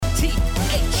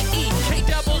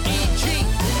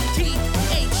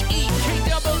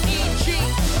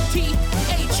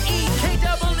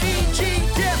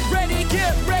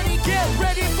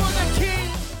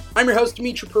I'm your host,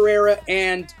 Dimitri Pereira,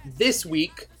 and this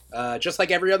week, just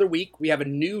like every other week, we have a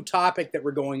new topic that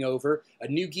we're going over. A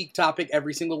new geek topic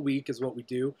every single week is what we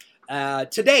do.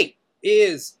 Today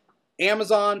is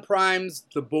Amazon Prime's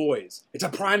The Boys. It's a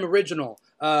Prime original,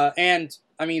 and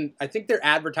I mean, I think they're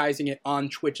advertising it on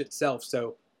Twitch itself,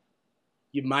 so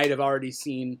you might have already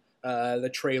seen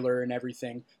the trailer and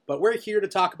everything. But we're here to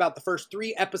talk about the first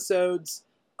 3 episodes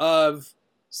of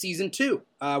Season 2,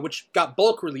 which got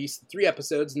bulk released, 3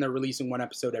 episodes, and they're releasing 1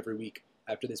 episode every week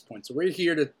after this point. So we're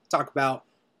here to talk about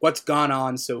what's gone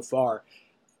on so far.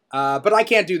 But I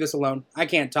can't do this alone. I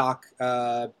can't talk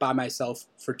by myself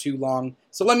for too long.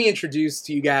 So let me introduce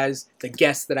to you guys the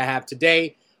guests that I have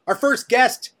today. Our first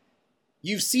guest,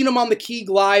 you've seen him on the KEEG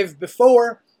Live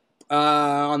before,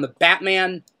 on the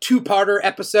Batman 2-parter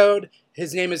episode.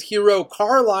 His name is Hero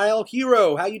Carlisle.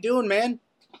 Hero, how you doing, man?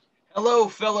 Hello,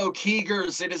 fellow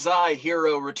Keegers. It is I,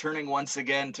 Hero, returning once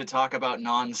again to talk about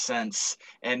nonsense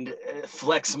and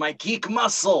flex my geek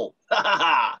muscle.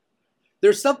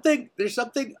 There's something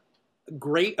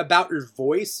great about your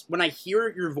voice. When I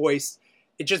hear your voice,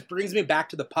 it just brings me back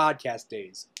to the podcast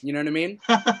days. You know what I mean?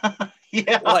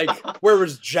 Yeah. Like, where it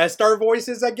was just our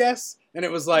voices, I guess. And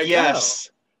it was like, yes.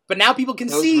 Oh. But now people can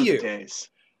Those see were the you. days.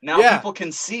 Now people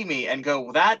can see me and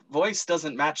go, that voice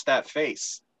doesn't match that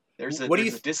face. There's a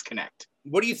disconnect.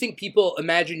 What do you think people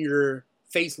imagine your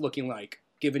face looking like,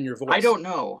 given your voice? I don't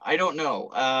know.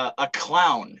 A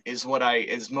clown is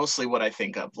mostly what I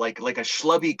think of, like a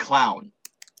schlubby clown,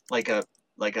 like a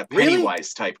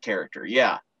Pennywise type character.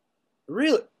 Yeah.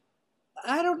 Really?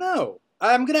 I don't know.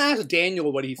 I'm gonna ask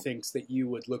Daniel what he thinks that you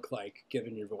would look like,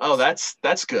 given your voice. Oh,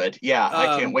 that's good. Yeah,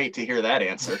 I can't wait to hear that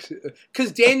answer.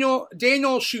 Because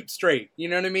Daniel shoots straight. You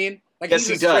know what I mean? Like, yes,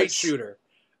 he's a straight shooter.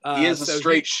 He is a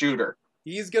straight shooter.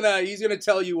 He's gonna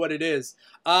tell you what it is.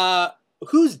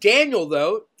 Who's Daniel,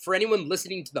 though? For anyone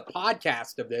listening to the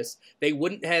podcast of this, they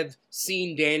wouldn't have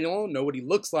seen Daniel, know what he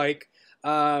looks like.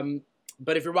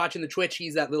 But if you're watching the Twitch,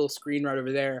 he's that little screen right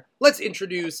over there. Let's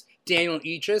introduce Daniel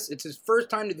Ichis. It's his first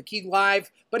time to the KEEG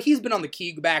Live, but he's been on the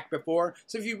KEEG back before.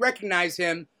 So if you recognize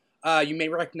him, you may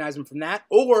recognize him from that,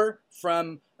 or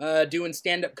from doing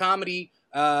stand-up comedy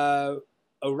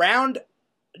around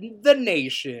the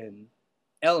nation.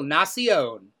 El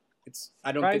Nacion.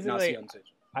 I don't think Nacion's it.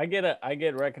 I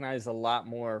get recognized a lot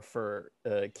more for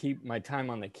keep my time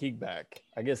on the KEEG back.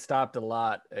 I get stopped a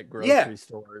lot at grocery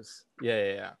stores.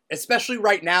 Yeah. Especially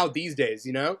right now these days,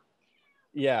 you know?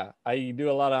 Yeah, I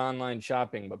do a lot of online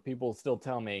shopping, but people still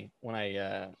tell me when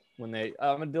I'm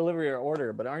gonna deliver your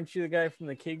order, but aren't you the guy from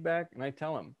the KEEG back? And I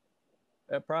tell them,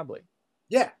 probably.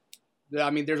 Yeah. I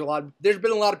mean, there's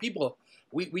been a lot of people.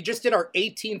 We just did our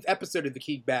 18th episode of the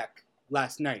KEEG back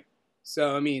last night.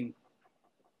 So, I mean,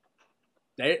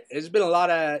 there's been a lot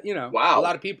of, a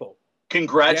lot of people.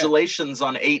 Congratulations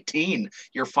on 18.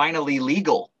 You're finally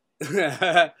legal.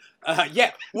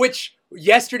 Which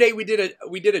yesterday we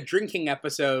did a drinking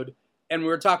episode, and we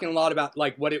were talking a lot about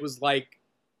like what it was like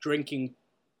drinking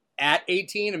at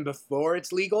 18 and before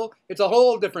it's legal. It's a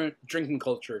whole different drinking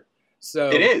culture. So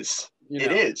it is.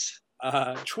 It is.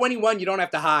 21, you don't have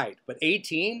to hide, but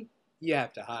 18, you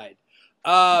have to hide.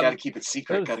 You got to keep it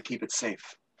secret. Got to keep it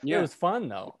safe. Yeah. It was fun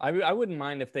though. I wouldn't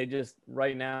mind if they just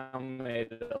right now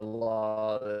made a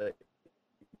law that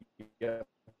you have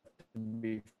to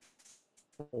be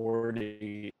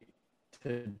 40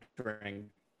 to drink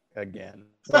again.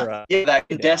 That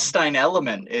clandestine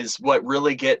element is what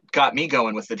really got me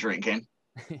going with the drinking.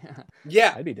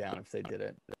 Yeah, I'd be down if they did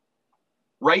it.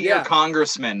 Your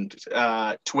congressman,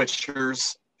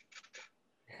 Twitchers.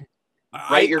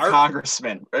 Your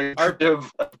congressman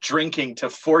of drinking to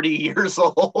 40 years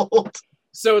old.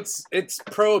 So it's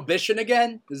prohibition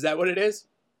again? Is that what it is?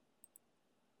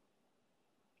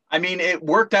 I mean, it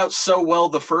worked out so well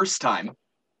the first time.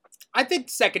 I think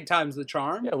second time's the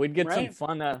charm. Yeah, we'd get some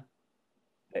fun.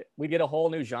 We'd get a whole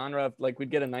new genre. Like,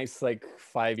 we'd get a nice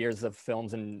 5 years of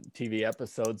films and TV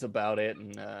episodes about it,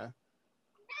 and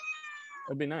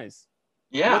it'd be nice.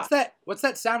 Yeah. What's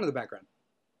that sound in the background?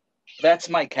 That's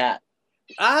my cat.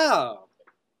 Oh.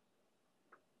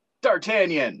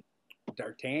 D'Artagnan.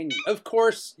 Of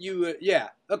course you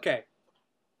okay.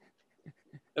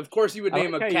 Of course you would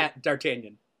name a cat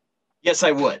D'Artagnan. Yes,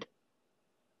 I would.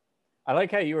 I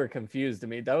like how you were confused to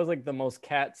me. That was like the most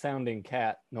cat-sounding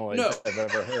cat noise I've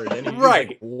ever heard. And right.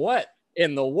 Like, what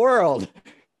in the world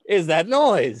is that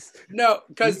noise? No,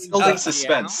 because building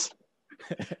suspense.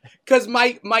 Because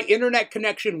my internet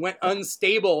connection went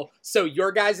unstable, so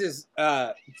your guys'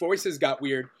 voices got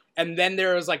weird. And then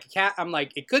there was like a cat. I'm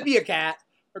like, it could be a cat,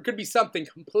 or it could be something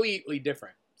completely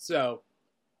different. So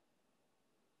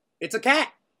it's a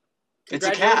cat. It's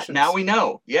a cat. Now we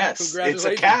know. Yes, it's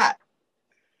a cat.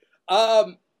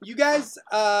 You guys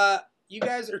are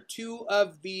two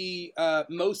of the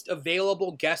most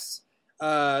available guests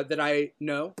that I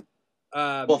know.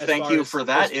 Well, thank you for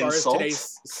that insult. As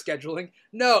today's scheduling.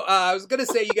 No, I was gonna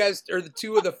say you guys are the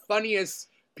two of the funniest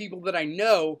people that I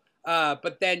know.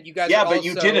 But then you guys. Yeah, but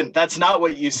you didn't. That's not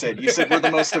what you said. You said we're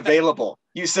the most available.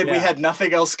 You said we had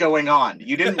nothing else going on.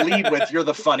 You didn't lead with "you're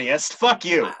the funniest." Fuck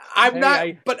you.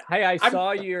 I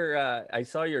saw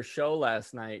your show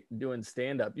last night doing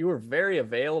stand up. You were very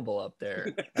available up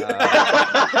there.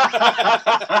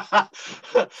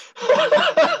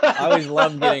 I always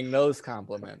love getting those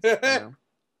compliments. You know?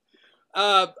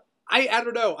 I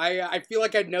don't know. I feel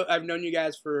like I've known you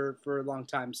guys for a long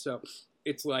time, so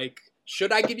it's like,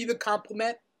 should I give you the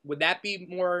compliment? Would that be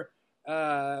more?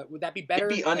 Would that be better?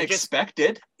 It'd be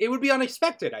unexpected. It would be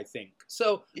unexpected, I think.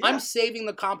 So yeah. I'm saving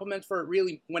the compliments for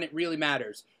when it really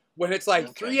matters. When it's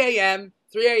like 3 a.m.,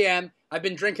 I've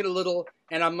been drinking a little,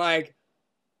 and I'm like,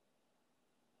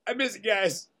 I miss you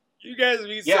guys. You guys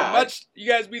mean so much.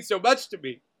 You guys mean so much to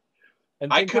me.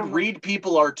 I could read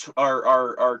people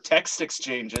our text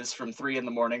exchanges from 3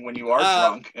 a.m. when you are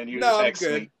drunk and you text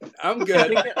me. I'm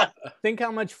good. Think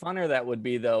how much funner that would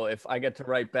be though if I get to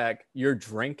write back, "You're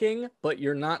drinking, but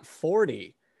you're not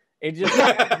 40." It just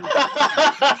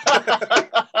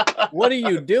what are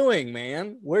you doing,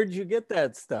 man? Where'd you get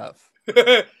that stuff?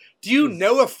 Do you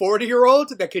know a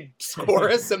 40-year-old that could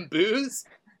score us some booze?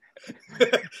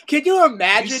 Can you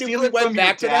imagine if we went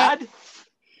back to that?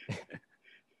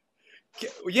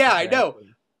 Yeah, I know.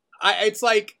 It's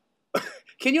like,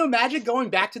 can you imagine going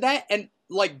back to that and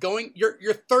like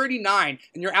you're 39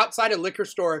 and you're outside a liquor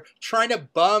store trying to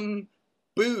bum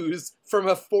booze from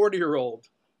a 40-year-old?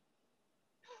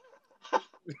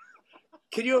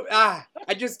 Can you? I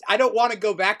don't want to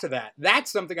go back to that.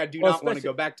 That's something I do not want to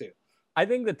go back to. I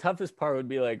think the toughest part would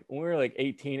be like when we were like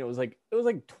 18. It was like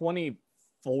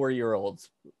 24-year-olds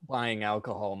buying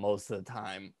alcohol most of the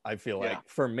time, I feel like,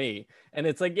 for me. And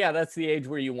it's like, yeah, that's the age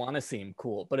where you want to seem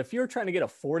cool. But if you're trying to get a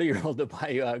 40-year-old to buy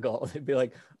you alcohol, they'd be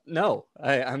like, no,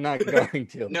 I'm not going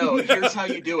to. No, here's how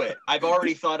you do it. I've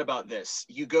already thought about this.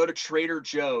 You go to Trader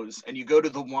Joe's and you go to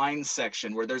the wine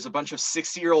section where there's a bunch of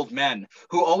 60-year-old men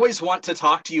who always want to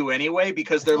talk to you anyway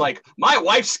because they're like, my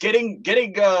wife's getting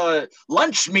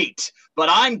lunch meat, but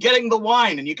I'm getting the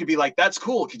wine. And you could be like, that's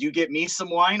cool. Could you get me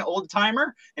some wine, old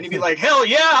timer? And he'd be like, hell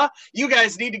yeah, you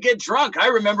guys need to get drunk. I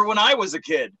remember when I was a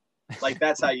kid. Like,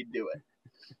 that's how you do it.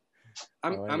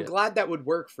 I'm glad that would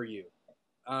work for you.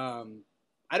 I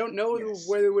don't know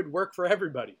whether it would work for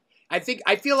everybody. I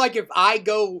feel like if I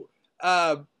go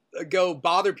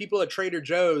bother people at Trader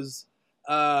Joe's,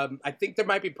 I think there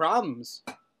might be problems.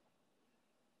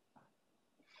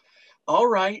 All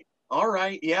right.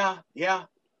 Yeah.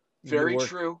 Very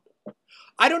true.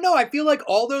 I don't know. I feel like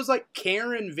all those like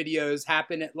Karen videos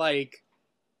happen at like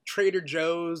Trader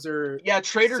Joe's or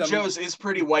Trader Joe's is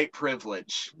pretty white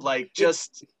privilege. Like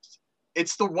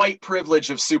it's the white privilege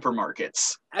of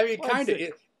supermarkets. I mean, kind of.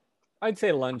 I'd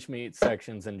say lunch meat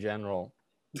sections in general.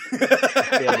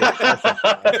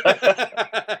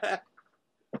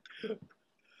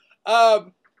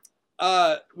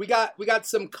 We got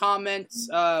some comments.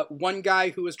 One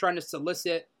guy who was trying to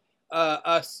solicit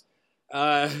us.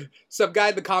 Some guy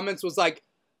in the comments was like,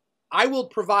 I will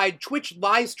provide Twitch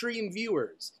live stream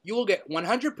viewers. You will get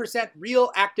 100%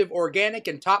 real, active, organic,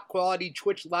 and top quality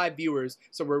Twitch live viewers.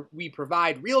 So we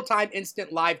provide real-time,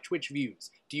 instant live Twitch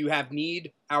views. Do you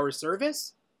need our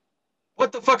service?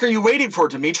 What the fuck are you waiting for,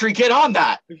 Dimitri? Get on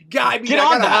that. I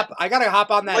gotta hop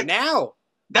on that now.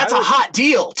 That's a hot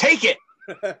deal. Take it.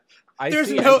 There's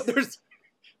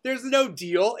no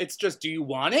deal. It's just, do you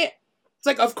want it? It's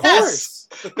like, of course.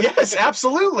 Yes,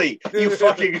 absolutely. You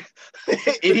fucking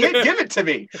idiot. Give it to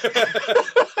me.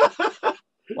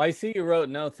 Well, I see you wrote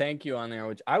no thank you on there,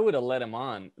 which I would have let him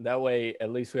on. That way,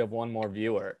 at least we have one more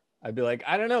viewer. I'd be like,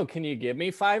 I don't know, can you give me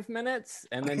 5 minutes?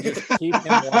 And then just keep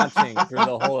him watching through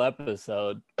the whole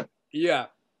episode. Yeah.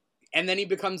 And then he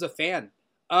becomes a fan.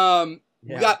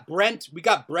 We got Brent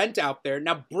out there.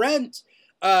 Now, Brent...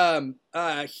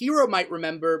 Hero might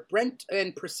remember Brent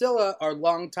and Priscilla are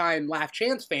longtime Laugh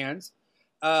Chance fans.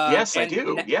 Yes, I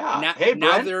do. Hey,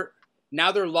 Brent.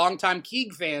 Now they're longtime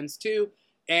KEEG fans too.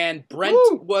 And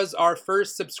Brent was our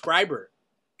first subscriber.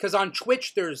 Because on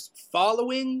Twitch there's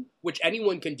following, which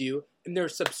anyone can do, and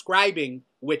there's subscribing,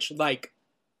 which like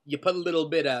you put a little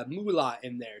bit of moolah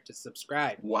in there to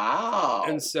subscribe. Wow.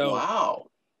 And so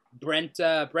Brent's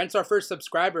our first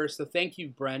subscriber, so thank you,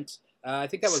 Brent. I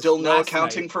think that was still no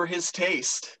accounting for his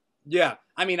taste. Yeah,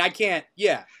 I mean, I can't.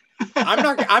 Yeah, I'm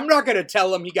not gonna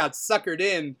tell him he got suckered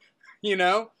in you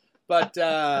know? But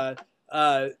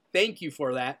thank you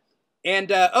for that.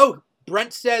 And,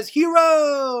 Brent says,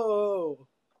 hero!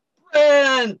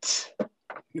 Brent!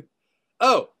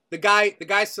 Oh, the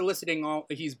guy soliciting,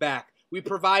 he's back. We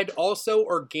provide also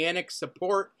organic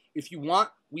support. If you want,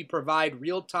 we provide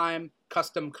real-time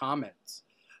custom comments.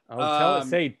 Oh,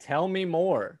 tell me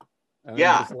more. And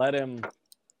Yeah. just let him...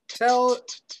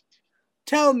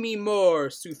 Tell me more,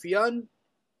 Sufyan.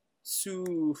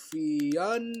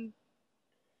 Sufyan.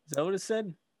 Is that what it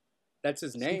said? That's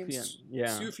his name. Sufyan.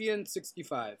 Yeah.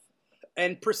 Sufyan65.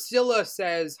 And Priscilla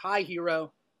says, hi,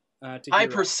 hero. Hi,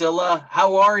 Priscilla.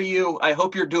 How are you? I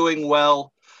hope you're doing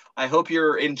well. I hope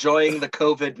you're enjoying the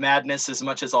COVID madness as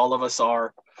much as all of us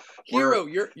are. Hero,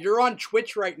 you're on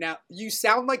Twitch right now. You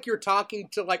sound like you're talking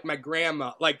to like my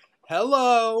grandma. Like,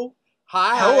 hello.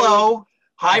 Hi. Hello.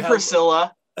 Hi,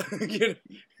 Priscilla.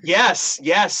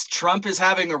 Yes. Trump is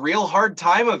having a real hard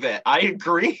time of it. I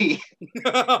agree.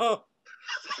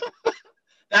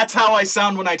 That's how I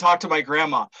sound when I talk to my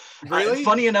grandma. Really?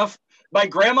 Funny enough, my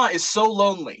grandma is so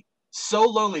lonely. So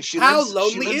lonely. How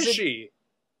lonely is she?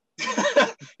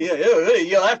 Yeah,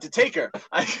 you'll have to take her.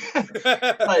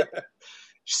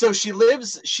 So she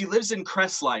lives in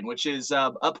Crestline, which is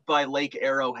up by Lake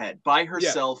Arrowhead, by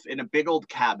herself in a big old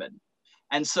cabin.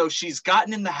 And so she's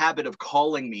gotten in the habit of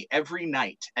calling me every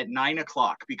night at 9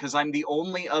 o'clock because I'm the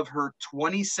only of her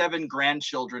 27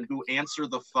 grandchildren who answer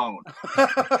the phone.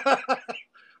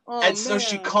 So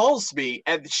she calls me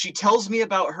and she tells me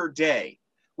about her day,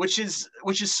 which is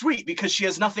sweet because she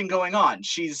has nothing going on.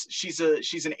 She's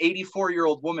an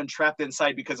 84-year-old woman trapped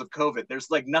inside because of COVID.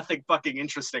 There's like nothing fucking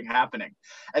interesting happening.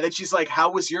 And then she's like,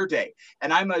 "How was your day?"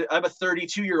 And I'm a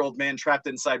 32-year-old man trapped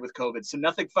inside with COVID, so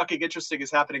nothing fucking interesting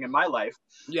is happening in my life.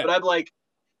 Yeah. But I'm like,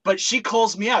 but she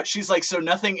calls me out. She's like, "So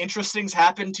nothing interesting's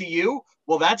happened to you?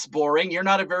 Well, that's boring. You're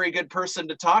not a very good person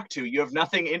to talk to. You have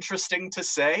nothing interesting to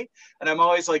say." And I'm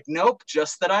always like, "Nope,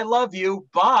 just that I love you.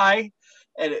 Bye."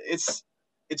 And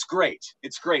it's great.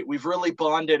 It's great. We've really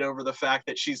bonded over the fact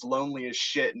that she's lonely as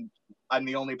shit and I'm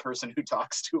the only person who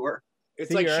talks to her.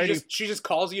 It's like she just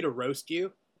calls you to roast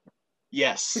you?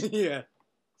 Yes. Yeah.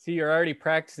 See, you're already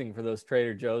practicing for those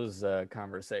Trader Joe's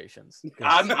conversations.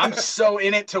 I'm so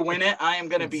in it to win it. I am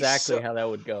going to be exactly how that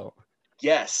would go.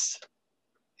 Yes.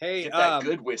 Hey, get that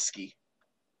good whiskey.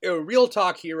 Real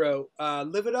talk, hero.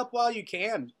 Live it up while you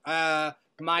can. My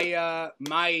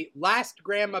last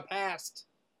grandma passed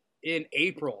in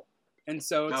April, and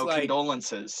so it's like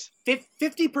condolences.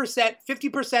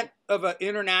 50% of an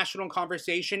international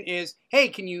conversation is, "Hey,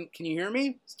 can you hear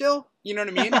me still?" You know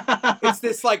what I mean? It's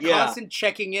this like constant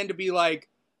checking in to be like,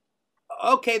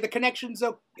 "Okay, the connection's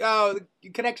not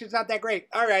that great.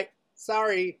 All right,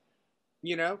 sorry."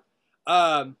 You know?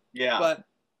 Yeah. But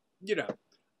you know,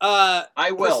 I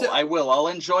will. I'll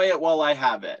enjoy it while I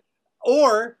have it.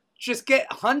 Or just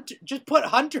put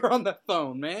Hunter on the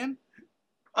phone, man.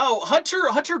 Oh,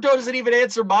 Hunter doesn't even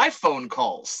answer my phone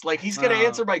calls. Like, he's going to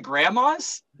answer my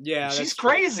grandma's? Yeah, she's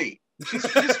crazy.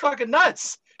 She's fucking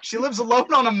nuts. She lives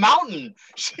alone on a mountain.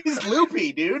 She's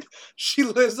loopy, dude. She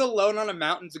lives alone on a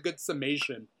mountain's a good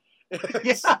summation.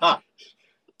 It's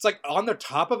like on the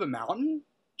top of a mountain?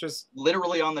 Just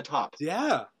literally on the top.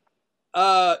 Yeah.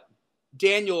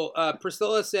 Daniel,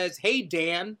 Priscilla says, "Hey,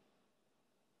 Dan."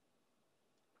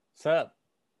 What's up?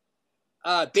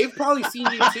 They've probably seen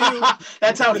you too.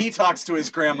 That's how he talks to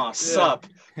his grandma. Sup.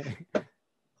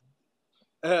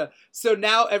 So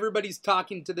now everybody's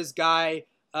talking to this guy.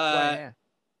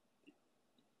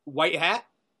 White hat?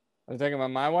 Are you talking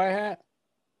about my white hat?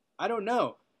 I don't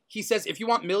know. He says, "If you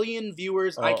want million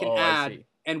viewers, I can add,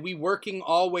 and we working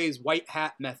always white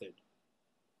hat method."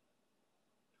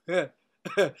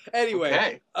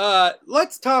 Anyway,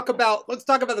 let's talk about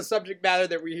the subject matter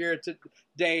that we're here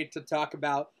today to talk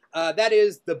about. That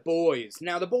is The Boys.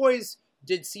 Now, The Boys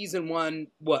did season 1,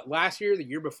 last year, the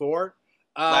year before?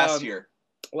 Last year.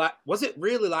 Was it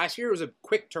really last year? It was a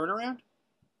quick turnaround?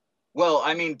 Well,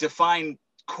 I mean, define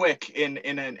quick in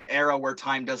an era where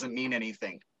time doesn't mean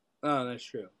anything. Oh, that's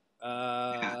true.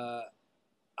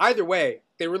 Either way,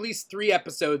 they released 3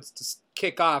 episodes to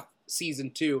kick off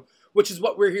season 2, which is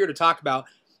what we're here to talk about.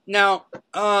 Now,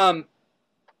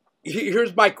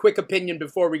 here's my quick opinion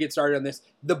before we get started on this.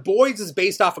 The Boys is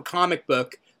based off a comic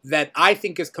book that I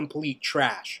think is complete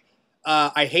trash.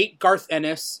 I hate Garth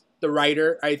Ennis, the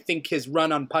writer. I think his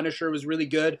run on Punisher was really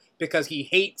good because he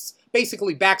hates...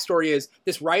 Basically, backstory is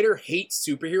this writer hates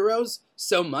superheroes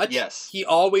so much. Yes. He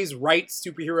always writes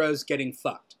superheroes getting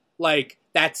fucked. Like,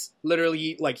 that's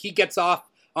literally... Like, he gets off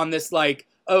on this, like,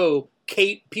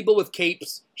 people with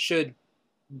capes should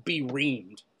be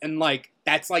reamed And like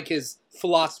that's like his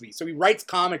philosophy. So he writes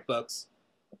comic books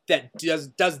that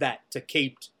does that to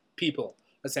caped people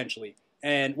essentially.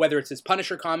 And whether it's his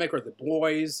Punisher comic or the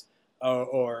Boys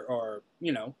or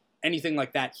you know anything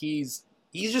like that, he's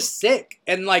just sick.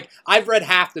 And like I've read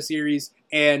half the series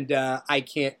and I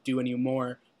can't do any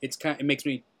more. It makes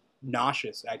me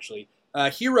nauseous actually.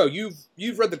 Hero,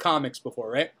 you've read the comics before,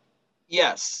 right?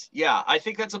 Yes, yeah, I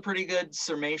think that's a pretty good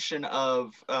summation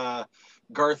of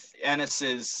Garth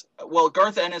Ennis's. Well,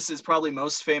 Garth Ennis is probably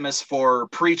most famous for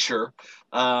Preacher,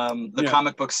 the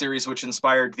comic book series which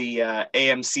inspired the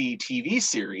AMC TV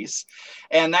series,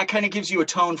 and that kind of gives you a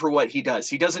tone for what he does.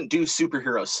 He doesn't do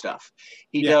superhero stuff.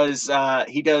 He does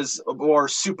more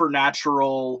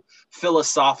supernatural,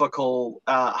 philosophical,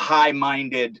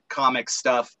 high-minded comic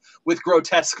stuff with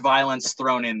grotesque violence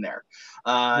thrown in there.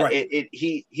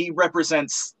 He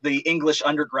represents the English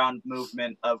underground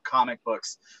movement of comic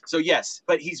books. So yes,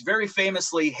 but he's very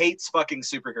famously hates fucking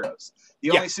superheroes.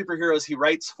 The only superheroes he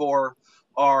writes for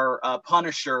are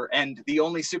Punisher, and the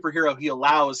only superhero he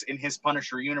allows in his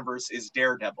Punisher universe is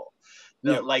Daredevil.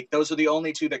 Like those are the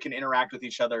only two that can interact with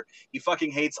each other. He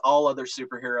fucking hates all other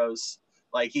superheroes.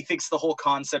 Like he thinks the whole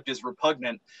concept is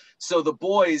repugnant. So The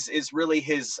Boys is really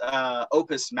his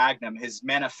opus magnum, his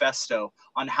manifesto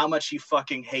on how much he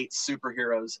fucking hates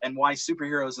superheroes and why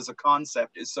superheroes as a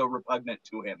concept is so repugnant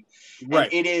to him.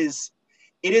 Right. And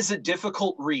it is a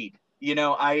difficult read. You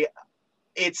know,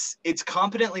 it's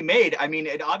competently made. I mean,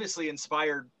 it obviously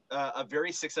inspired a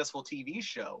very successful TV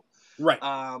show. Right.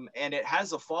 And it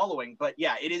has a following, but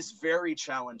yeah, it is very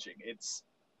challenging.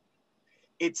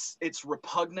 It's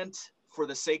repugnant for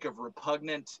the sake of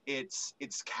repugnant. It's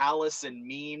callous and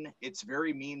mean. It's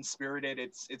very mean-spirited.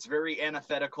 It's very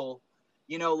antithetical.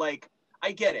 You know, like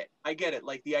I get it.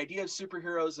 Like the idea of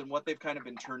superheroes and what they've kind of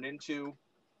been turned into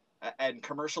and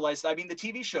commercialized. I mean, the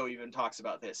TV show even talks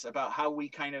about this, about how we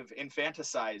kind of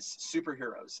infantilize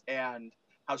superheroes and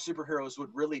how superheroes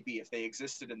would really be if they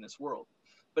existed in this world.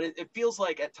 But it feels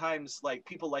like at times, like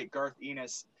people like Garth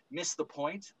Ennis miss the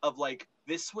point of like,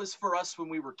 this was for us when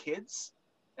we were kids.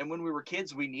 And when we were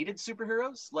kids, we needed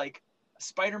superheroes. Like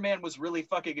Spider-Man was really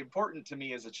fucking important to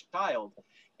me as a child.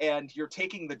 And you're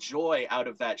taking the joy out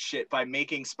of that shit by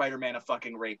making Spider-Man a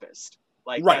fucking rapist.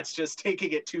 Like that's just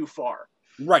taking it too far.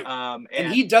 Right.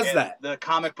 And he does that. The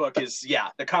comic book does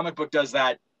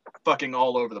that fucking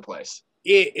all over the place.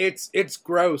 It's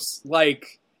gross.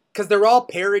 Like, because they're all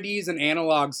parodies and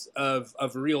analogs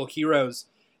of real heroes.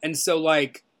 And so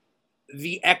like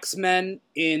the X-Men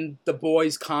in the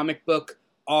Boys comic book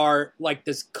are like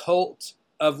this cult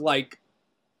of like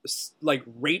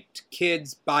raped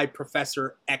kids by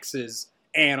Professor X's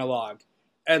analog,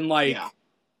 and like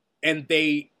and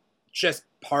they just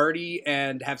party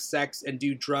and have sex and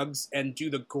do drugs and do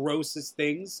the grossest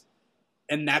things,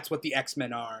 and that's what the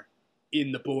X-Men are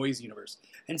in the Boys universe.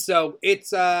 And so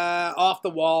it's off the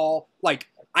wall. Like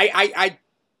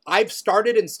I've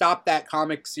started and stopped that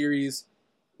comic series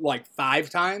like 5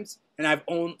 times. And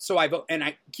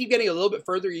I keep getting a little bit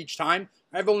further each time.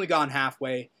 I've only gone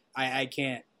halfway. I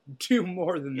can't do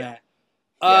more than that.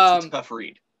 Yeah, it's a tough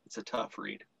read. It's a tough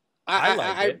read. I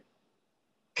like it.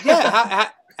 Yeah.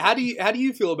 How do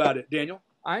you feel about it, Daniel?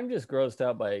 I'm just grossed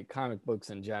out by comic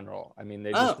books in general. I mean,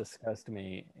 they just disgust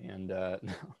me, and no,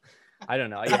 I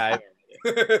don't know. Yeah,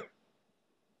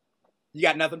 you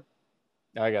got nothing.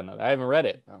 I got nothing. I haven't read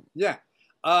it. Yeah.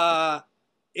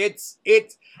 It's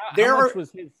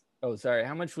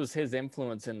how much was his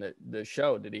influence in the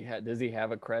show? Does he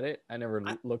have a credit? I never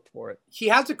looked for it. He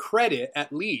has a credit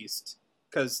at least,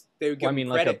 because they would give him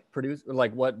credit. Like a producer,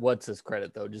 like what's his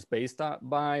credit though? Just based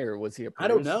by, or was he a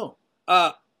producer? I don't know.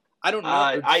 I don't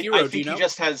know. Hero, I think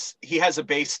he has a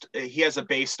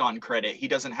based on credit. He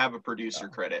doesn't have a producer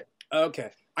credit. Okay.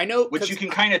 I know, which you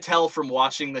can kind of tell from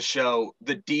watching the show,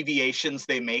 the deviations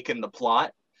they make in the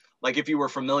plot. Like if you were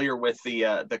familiar with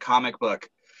the comic book,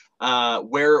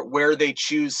 where what they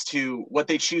choose to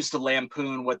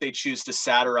lampoon, what they choose to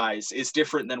satirize is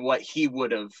different than what he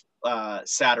would have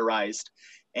satirized,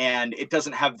 and it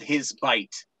doesn't have his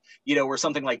bite. You know, where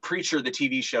something like Preacher, the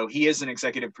TV show, he is an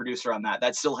executive producer on that.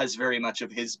 That still has very much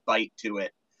of his bite to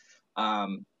it.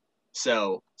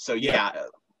 So yeah,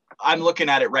 I'm looking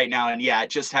at it right now, and yeah, it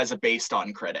just has a based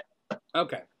on credit.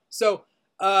 Okay, so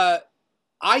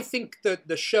I think that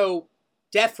the show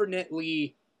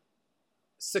definitely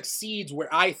succeeds where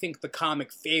I think the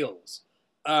comic fails.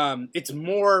 It's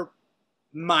more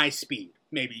my speed,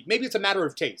 maybe. Maybe it's a matter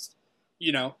of taste.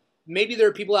 You know, maybe there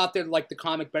are people out there that like the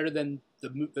comic better than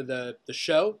the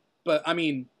show. But I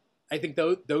mean, I think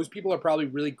those people are probably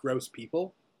really gross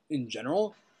people in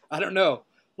general. I don't know.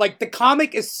 Like the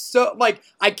comic is so like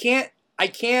I can't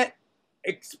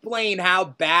explain how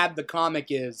bad the comic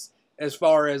is as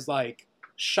far as like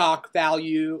shock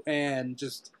value and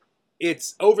just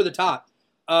it's over the top.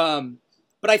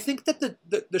 But I think that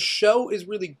the show is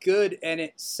really good and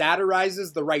it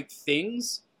satirizes the right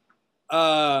things.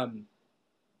 And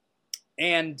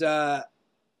I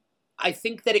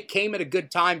think that it came at a good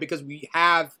time because we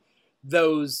have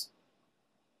those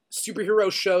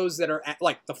superhero shows that are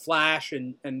like The Flash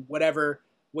and whatever.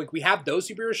 Like we have those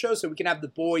superhero shows, so we can have The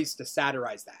Boys to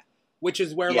satirize that, which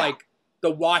is where like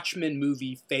the Watchmen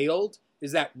movie failed,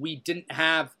 is that we didn't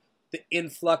have the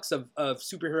influx of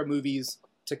superhero movies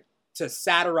to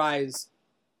satirize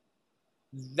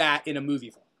that in a movie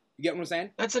form. You get what I'm saying?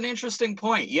 That's an interesting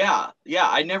point. Yeah.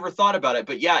 I never thought about it,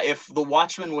 but yeah, if The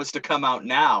Watchmen was to come out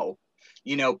now,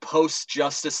 you know, post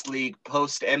Justice League,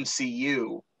 post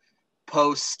MCU,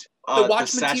 post the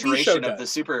saturation of the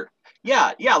super.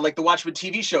 Yeah, like the Watchmen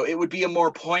TV show, it would be a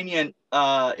more poignant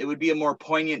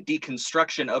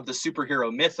deconstruction of the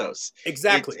superhero mythos.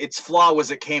 Exactly. Its flaw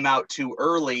was it came out too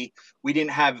early. We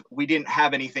didn't have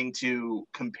anything to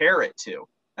compare it to.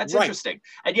 That's interesting.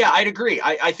 And yeah, I'd agree.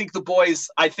 I think The Boys,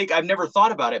 I've never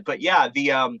thought about it, but yeah,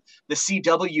 the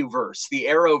CW verse, the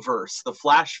Arrowverse, the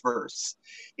Flash verse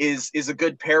is a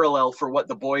good parallel for what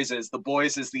The Boys is. The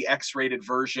Boys is the X-rated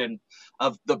version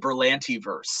of the Berlanti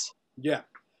verse. Yeah.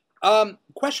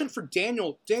 Question for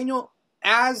Daniel. Daniel,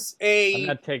 as a...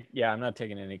 I'm not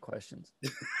taking any questions.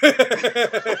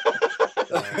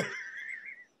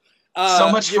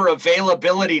 So much for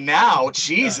availability now.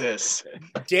 Jesus.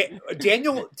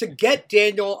 Daniel, to get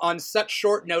Daniel on such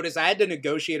short notice, I had to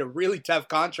negotiate a really tough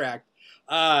contract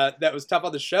that was tough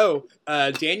on the show.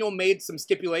 Daniel made some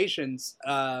stipulations.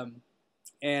 I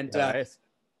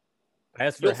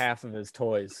asked for half of his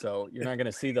toys, so you're not going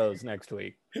to see those next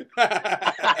week.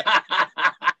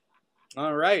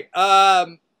 All right. I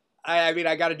mean,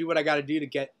 I got to do what I got to do to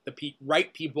get the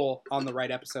right people on the right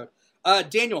episode.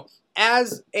 Daniel,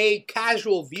 as a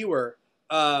casual viewer,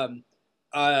 what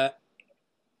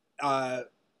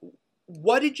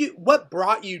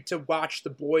brought you to watch The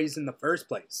Boys in the first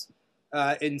place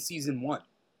in season 1?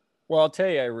 Well, I'll tell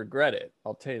you, I regret it.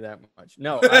 I'll tell you that much.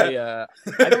 No, I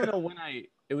don't know when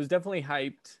it was definitely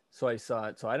hyped, so I saw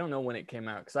it. So I don't know when it came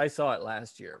out because I saw it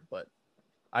last year, but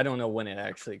I don't know when it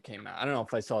actually came out. I don't know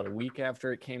if I saw it a week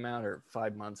after it came out or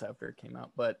 5 months after it came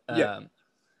out, but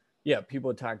yeah, people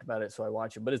had talked about it, so I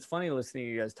watched it. But it's funny listening to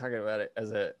you guys talking about it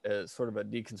as sort of a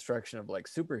deconstruction of like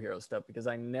superhero stuff, because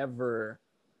I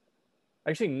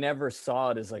actually never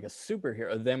saw it as like a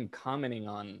superhero, them commenting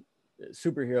on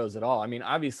superheroes at all. I mean,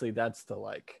 obviously that's the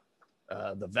like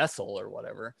the vessel or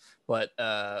whatever, but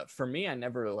for me, I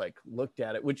never like looked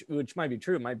at it, which might be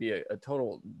true. It might be a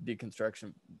total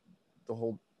deconstruction, the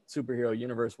whole superhero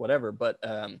universe, whatever. But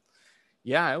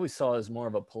yeah, I always saw it as more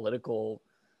of a political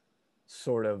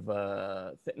sort of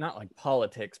not like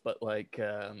politics, but like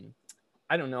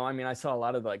I don't know. I mean, I saw a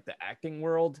lot of like the acting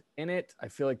world in it. I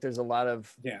feel like there's a lot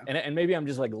of and maybe I'm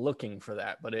just like looking for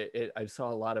that, but I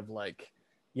saw a lot of like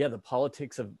the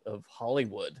politics of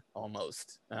Hollywood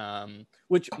almost,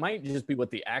 which might just be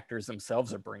what the actors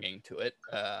themselves are bringing to it,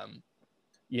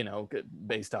 you know,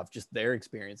 based off just their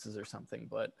experiences or something.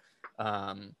 But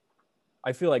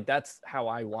I feel like that's how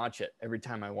I watch it every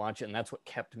time I watch it. And that's what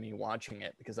kept me watching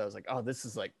it, because I was like, oh, this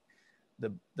is like the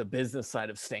business side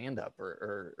of stand-up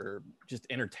or just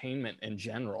entertainment in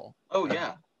general. Oh,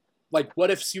 yeah. Like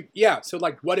what if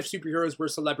superheroes were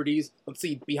celebrities? Let's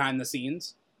see behind the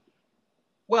scenes.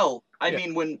 Well, I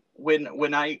mean, when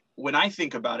I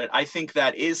think about it, I think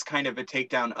that is kind of a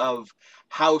takedown of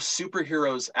how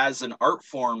superheroes as an art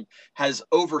form has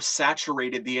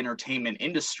oversaturated the entertainment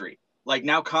industry. Like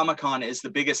now Comic-Con is the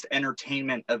biggest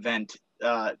entertainment event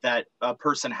that a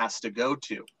person has to go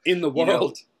to in the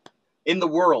world. In the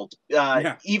world,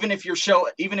 even if your show,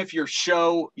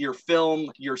 your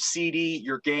film, your CD,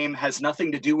 your game has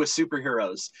nothing to do with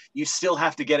superheroes, you still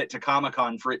have to get it to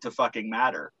Comic-Con for it to fucking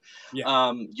matter.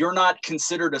 Yeah. You're not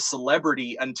considered a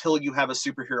celebrity until you have a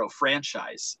superhero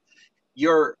franchise.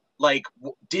 You're like,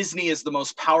 Disney is the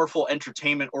most powerful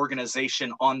entertainment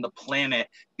organization on the planet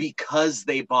because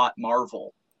they bought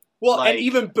Marvel. Well, like, and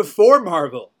even before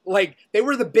Marvel, like they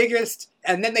were the biggest,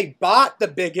 and then they bought the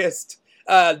biggest.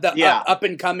 Up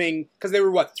and coming, because they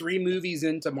were 3 movies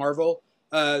into Marvel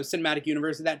Cinematic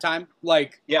Universe at that time.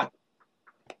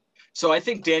 So I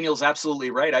think Daniel's absolutely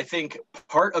right. I think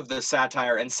part of the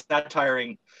satire and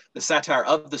satiring satire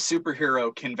of the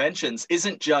superhero conventions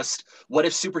isn't just what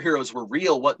if superheroes were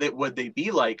real, would they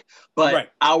be like,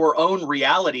 but our own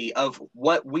reality of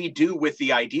what we do with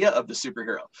the idea of the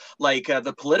superhero, like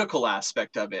the political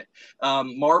aspect of it.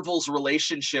 Marvel's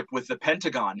relationship with the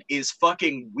Pentagon is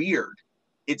fucking weird.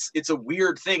 It's a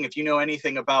weird thing if you know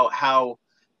anything about how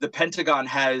the Pentagon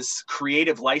has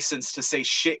creative license to say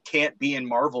shit can't be in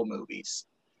Marvel movies.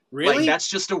 Really? Like that's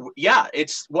just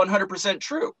it's 100%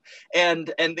 true.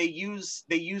 And they use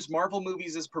Marvel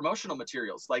movies as promotional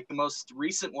materials. Like the most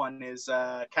recent one is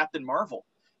Captain Marvel.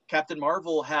 Captain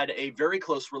Marvel had a very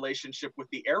close relationship with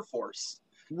the Air Force.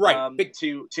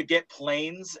 To get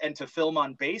planes and to film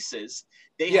on bases.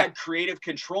 They had creative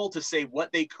control to say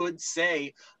what they could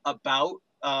say about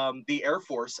the Air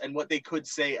Force and what they could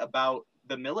say about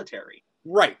the military.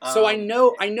 Right. So I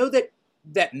know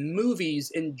that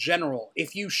movies in general,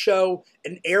 if you show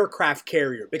an aircraft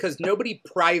carrier, because nobody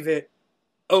private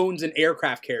owns an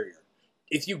aircraft carrier.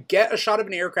 If you get a shot of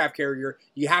an aircraft carrier,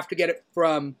 you have to get it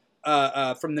from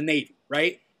the Navy,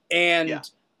 right? And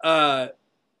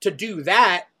to do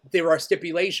that, there are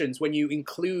stipulations when you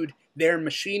include their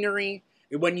machinery.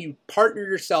 When you partner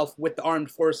yourself with the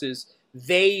armed forces,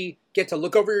 they get to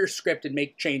look over your script and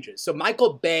make changes. So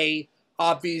Michael Bay,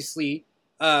 obviously,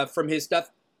 from his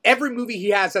stuff, every movie he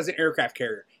has an aircraft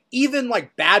carrier. Even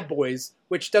like Bad Boys,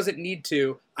 which doesn't need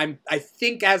to, I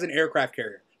think has an aircraft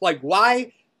carrier. Like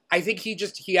why? I think he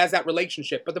has that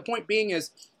relationship. But the point being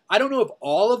is, I don't know if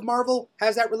all of Marvel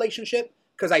has that relationship,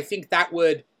 because I think that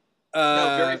would...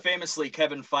 no, very famously,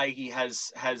 Kevin Feige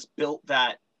has built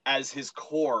that as his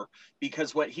core,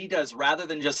 because what he does, rather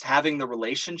than just having the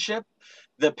relationship,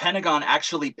 the Pentagon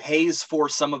actually pays for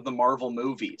some of the Marvel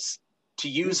movies to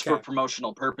use for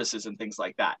promotional purposes and things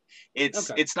like that.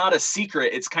 It's not a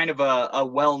secret. It's kind of a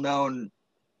well-known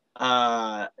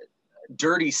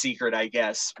dirty secret, I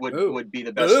guess, would be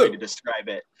the best way to describe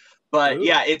it. But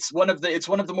it's one of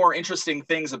the more interesting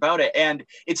things about it. And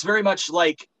it's very much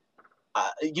like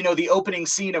the opening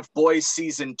scene of Boys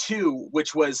season 2,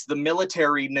 which was the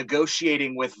military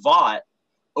negotiating with Vought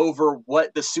over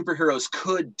what the superheroes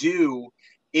could do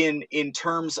in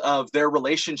terms of their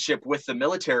relationship with the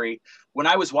military. When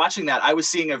I was watching that, I was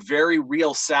seeing a very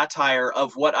real satire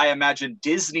of what I imagine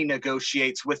Disney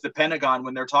negotiates with the Pentagon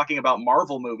when they're talking about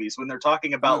Marvel movies, when they're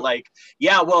talking about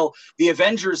the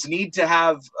Avengers need to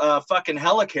have a fucking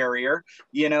helicarrier,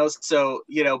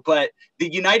 but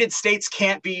the United States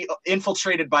can't be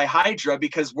infiltrated by Hydra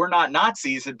because we're not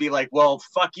Nazis. It'd be like, well,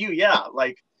 fuck you. Yeah.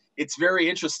 Like, it's very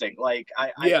interesting. Like,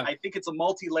 I think it's a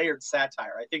multi-layered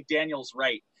satire. I think Daniel's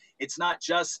right. It's not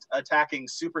just attacking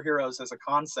superheroes as a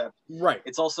concept. Right.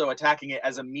 It's also attacking it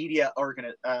as a media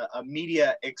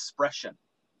expression.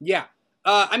 Yeah.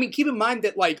 Keep in mind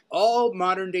that, like, all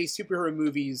modern-day superhero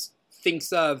movies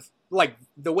thinks of, like,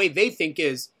 the way they think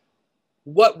is,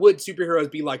 what would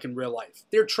superheroes be like in real life?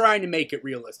 They're trying to make it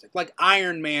realistic. Like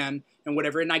Iron Man and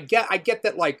whatever. And I get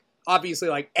that, like, obviously,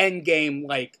 like, Endgame,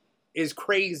 like, is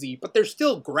crazy, but they're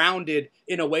still grounded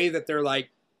in a way that they're like,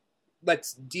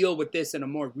 let's deal with this in a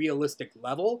more realistic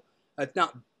level. It's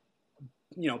not,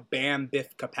 bam,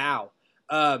 biff, kapow.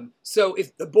 So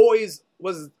if The Boys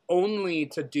was only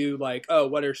to do like,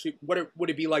 would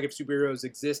it be like if superheroes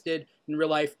existed in real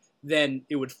life, then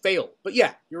it would fail. But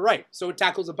yeah, you're right. So it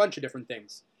tackles a bunch of different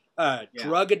things.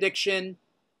 Drug addiction,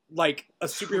 like a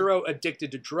superhero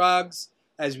addicted to drugs,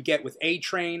 as we get with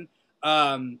A-Train.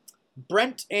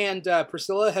 Brent and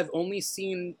Priscilla have only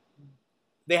seen...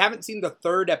 They haven't seen the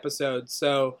third episode,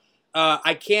 so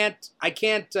I can't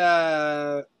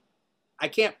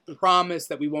promise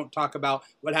that we won't talk about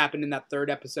what happened in that third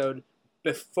episode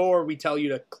before we tell you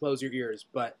to close your ears,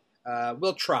 but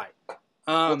we'll try.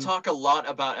 We'll talk a lot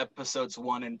about episodes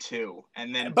 1 and 2,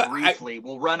 and then briefly,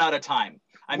 we'll run out of time.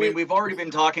 We've already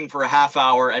been talking for a half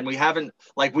hour, and we haven't,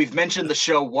 like, we've mentioned the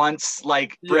show once,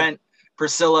 like, Brent,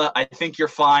 Priscilla, I think you're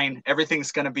fine.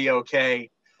 Everything's going to be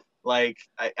okay. Like,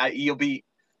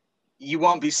 you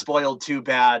won't be spoiled too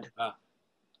bad.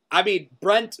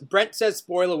 Brent says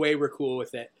spoil away, we're cool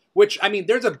with it. Which,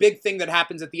 there's a big thing that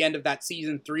happens at the end of that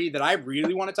season 3 that I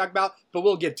really want to talk about, but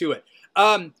we'll get to it.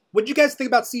 What did you guys think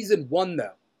about season 1,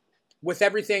 though? With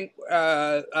everything,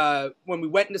 when we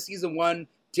went into season 1,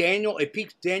 it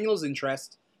piqued Daniel's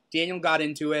interest. Daniel got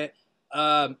into it.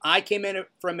 I came in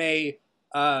from I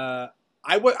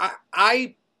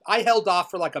held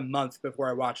off for like a month before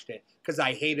I watched it because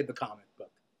I hated the comic book.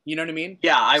 You know what I mean?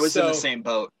 Yeah, I was in the same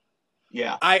boat.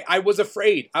 Yeah. I was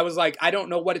afraid. I was like, I don't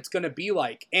know what it's going to be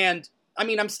like. And,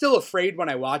 I'm still afraid when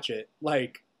I watch it.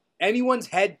 Like, anyone's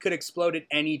head could explode at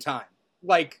any time.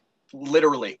 Like...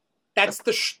 Literally. That's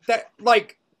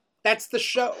that's the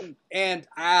show. And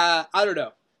I don't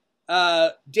know.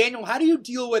 Daniel, how do you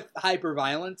deal with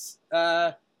hyperviolence?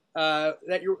 That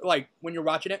you're like when you're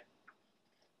watching it?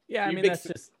 Yeah, I mean that's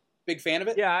just big fan of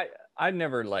it. Yeah, I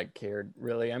never like cared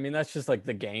really. I mean that's just like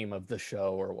the game of the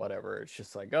show or whatever. It's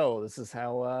just like, oh, this is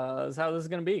how this is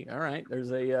gonna be. All right,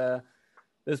 there's a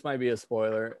this might be a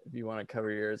spoiler if you want to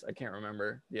cover yours. I can't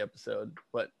remember the episode,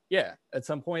 but yeah, at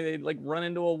some point they like run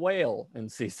into a whale in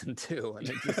season 2, and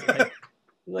it's just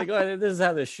like oh, this is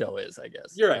how this show is, I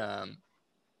guess. You're right.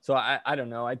 So I don't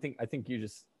know. I think you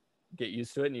just get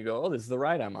used to it and you go, oh, this is the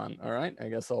ride I'm on. All right, I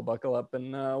guess I'll buckle up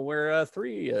and wear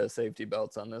 3 safety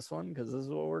belts on this one because this is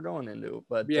what we're going into.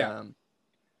 But yeah,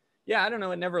 I don't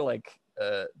know. It never like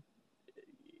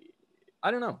I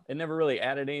don't know. It never really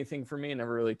added anything for me. It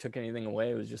never really took anything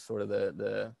away. It was just sort of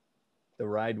the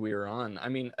ride we were on. I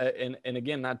mean, and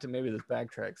again, not to maybe this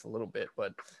backtracks a little bit,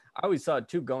 but I always saw it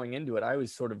too going into it. I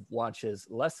always sort of watch as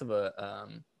less of a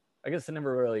I guess I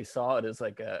never really saw it as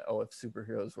like if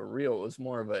superheroes were real. It was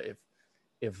more of a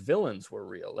if villains were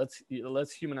real.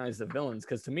 Let's humanize the villains,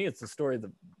 because to me it's the story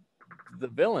of the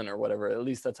villain or whatever. At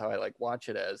least that's how I like watch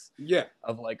it as. Yeah.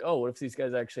 Of like, oh, what if these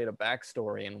guys actually had a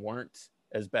backstory and weren't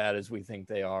as bad as we think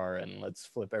they are, and let's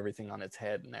flip everything on its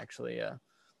head and actually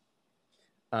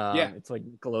it's like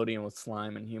Nickelodeon with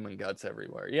slime and human guts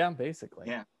everywhere. Yeah, basically.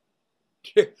 Yeah.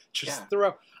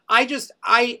 Throw.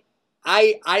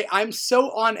 I'm so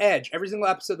on edge every single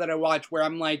episode that I watch where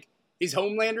I'm like, is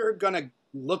Homelander gonna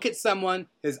look at someone,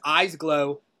 his eyes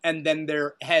glow, and then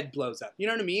their head blows up? You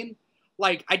know what I mean?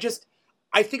 Like, I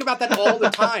think about that all the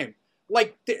time.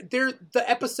 Like, the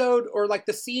episode or like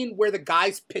the scene where the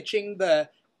guy's pitching the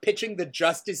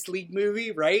Justice League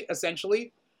movie, right?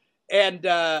 Essentially.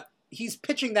 And he's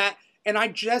pitching that, and I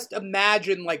just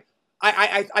imagine, like,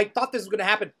 I thought this was gonna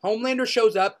happen. Homelander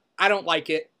shows up, I don't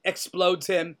like it, explodes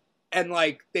him, and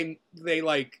like they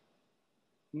like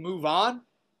move on.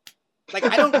 Like,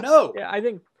 I don't know. Yeah, I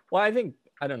think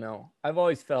I don't know. I've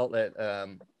always felt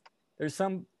that there's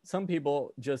some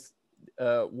people just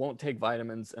won't take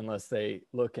vitamins unless they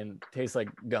look and taste like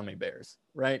gummy bears,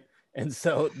 right? And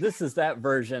so this is that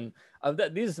version of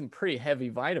that. These are some pretty heavy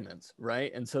vitamins,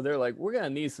 right? And so they're like, we're gonna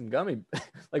need some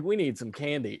like we need some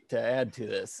candy to add to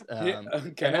this. And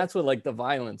that's what like the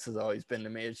violence has always been to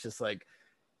me. It's just like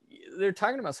they're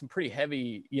talking about some pretty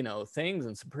heavy, things,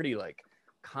 and some pretty like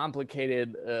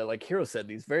complicated, like Hero said,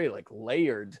 these very like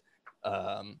layered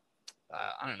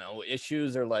I don't know,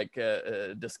 issues or like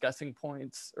discussing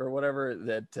points or whatever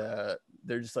that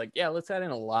they're just like, yeah, let's add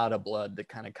in a lot of blood to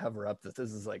kind of cover up that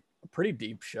this is like a pretty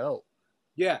deep show.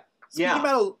 Yeah.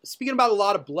 Speaking about a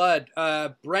lot of blood,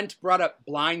 Brent brought up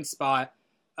Blind Spot.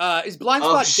 Is Blind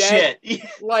Spot dead? Shit.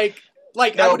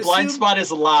 like no, Blind Spot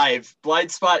is alive. Blind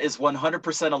Spot is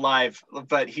 100% alive,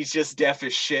 but he's just deaf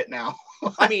as shit now.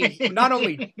 I mean, not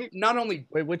only.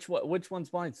 Wait, which one's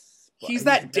Blind Spot? He's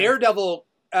that Daredevil.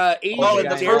 In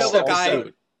the first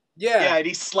episode. Yeah, and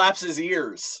he slaps his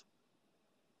ears.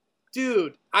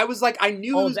 Dude, I was like, I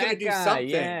knew he was going to do something.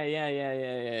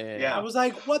 Yeah. I was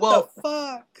like, what the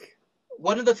fuck?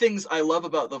 One of the things I love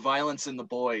about the violence in The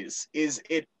Boys is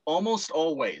it almost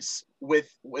always,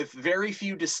 with very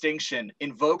few distinction,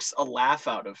 invokes a laugh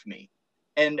out of me.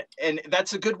 And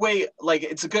that's a good way, like,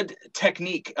 it's a good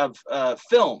technique of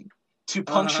film to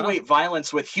punctuate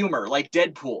violence with humor, like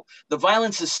Deadpool. The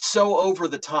violence is so over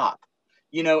the top.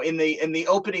 In the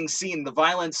opening scene, the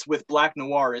violence with Black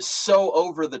Noir is so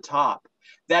over the top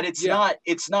that it's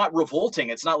not revolting.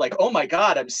 It's not like, oh my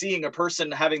God, I'm seeing a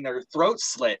person having their throat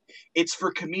slit. It's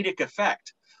for comedic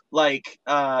effect. Like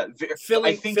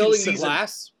filling the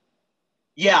glass.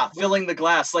 Yeah, filling the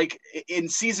glass. Like in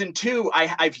season 2,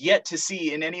 I've yet to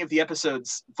see in any of the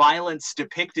episodes violence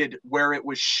depicted where it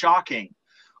was shocking.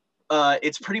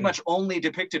 It's pretty much only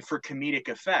depicted for comedic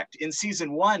effect. In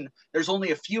season 1, there's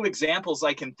only a few examples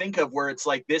I can think of where it's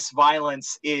like, this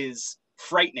violence is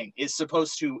frightening, is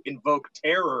supposed to invoke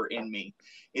terror in me,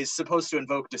 is supposed to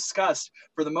invoke disgust.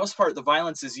 For the most part, the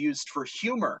violence is used for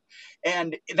humor.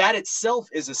 And that itself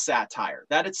is a satire.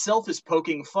 That itself is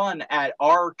poking fun at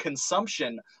our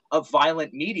consumption of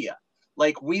violent media.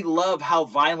 Like, we love how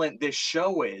violent this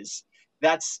show is.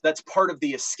 That's part of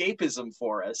the escapism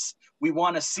for us. We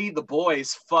want to see the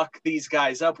boys fuck these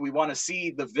guys up. We want to see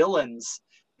the villains,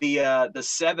 the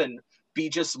Seven, be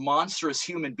just monstrous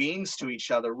human beings to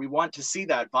each other. We want to see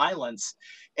that violence,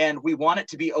 and we want it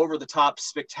to be over the top,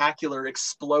 spectacular,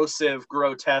 explosive,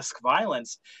 grotesque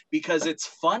violence because it's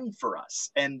fun for us.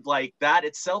 And like, that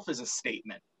itself is a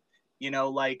statement.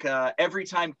 Every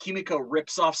time Kimiko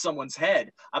rips off someone's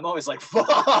head, I'm always like, fuck,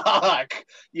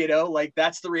 like,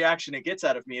 that's the reaction it gets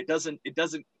out of me. It doesn't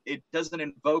doesn't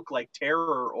invoke like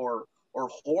terror or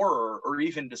horror or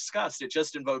even disgust. It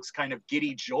just invokes kind of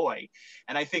giddy joy.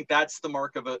 And I think that's the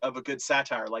mark of a good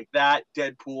satire, like that,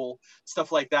 Deadpool,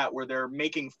 stuff like that, where they're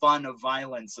making fun of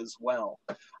violence as well.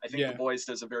 I think The Boys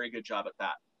does a very good job at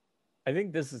that. I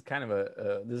think this is kind of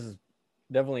this is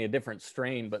definitely a different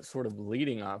strain, but sort of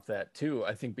leading off that too.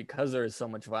 I think because there is so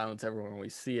much violence everywhere, we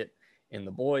see it in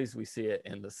The Boys, we see it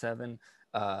in The Seven,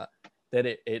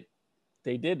 that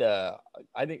they did I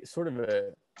think sort of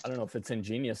I don't know if it's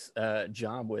ingenious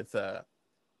job with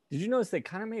did you notice they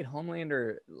kind of made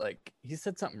Homelander, like, he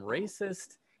said something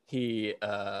racist? He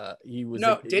was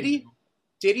did he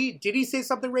say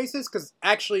something racist? Because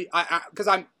actually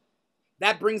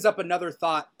that brings up another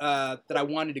thought that I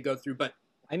wanted to go through, but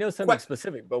I know something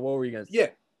specific, but what were you gonna say? Yeah,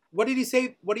 what did he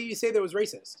say that was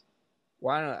racist?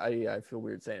 Why don't I feel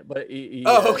weird saying it, but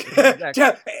okay.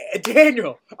 Exactly.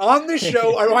 Daniel, on the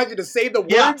show, I want you to say the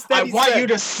words that he said. I want you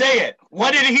to say it.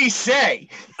 What did he say?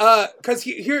 Because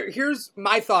here's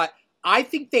my thought. I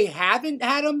think they haven't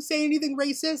had him say anything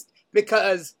racist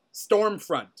because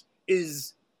Stormfront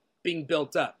is being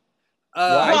built up.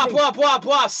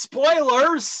 Blah.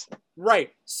 Spoilers. Right.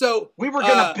 So we were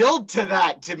gonna build to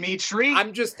that, Dimitri.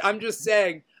 I'm just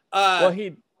saying. Well,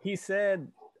 he said.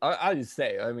 I'll just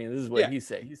say, I mean, this is what he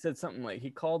said. He said something like,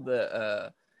 he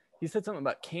said something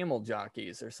about camel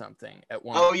jockeys or something at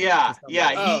one point.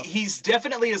 He's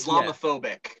definitely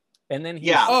Islamophobic.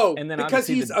 Yeah. And then because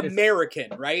he's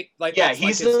American, right? Like,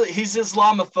 he's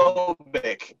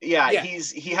Islamophobic.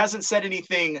 He hasn't said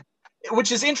anything,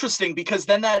 which is interesting, because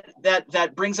then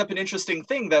that brings up an interesting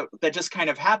thing that just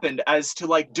kind of happened as to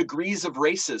like degrees of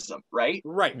racism, right?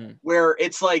 Right. Where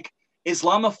it's like,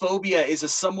 Islamophobia is a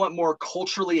somewhat more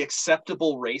culturally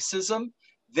acceptable racism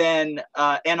than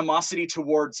animosity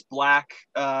towards Black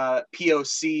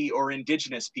POC or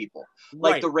indigenous people.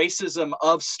 Like the racism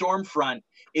of Stormfront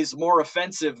is more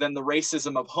offensive than the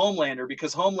racism of Homelander,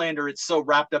 because Homelander, it's so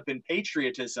wrapped up in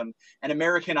patriotism and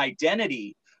American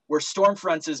identity, where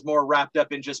Stormfront is more wrapped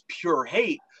up in just pure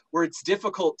hate, where it's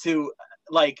difficult to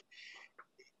like,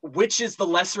 which is the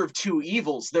lesser of two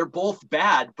evils? They're both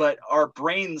bad, but our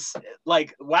brains,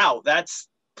 like, wow, that's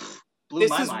blew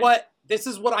my mind. This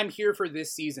is what I'm here for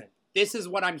this season. This is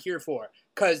what I'm here for.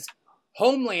 Because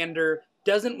Homelander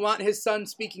doesn't want his son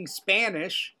speaking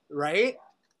Spanish, right?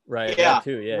 Right. Yeah.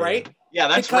 Too. Yeah. Right? Yeah,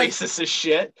 that's racist as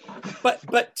shit.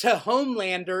 But to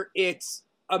Homelander, it's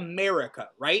America,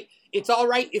 right? It's all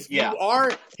right if you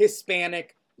are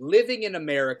Hispanic, living in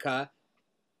America,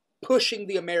 pushing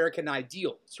the American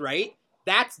ideals, right?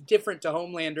 That's different to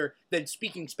Homelander than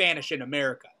speaking Spanish in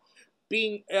America.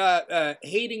 Being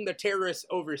hating the terrorists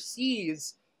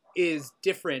overseas is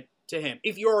different to him.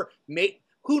 If you're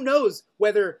who knows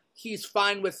whether he's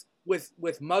fine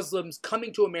with Muslims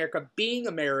coming to America, being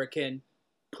American,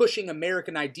 pushing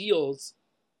American ideals.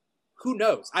 Who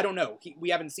knows? I don't know. We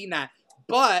haven't seen that.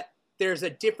 But there's a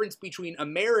difference between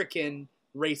American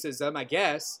racism, I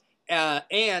guess,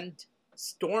 and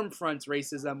Stormfront's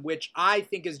racism, which I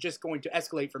think is just going to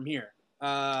escalate from here.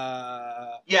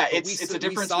 It's a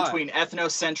difference between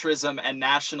ethnocentrism and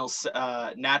national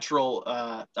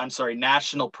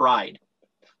pride.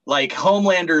 Like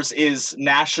Homelander's is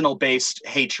national-based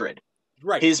hatred.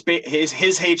 Right.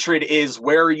 His hatred is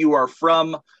where you are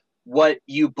from, what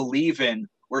you believe in.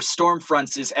 Where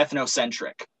Stormfront's is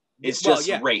ethnocentric. It's just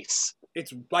race.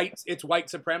 It's white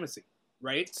supremacy,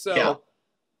 right? So.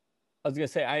 I was gonna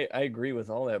say I agree with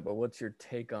all that, but what's your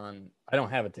take on? I don't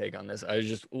have a take on this.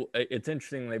 It's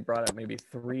interesting they brought up maybe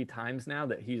 3 times now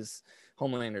that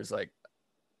Homelander's like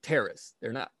terrorists.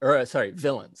 They're not, or sorry,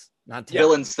 villains, not terrorists.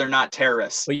 Villains. They're not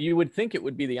terrorists. But you would think it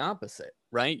would be the opposite,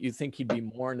 right? You think he'd be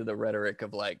more into the rhetoric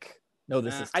of like, no,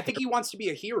 this is. I think he wants to be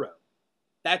a hero.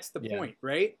 That's the point,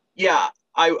 right? Yeah,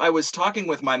 I was talking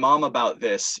with my mom about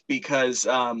this because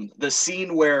the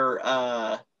scene where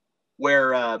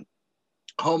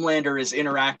Homelander is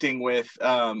interacting with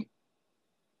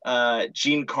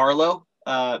Giancarlo,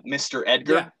 Mr.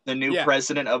 Edgar, the new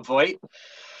president of Voight.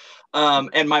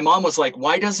 And my mom was like,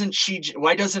 why doesn't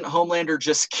Homelander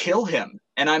just kill him?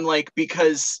 And I'm like,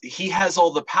 because he has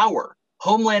all the power.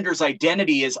 Homelander's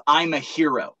identity is I'm a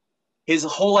hero. His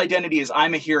whole identity is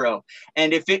I'm a hero.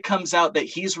 And if it comes out that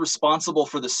he's responsible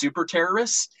for the super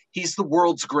terrorists, he's the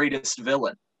world's greatest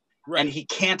villain. Right. And he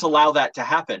can't allow that to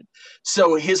happen.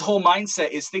 So his whole mindset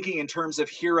is thinking in terms of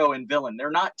hero and villain.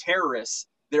 They're not terrorists,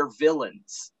 they're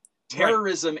villains.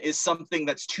 Terrorism is something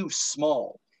that's too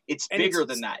small. It's bigger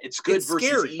than that. It's good versus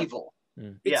scary. Evil.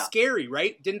 It's scary,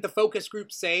 right? Didn't the focus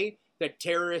group say that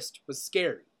terrorist was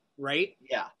scary, right?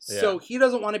 Yeah. So he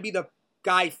doesn't want to be the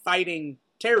guy fighting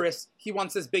terrorists, he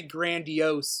wants this big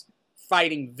grandiose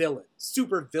fighting villain,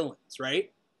 super villains,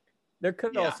 right? There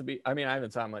could also be, I mean, I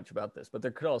haven't thought much about this, but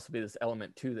there could also be this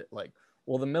element too that like,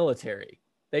 well, the military,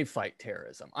 they fight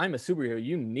terrorism. I'm a superhero.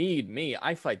 You need me.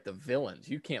 I fight the villains.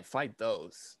 You can't fight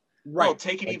those. Right. Well,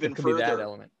 take it like, even further. That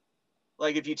element.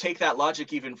 Like if you take that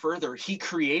logic even further, he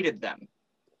created them.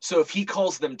 So if he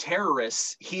calls them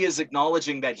terrorists, he is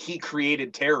acknowledging that he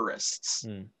created terrorists.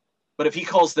 But if he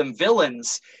calls them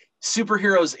villains,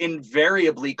 superheroes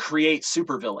invariably create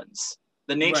supervillains.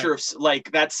 The nature of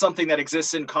like that's something that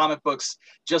exists in comic books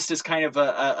just as kind of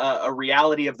a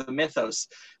reality of the mythos.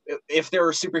 If there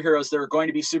are superheroes, there are going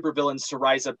to be supervillains to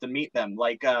rise up to meet them.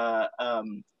 Like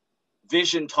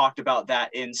Vision talked about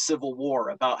that in Civil War,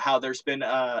 about how there's been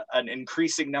an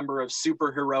increasing number of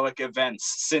superheroic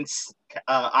events since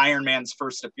Iron Man's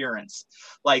first appearance,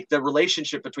 like the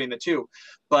relationship between the two.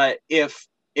 But if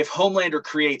Homelander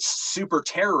creates super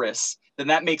terrorists, then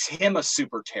that makes him a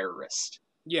super terrorist.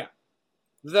 Yeah.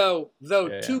 Though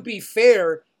to be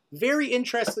fair, very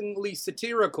interestingly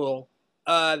satirical,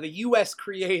 the U.S.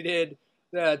 created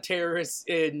terrorists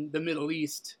in the Middle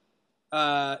East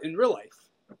in real life,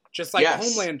 just like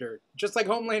Homelander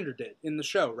did in the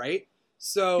show, right?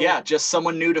 So yeah, just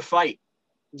someone new to fight,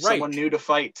 someone new to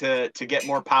fight to get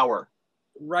more power.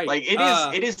 Right. Like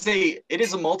it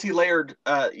is a multi-layered,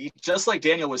 just like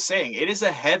Daniel was saying, it is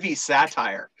a heavy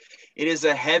satire. It is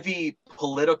a heavy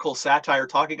political satire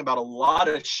talking about a lot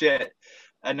of shit,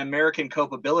 an American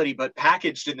culpability, but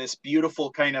packaged in this beautiful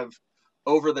kind of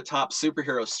over-the-top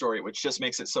superhero story, which just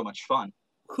makes it so much fun.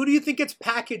 Who do you think it's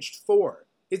packaged for?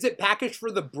 Is it packaged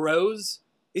for the bros?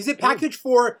 Is it packaged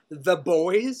for the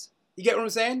boys? You get what I'm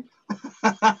saying?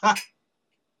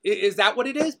 Is that what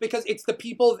it is? Because it's the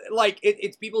people, like,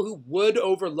 it's people who would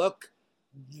overlook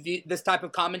this type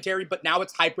of commentary, but now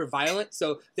it's hyper violent,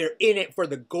 so they're in it for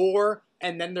the gore,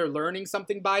 and then they're learning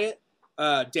something by it.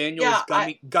 Daniel's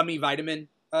gummy vitamin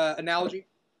analogy.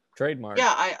 Trademark.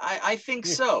 Yeah, I think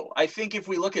so. I think if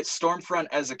we look at Stormfront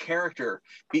as a character,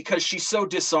 because she's so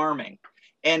disarming,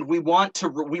 and we want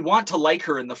to like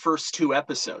her in the first 2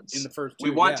 episodes. In the first 2,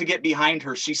 we want to get behind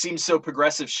her. She seems so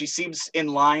progressive. She seems in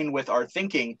line with our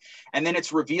thinking, and then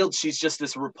it's revealed she's just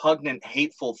this repugnant,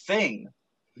 hateful thing.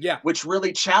 Yeah, which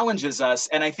really challenges us.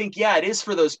 And I think, it is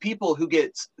for those people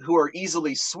who are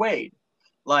easily swayed.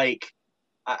 Like,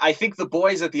 I think The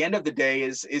Boys at the end of the day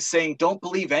is saying, don't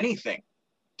believe anything.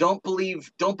 Don't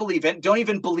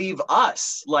even believe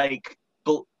us. Like,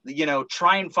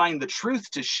 try and find the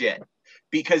truth to shit,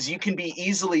 because you can be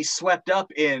easily swept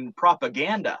up in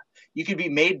propaganda. You can be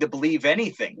made to believe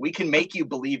anything. We can make you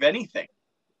believe anything.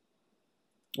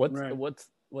 What's her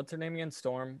name again?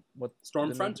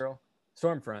 Stormfront girl.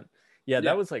 Stormfront. Yeah,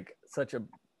 that was like such a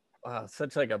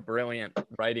brilliant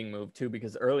writing move too,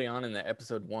 because early on in the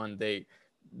episode 1, they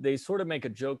sort of make a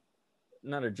joke,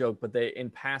 not a joke, but they in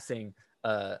passing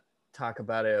talk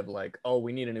about it of like, oh,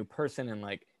 we need a new person, and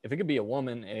like if it could be a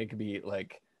woman and it could be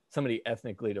like somebody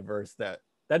ethnically diverse,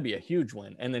 that'd be a huge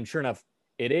win. And then sure enough,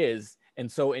 it is.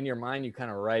 And so in your mind, you kind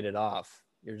of write it off.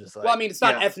 You're just like, well, I mean, it's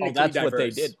not ethnically that's diverse. What they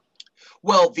did.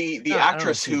 Well, the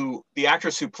actress who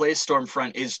plays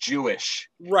Stormfront is Jewish,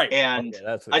 right? And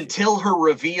until her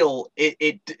reveal,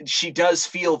 she does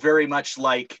feel very much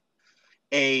like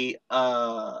a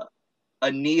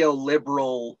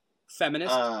neoliberal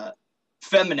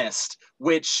feminist,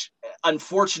 which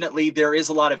unfortunately there is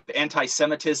a lot of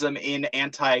anti-Semitism in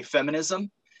anti-feminism,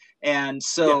 and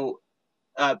so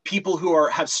people who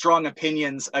have strong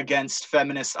opinions against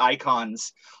feminist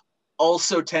icons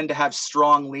also tend to have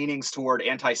strong leanings toward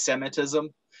anti-Semitism,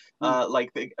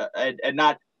 like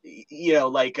Anita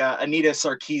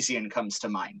Sarkeesian comes to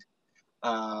mind.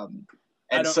 And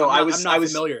I'm not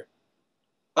familiar.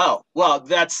 Oh, well,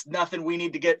 that's nothing we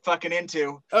need to get fucking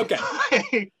into. Okay.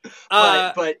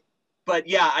 but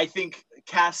yeah, I think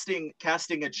casting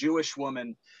a Jewish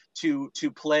woman to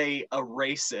play a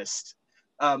racist,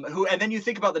 and then you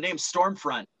think about the name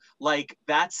Stormfront, like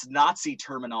that's Nazi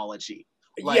terminology.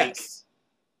 Like, yes.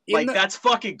 That's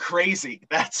fucking crazy.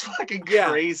 That's fucking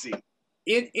crazy.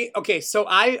 Okay, so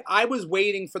I was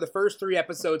waiting for the first 3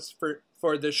 episodes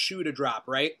for the shoe to drop,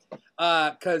 right?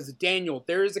 Because Daniel,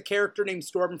 there is a character named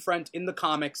Stormfront in the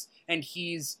comics, and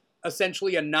he's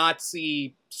essentially a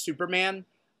Nazi Superman,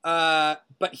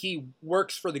 but he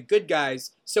works for the good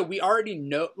guys. So we already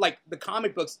know, like the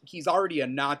comic books, he's already a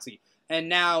Nazi, and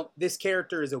now this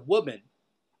character is a woman,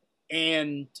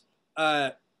 and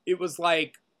it was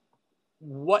like,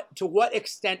 to what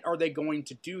extent are they going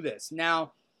to do this?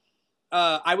 Now,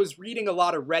 I was reading a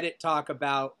lot of Reddit talk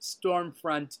about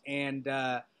Stormfront and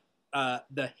the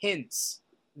hints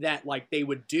that like they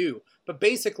would do. But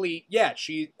basically, yeah,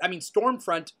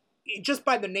 Stormfront, just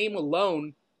by the name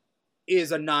alone,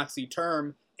 is a Nazi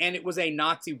term, and it was a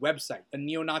Nazi website, a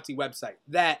neo-Nazi website.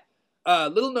 That,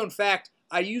 little known fact,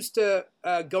 I used to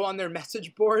go on their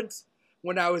message boards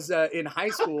when I was in high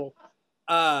school.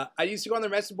 I used to go on their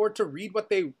message board to read what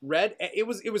they read. It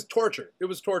was torture. It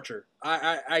was torture.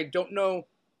 I don't know.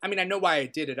 I mean, I know why I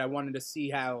did it. I wanted to see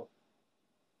how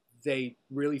they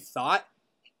really thought.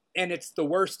 And it's the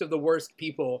worst of the worst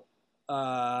people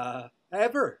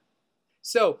ever.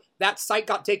 So that site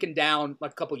got taken down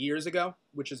like a couple years ago,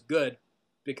 which is good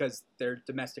because they're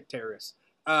domestic terrorists.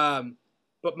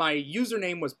 But my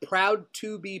username was Proud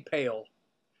to Be Pale.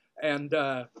 And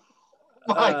my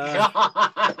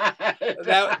God.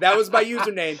 That was my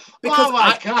username.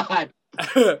 Because God.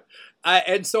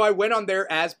 And so I went on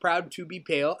there as Proud to Be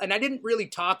Pale, and I didn't really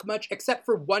talk much except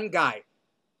for one guy.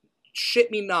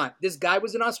 Shit me not. This guy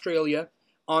was in Australia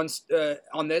on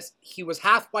this. He was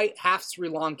half white, half Sri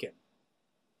Lankan.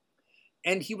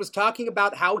 And he was talking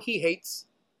about how he hates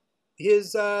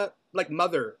his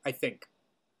mother, I think.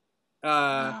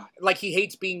 Like he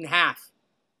hates being half.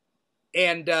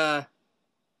 And I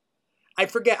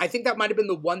forget. I think that might have been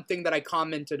the one thing that I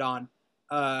commented on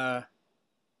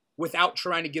without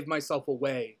trying to give myself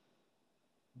away.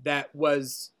 That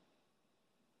was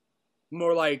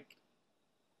more like,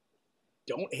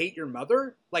 don't hate your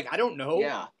mother? Like, I don't know.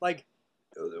 Yeah. Like,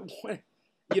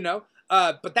 you know?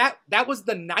 But that was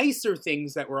the nicer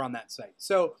things that were on that site.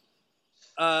 So,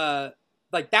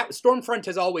 like that Stormfront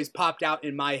has always popped out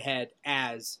in my head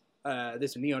as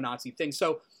this neo-Nazi thing.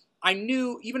 So I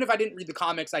knew, even if I didn't read the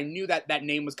comics, I knew that that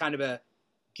name was kind of a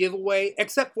giveaway,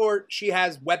 except for she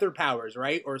has weather powers,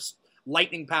 right? Or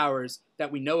lightning powers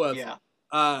that we know of.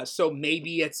 Yeah. So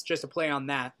maybe it's just a play on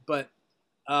that. But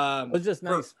it was just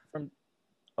nice from...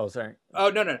 Oh, sorry. Oh,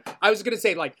 no. I was going to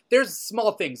say, like, there's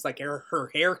small things, like her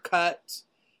haircut,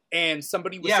 and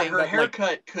somebody was saying her that, haircut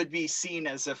like, could be seen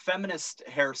as a feminist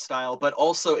hairstyle, but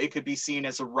also it could be seen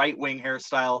as a right-wing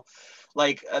hairstyle.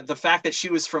 Like, the fact that she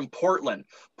was from Portland.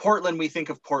 Portland, we think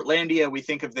of Portlandia, we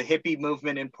think of the hippie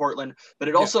movement in Portland, but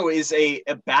it also is a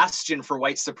bastion for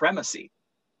white supremacy.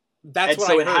 That's and what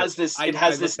so I it heard. has this, I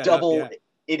has this double,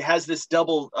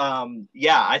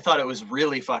 I thought it was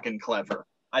really fucking clever.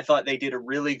 I thought they did a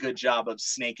really good job of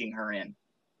snaking her in.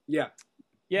 Yeah.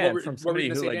 Yeah. What were you going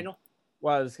to say, Daniel?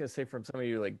 Well, I was going to say, from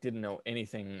somebody who like didn't know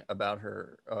anything about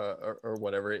her or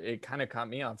whatever, it kind of caught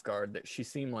me off guard that she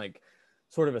seemed like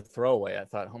sort of a throwaway. I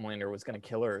thought Homelander was going to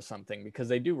kill her or something, because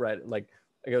they do write, like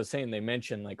I was saying, they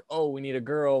mentioned like, oh, we need a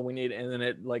girl, and then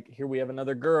it like, here we have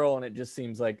another girl, and it just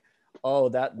seems like, oh,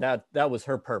 that was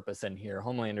her purpose in here.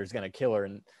 Homelander's going to kill her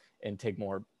and take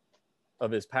more of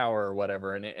his power or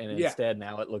whatever, and instead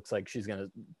now it looks like she's gonna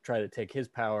try to take his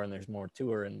power, and there's more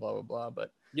to her, and blah blah blah.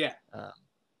 But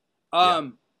I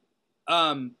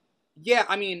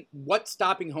mean, what's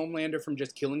stopping Homelander from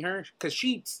just killing her? Because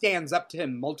she stands up to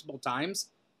him multiple times,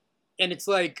 and it's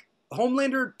like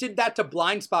Homelander did that to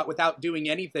Blind Spot without doing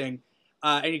anything,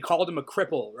 and he called him a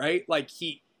cripple, right? Like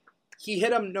he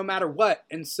hit him no matter what,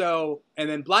 and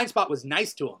then Blind Spot was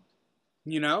nice to him,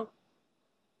 you know.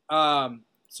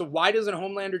 So why doesn't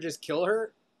Homelander just kill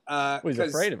her? He's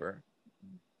afraid of her.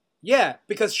 Yeah,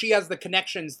 because she has the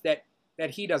connections that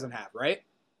he doesn't have, right?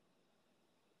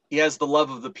 He has the love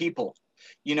of the people.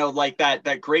 You know, like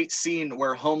that great scene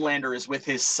where Homelander is with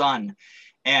his son,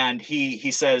 and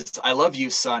he says, "I love you,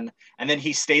 son," and then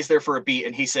he stays there for a beat,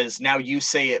 and he says, "Now you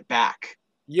say it back."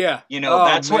 Yeah. You know,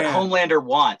 that's what Homelander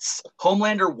wants.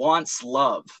 Homelander wants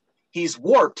love. He's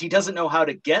warped. He doesn't know how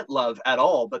to get love at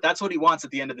all, but that's what he wants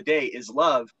at the end of the day, is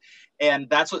love. And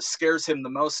that's what scares him the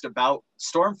most about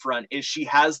Stormfront, is she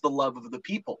has the love of the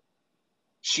people.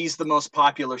 She's the most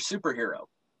popular superhero,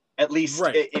 at least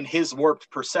in his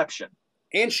warped perception.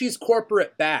 And she's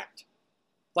corporate backed.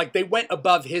 Like, they went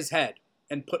above his head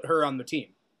and put her on the team.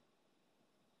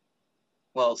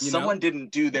 Well, someone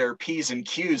didn't do their P's and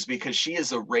Q's, because she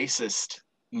is a racist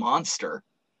monster.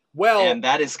 Well, and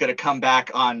that is going to come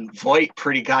back on Voight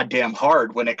pretty goddamn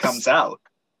hard when it comes out.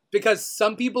 Because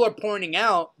some people are pointing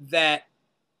out that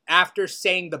after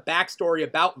saying the backstory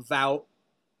about Vought,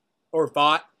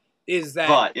 is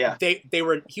that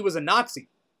he was a Nazi,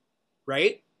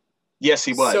 right? Yes,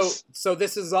 he was. So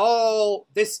this is all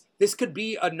this could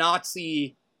be a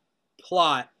Nazi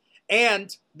plot,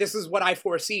 and this is what I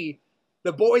foresee.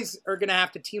 The boys are going to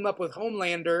have to team up with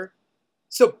Homelander.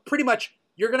 So pretty much,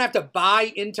 you're going to have to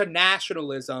buy into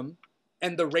nationalism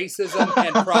and the racism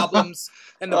and problems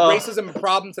and the racism and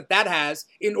problems that has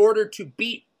in order to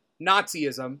beat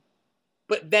Nazism.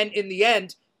 But then in the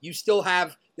end, you still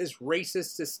have this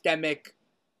racist, systemic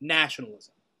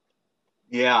nationalism.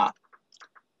 Yeah.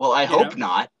 Well, I You hope know?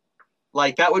 not.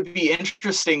 Like, that would be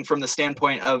interesting from the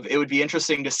standpoint of, it would be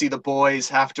interesting to see the boys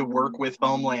have to work with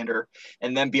Homelander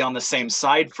and then be on the same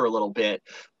side for a little bit.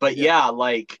 But yeah,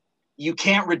 like, you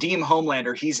can't redeem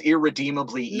Homelander. He's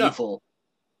irredeemably No. evil.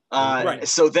 Right.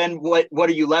 So then what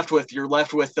are you left with? You're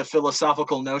left with the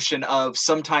philosophical notion of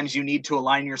sometimes you need to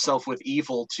align yourself with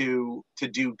evil to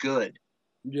do good.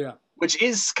 Yeah. Which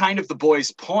is kind of the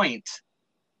boys' point.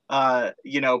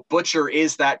 You know, Butcher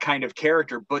is that kind of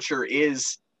character. Butcher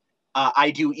is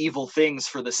I do evil things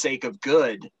for the sake of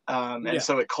good. And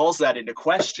so it calls that into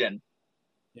question.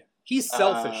 Yeah. He's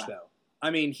selfish, though. I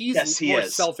mean, he's more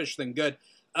selfish than good.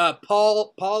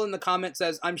 Paul in the comment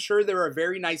says, I'm sure there are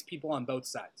very nice people on both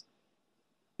sides.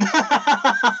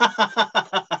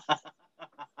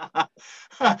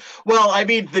 Well, I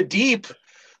mean, the Deep,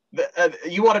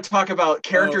 you want to talk about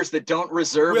characters that don't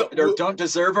don't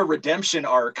deserve a redemption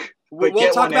arc, but we'll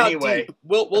get talk one about anyway. Deep.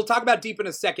 We'll talk about Deep in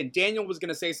a second. Daniel was going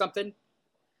to say something.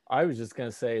 I was just going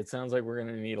to say, it sounds like we're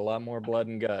going to need a lot more blood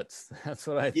and guts. That's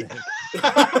what I think.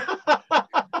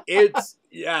 It's,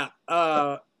 yeah.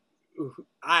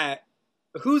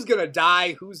 Who's going to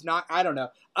die? Who's not? I don't know.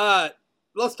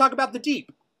 Let's talk about the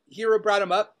Deep. Hero brought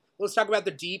him up. Let's talk about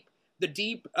the Deep. The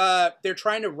Deep, they're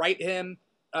trying to write him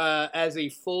as a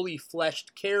fully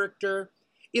fleshed character.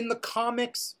 In the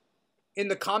comics,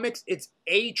 it's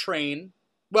A-Train.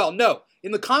 Well, no.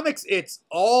 In the comics, it's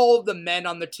all the men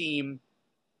on the team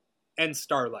and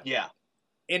Starlight. Yeah.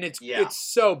 And it's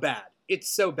so bad. It's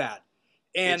so bad.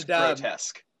 And it's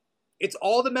grotesque. It's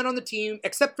all the men on the team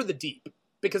except for the Deep,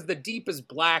 because the Deep is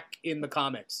black in the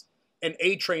comics and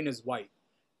A-Train is white.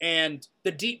 And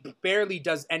the Deep barely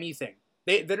does anything.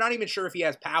 They're not even sure if he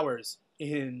has powers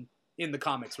in the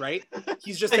comics, right?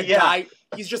 He's just a guy.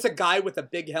 He's just a guy with a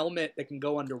big helmet that can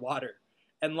go underwater.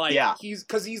 And he's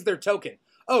their token.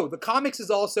 Oh, the comics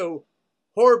is also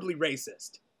horribly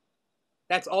racist.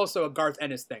 That's also a Garth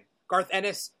Ennis thing. Garth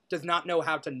Ennis does not know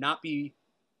how to not be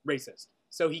racist.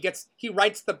 So he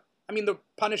writes the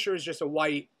Punisher is just a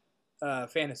white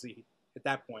fantasy at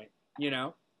that point, you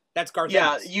know? That's Garth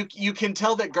Ennis. Yeah, you can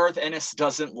tell that Garth Ennis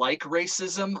doesn't like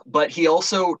racism, but he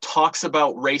also talks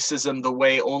about racism the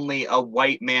way only a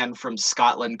white man from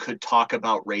Scotland could talk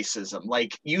about racism.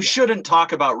 Like, you shouldn't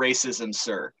talk about racism,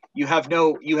 sir.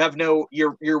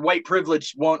 Your white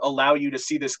privilege won't allow you to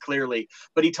see this clearly.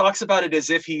 But he talks about it as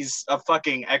if he's a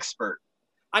fucking expert.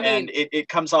 And it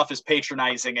comes off as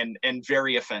patronizing and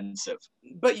very offensive.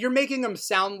 But you're making him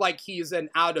sound like he's an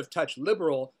out-of-touch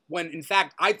liberal, when in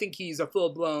fact I think he's a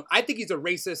full-blown... I think he's a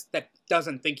racist that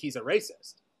doesn't think he's a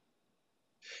racist.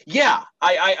 Yeah,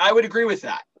 I would agree with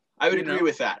that. I would agree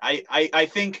with that. I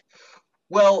think,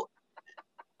 well,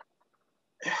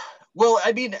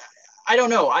 I mean, I don't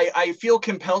know. I feel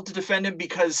compelled to defend him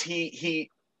because he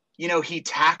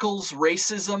tackles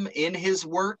racism in his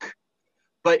work,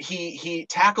 but he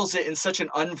tackles it in such an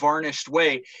unvarnished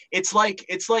way. It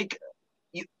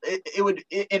would,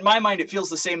 in my mind, it feels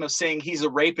the same as saying he's a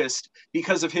rapist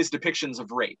because of his depictions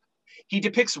of rape. He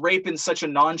depicts rape in such a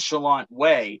nonchalant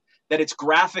way that it's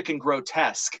graphic and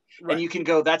grotesque, right. And you can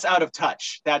go, that's out of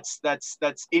touch. That's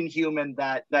inhuman.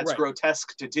 That's right.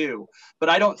 Grotesque to do. But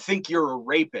I don't think you're a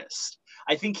rapist.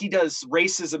 I think he does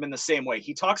racism in the same way.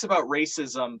 He talks about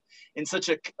racism in such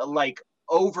a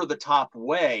over the top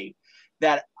way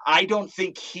that I don't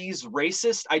think he's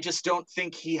racist. I just don't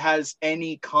think he has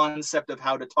any concept of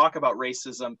how to talk about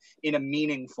racism in a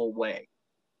meaningful way.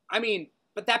 I mean,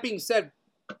 but that being said,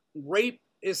 rape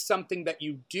is something that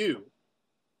you do.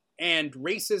 And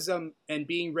racism and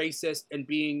being racist and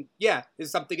being,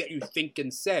 is something that you think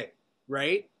and say,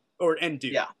 right? And do.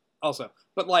 Yeah. Also.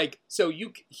 But so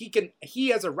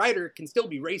he as a writer can still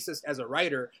be racist as a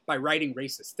writer by writing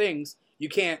racist things. You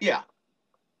can't. Yeah.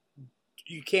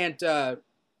 You can't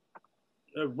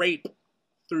rape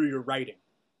through your writing.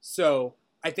 So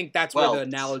I think that's where the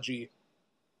analogy,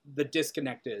 the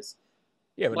disconnect is.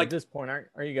 Yeah, but at this point,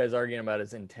 are you guys arguing about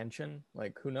his intention?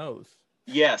 Like, who knows?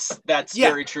 Yes, that's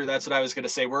very true. That's what I was going to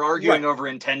say. We're arguing over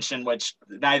intention, which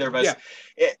neither of us.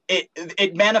 Yeah.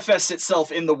 It manifests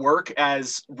itself in the work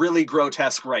as really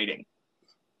grotesque writing.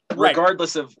 Right.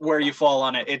 Regardless of where you fall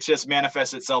on it, it just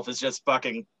manifests itself as just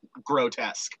fucking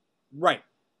grotesque. Right.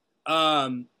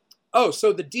 So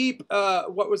the Deep.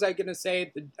 What was I going to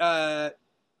say?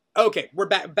 Okay, we're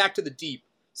back to the Deep.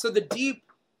 So the Deep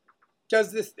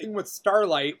does this thing with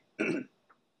Starlight, in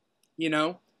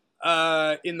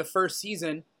the first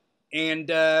season, and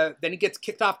then he gets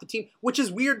kicked off the team, which is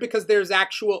weird because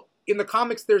in the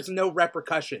comics there's no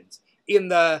repercussions.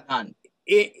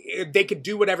 They could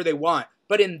do whatever they want,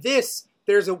 but in this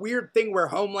there's a weird thing where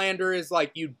Homelander is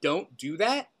like, you don't do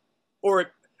that?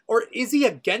 Or is he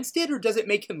against it, or does it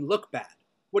make him look bad?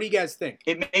 What do you guys think?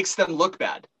 It makes them look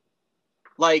bad.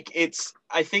 Like,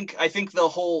 I think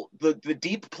the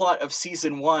deep plot of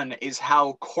season 1 is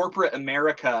how corporate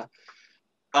America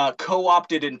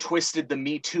co-opted and twisted the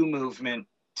Me Too movement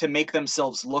to make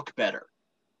themselves look better.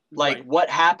 Like, Right. what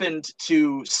happened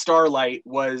to Starlight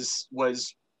was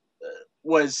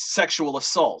sexual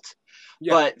assault.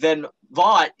 Yeah. But then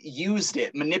Vought used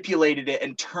it, manipulated it,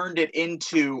 and turned it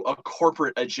into a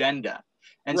corporate agenda.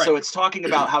 And Right. so it's talking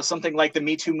about how something like the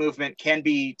Me Too movement can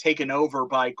be taken over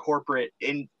by corporate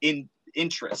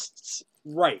interests.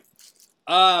 Right.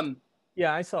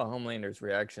 Yeah, I saw Homelander's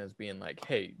reaction as being like,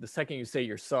 hey, the second you say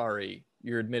you're sorry,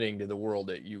 you're admitting to the world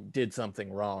that you did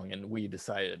something wrong, and we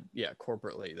decided,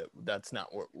 corporately, that's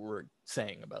not what we're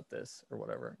saying about this, or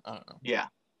whatever. I don't know. Yeah.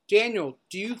 Daniel,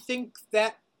 do you think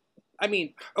that,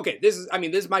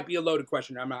 this might be a loaded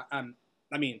question.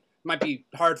 Might be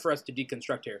hard for us to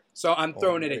deconstruct here. So I'm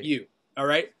throwing it at you. All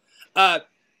right.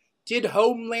 Did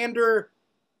Homelander,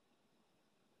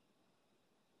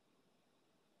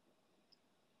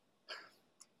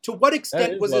 to what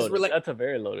extent was his relationship? That's a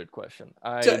very loaded question.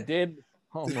 Did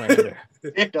Homelander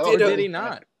or did he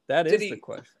not? That is the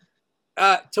question.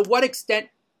 To what extent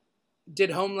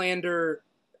did Homelander,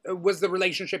 was the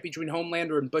relationship between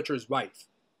Homelander and Butcher's wife?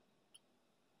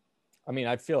 I mean,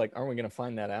 I feel like, aren't we going to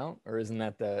find that out, or isn't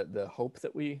that the hope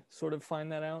that we sort of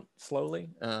find that out slowly?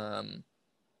 Sorry,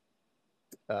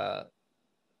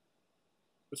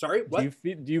 what?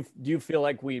 Do you feel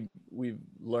like we've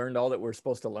learned all that we're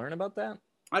supposed to learn about that?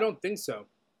 I don't think so.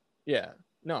 Yeah,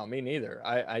 no, me neither.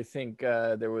 I think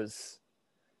there was,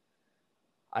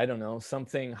 I don't know,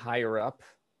 something higher up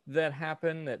that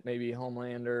happened that maybe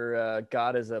Homelander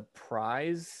got as a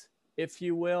prize, if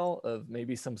you will, of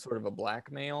maybe some sort of a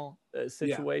blackmail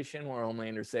situation where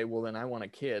Homelander say, well, then I want a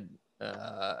kid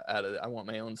I want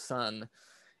my own son.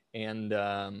 And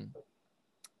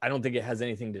I don't think it has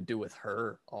anything to do with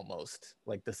her, almost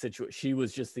like the situation. She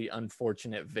was just the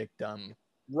unfortunate victim.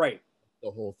 Right.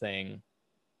 The whole thing.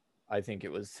 I think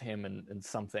it was him and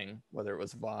something, whether it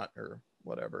was Vought or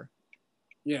whatever.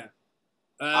 Yeah.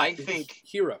 I think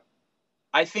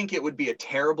it would be a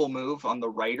terrible move on the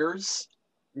writers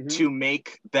to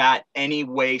make that any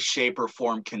way, shape, or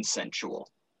form consensual,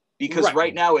 because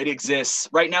right now it exists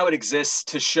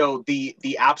to show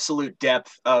the absolute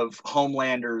depth of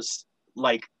Homelander's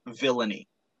like villainy,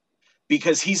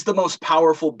 because he's the most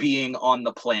powerful being on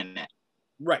the planet.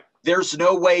 Right. There's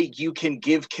no way you can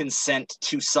give consent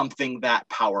to something that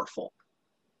powerful.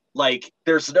 Like,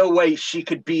 there's no way she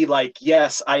could be like,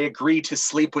 yes, I agree to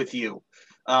sleep with you.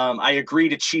 I agree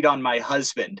to cheat on my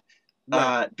husband.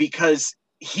 Because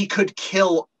he could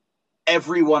kill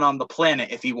everyone on the planet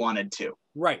if he wanted to.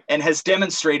 Right. And has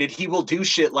demonstrated he will do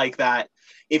shit like that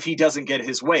if he doesn't get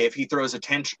his way, if he throws a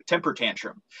temper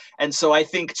tantrum. And so I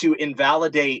think to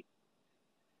invalidate,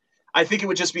 I think it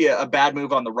would just be a bad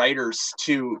move on the writers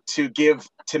to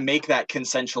make that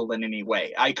consensual in any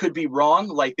way. I could be wrong.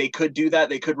 Like, they could do that.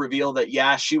 They could reveal that,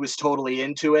 yeah, she was totally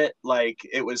into it. Like,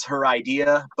 it was her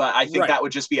idea. But I think that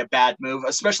would just be a bad move,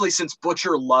 especially since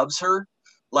Butcher loves her.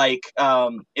 Like,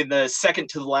 in the second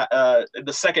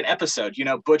episode,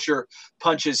 Butcher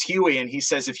punches Huey and he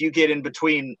says, if you get in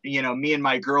between, me and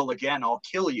my girl again, I'll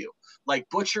kill you. Like,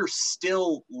 Butcher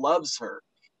still loves her.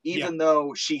 Even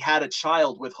though she had a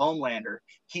child with Homelander,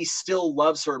 he still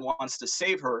loves her and wants to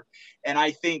save her. And I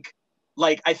think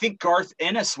Garth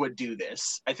Ennis would do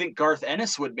this. I think Garth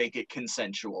Ennis would make it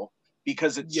consensual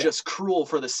because it's just cruel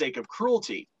for the sake of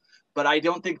cruelty. But I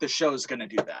don't think the show is going to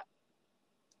do that.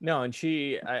 No, and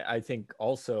I think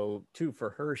also too, for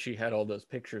her, she had all those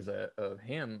pictures of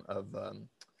him, of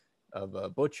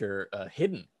Butcher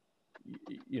hidden.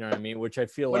 You know what I mean? Which I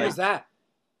feel When like. was that?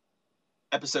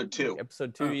 Episode 2.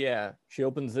 Yeah. She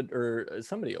opens it, or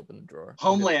somebody opened the drawer.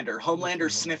 Homelander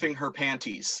sniffing her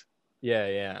panties.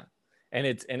 Yeah. And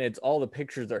it's all the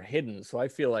pictures are hidden. So I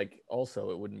feel like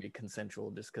also it wouldn't be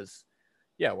consensual, just because,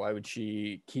 why would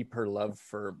she keep her love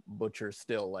for Butcher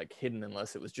still like hidden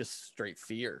unless it was just straight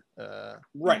fear of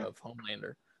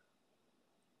Homelander?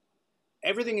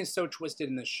 Everything is so twisted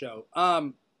in this show.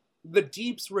 The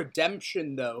Deep's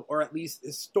redemption, though, or at least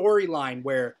his storyline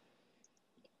where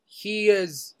he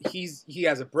has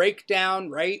a breakdown,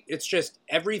 right? It's just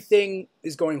everything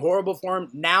is going horrible for him.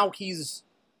 Now he's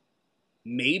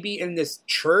maybe in this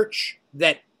church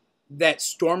that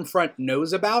Stormfront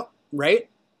knows about, right?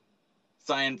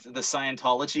 The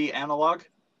Scientology analog?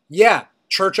 Yeah,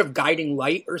 Church of Guiding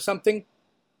Light or something.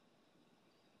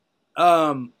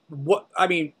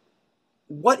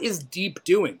 what is Deep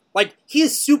doing? Like, he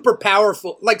is super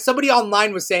powerful. Like, somebody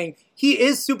online was saying he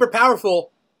is super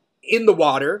powerful in the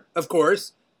water, of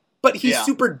course, but he's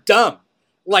super dumb.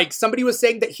 Like, somebody was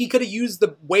saying that he could have used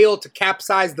the whale to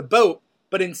capsize the boat,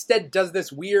 but instead does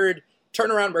this weird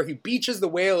turnaround where he beaches the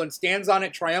whale and stands on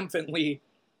it triumphantly,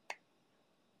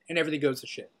 and everything goes to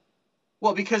shit.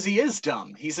 Well, because he is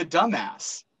dumb. He's a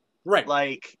dumbass. Right.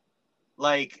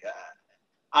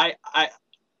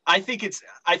 I think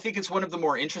it's one of the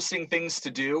more interesting things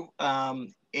to do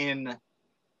in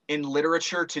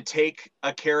literature, to take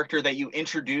a character that you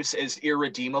introduce as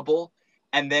irredeemable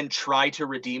and then try to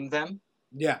redeem them.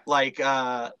 Yeah. Like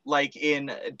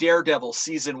in Daredevil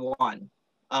season 1,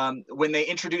 when they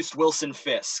introduced Wilson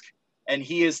Fisk, and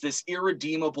he is this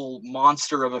irredeemable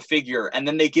monster of a figure, and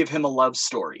then they give him a love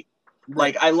story.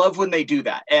 Like, I love when they do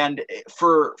that. And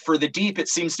for the Deep, it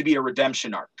seems to be a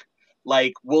redemption arc.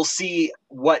 Like, we'll see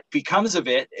what becomes of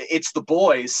it. It's the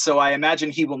boys, so I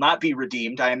imagine he will not be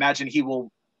redeemed. I imagine he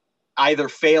will either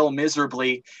fail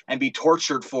miserably and be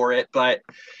tortured for it, but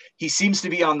he seems to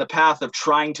be on the path of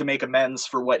trying to make amends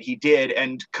for what he did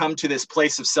and come to this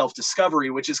place of self-discovery,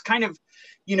 which is kind of,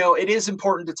 it is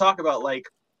important to talk about, like,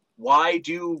 why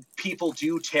do people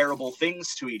do terrible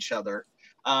things to each other?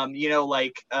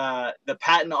 The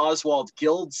Patton Oswalt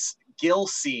Gill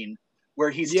scene where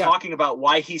he's talking about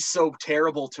why he's so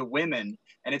terrible to women,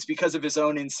 and it's because of his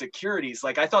own insecurities.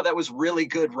 Like, I thought that was really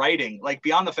good writing, like,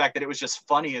 beyond the fact that it was just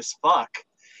funny as fuck.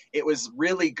 It was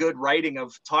really good writing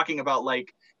of talking about,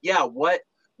 like,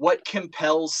 what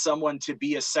compels someone to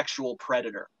be a sexual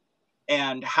predator,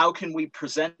 and how can we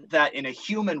present that in a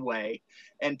human way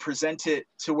and present it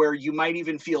to where you might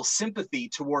even feel sympathy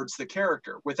towards the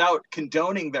character without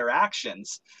condoning their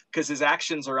actions, because his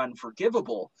actions are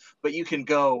unforgivable, but you can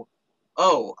go,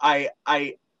 oh, I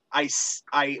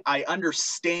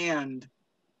understand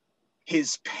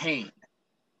his pain.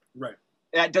 Right.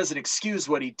 That doesn't excuse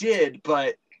what he did,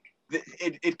 but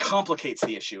it complicates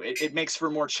the issue. It makes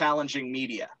for more challenging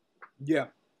media. Yeah.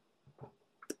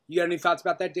 You got any thoughts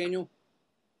about that, Daniel?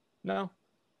 No.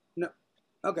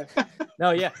 Okay.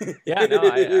 No, yeah.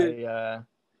 No,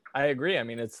 I agree. I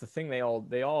mean, it's the thing, they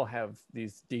all have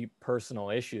these deep personal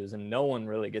issues, and no one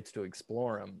really gets to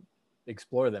explore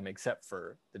them except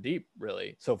for the Deep,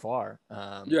 really, so far.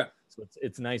 So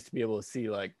it's nice to be able to see,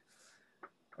 like,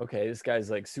 okay, this guy's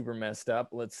like super messed up.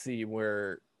 Let's see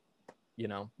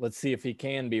let's see if he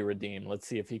can be redeemed. Let's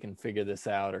see if he can figure this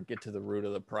out or get to the root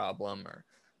of the problem, or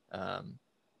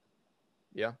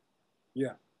yeah.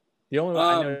 The only one,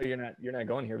 I know you're not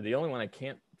going here, but the only one I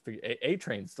can't figure,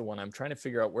 A-Train's the one I'm trying to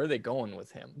figure out where they're going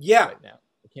with him right now.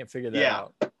 I can't figure that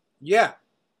out. Yeah.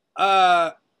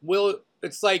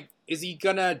 It's like, is he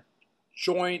gonna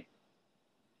join?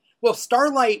 Well,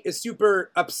 Starlight is super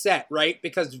upset, right?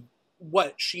 Because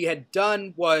what she had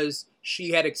done was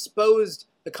she had exposed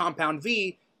the Compound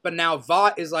V, but now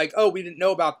Vought is like, oh, we didn't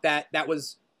know about that. That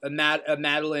was a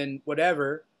Madeline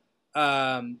whatever,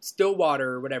 Stillwater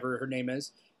or whatever her name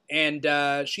is. And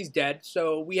she's dead,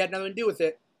 so we had nothing to do with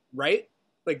it, right?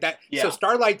 Like that. Yeah. So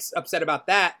Starlight's upset about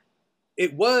that.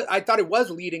 I thought it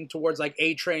was leading towards, like,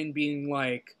 A-Train being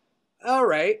like, all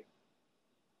right.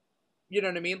 You know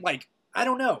what I mean? Like, I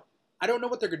don't know. I don't know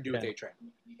what they're going to do with A-Train.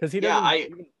 Because he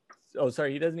doesn't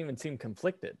he doesn't even seem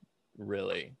conflicted,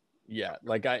 really. Yeah,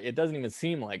 like, it doesn't even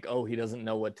seem like, oh, he doesn't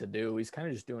know what to do. He's kind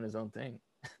of just doing his own thing.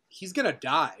 He's going to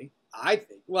die, I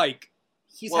think. Like,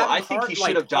 I think he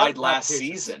should have died last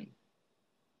season.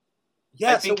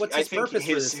 Yeah, so what's his purpose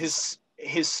for this?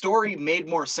 His story made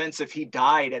more sense if he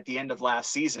died at the end of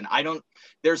last season.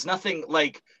 There's nothing,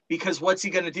 like, because what's he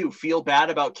going to do? Feel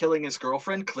bad about killing his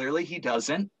girlfriend? Clearly he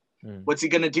doesn't. What's he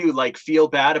going to do? Like, feel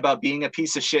bad about being a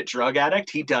piece of shit drug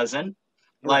addict? He doesn't.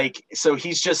 Like, so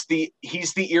he's the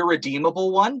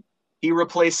irredeemable one. He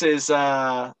replaces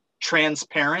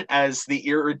Transparent as the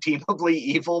irredeemably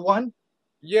evil one.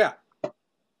 Yeah.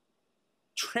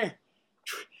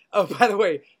 Oh, by the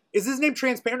way, is his name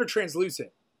Transparent or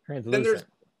Translucent? Translucent.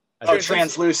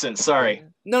 Translucent. Sorry.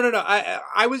 No.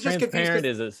 I was just confused. Transparent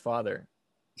is his father.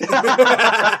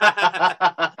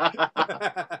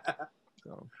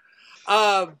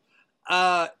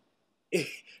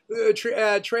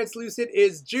 Translucent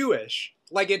is Jewish.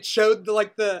 Like, it showed the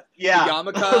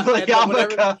yarmulke the and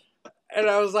whatever. And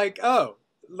I was like, oh,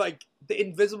 like the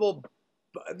invisible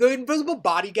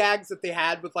body gags that they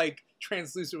had with, like,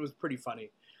 Translucent was pretty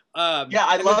funny.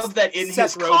 I love that in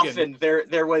his coffin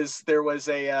there was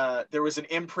an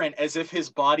imprint as if his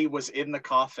body was in the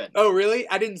coffin. Oh, really?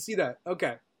 I didn't see that.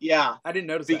 Okay. Yeah, I didn't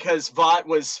notice because Vought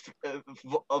was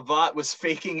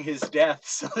faking his death.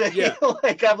 So that Yeah.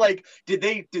 I'm like, did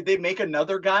they make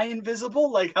another guy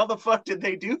invisible? Like, how the fuck did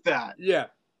they do that? Yeah.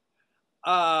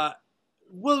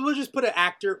 We'll just put an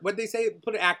actor. What they say?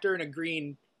 Put an actor in a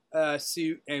green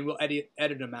suit, and we'll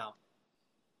edit him out.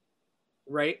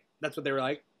 Right? That's what they were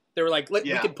like. They were like, we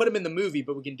can put him in the movie,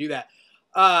 but we can do that.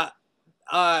 I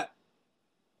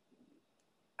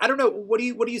don't know. What do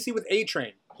you see with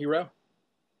A-Train, Hero?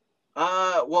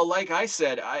 Well, like I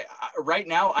said, I right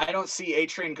now I don't see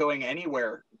A-Train going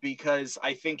anywhere because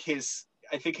I think his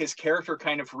character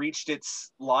kind of reached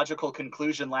its logical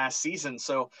conclusion last season.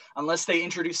 So unless they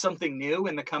introduce something new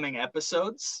in the coming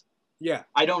episodes,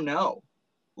 I don't know.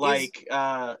 Like,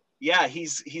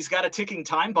 he's got a ticking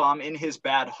time bomb in his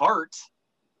bad heart,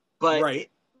 but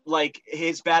like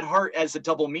his bad heart as a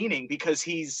double meaning because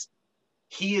he is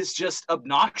just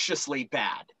obnoxiously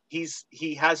bad.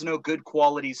 He has no good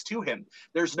qualities to him.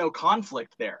 There's no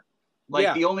conflict there.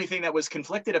 Like the only thing that was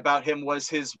conflicted about him was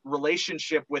his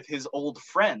relationship with his old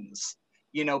friends,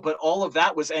 but all of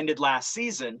that was ended last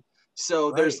season.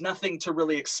 So there's nothing to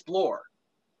really explore.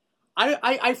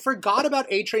 I forgot about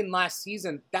A-Train last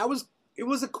season. It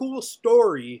was a cool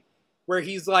story where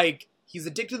he's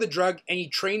addicted to the drug and he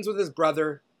trains with his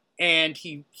brother and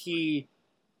he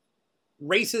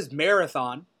races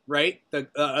marathon, right? The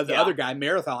other guy,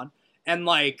 marathon. And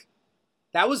like,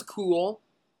 that was cool.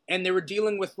 And they were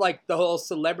dealing with like the whole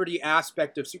celebrity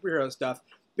aspect of superhero stuff.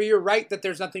 But you're right that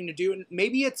there's nothing to do. And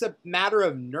maybe it's a matter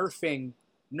of nerfing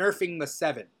the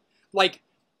 7. Like,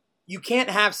 you can't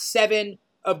have 7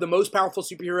 of the most powerful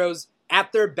superheroes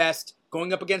at their best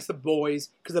going up against the boys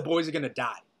because the boys are going to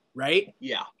die, right?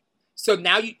 Yeah. So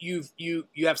now you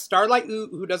have Starlight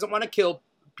who doesn't want to kill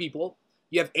people.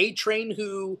 You have A-Train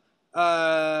who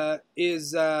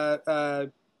is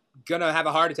gonna have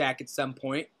a heart attack at some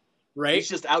point, right? He's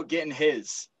just out getting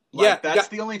his. Like, that's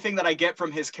the only thing that I get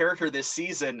from his character this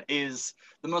season. Is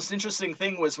the most interesting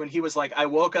thing was when he was like, I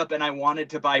woke up and I wanted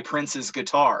to buy Prince's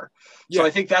guitar. So I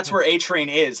think that's where A-Train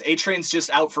is. A-Train's just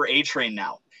out for A-Train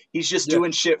now. He's just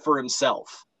doing shit for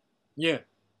himself. Yeah.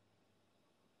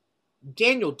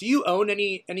 Daniel, do you own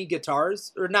any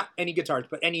guitars? Or not any guitars,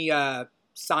 but any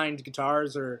signed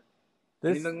guitars or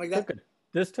anything like that?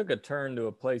 This took a turn to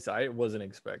a place I wasn't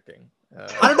expecting.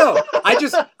 I don't know.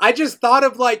 I just thought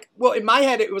of like, well, in my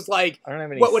head it was like, I don't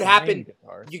have any what would happen?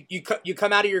 Guitars. You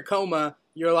come out of your coma.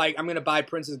 You're like, I'm gonna buy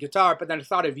Prince's guitar, but then I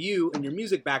thought of you and your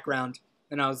music background,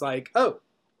 and I was like, oh.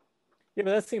 Yeah,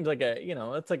 but that seems like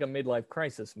that's like a midlife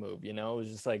crisis move. It was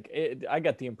just like I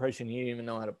got the impression he didn't even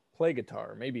know how to play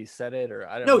guitar. Maybe he said it, or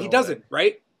I don't know. No, he doesn't,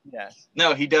 right? Yeah.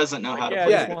 No, he doesn't know how to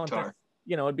play guitar.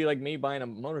 It'd be like me buying a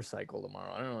motorcycle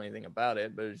tomorrow. I don't know anything about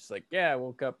it, but it's just like, I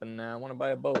woke up and I want to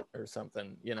buy a boat or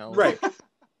something, Right.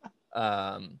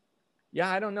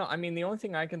 I don't know. I mean, the only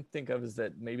thing I can think of is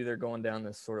that maybe they're going down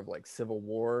this sort of like Civil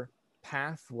War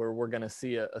path where we're going to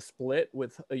see a split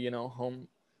with,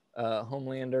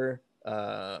 Homelander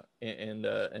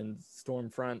and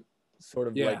Stormfront sort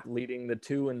of like leading the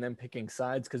two and then picking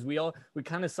sides. Cause we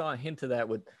kind of saw a hint of that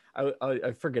with,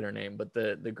 I forget her name, but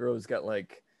the girl who's got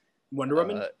like, Wonder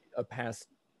Woman? A past,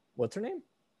 what's her name?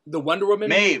 The Wonder Woman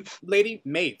Maeve. Lady?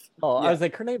 Maeve. Oh, I was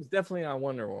like, her name's definitely not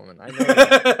Wonder Woman. I know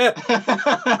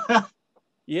that.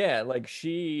 Yeah, like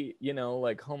she,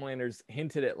 like Homelander's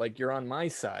hinted at like, you're on my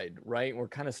side, right? We're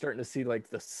kind of starting to see like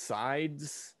the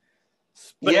sides.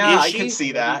 But I can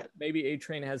see that. Maybe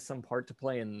A-Train has some part to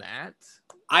play in that.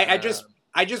 I just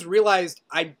realized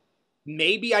I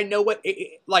know what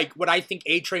I think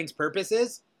A-Train's purpose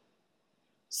is.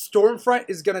 Stormfront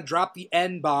is going to drop the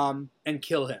N-bomb and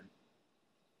kill him.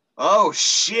 Oh,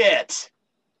 shit.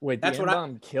 Wait, the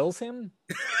N-bomb kills him?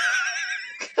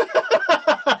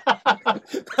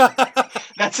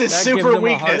 That's his super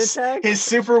weakness. His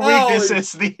super weakness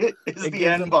is the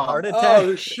N-bomb. Heart attack?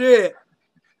 Oh, shit.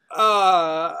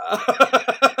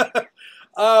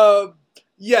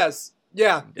 Yes.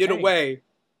 Yeah, in a way.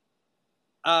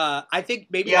 I think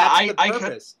maybe that's the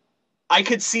purpose. I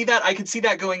could see that. I could see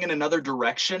that going in another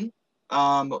direction.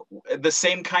 The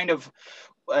same kind of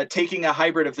taking a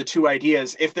hybrid of the two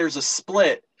ideas. If there's a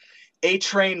split,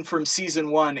 A-Train from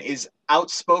season 1 is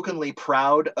outspokenly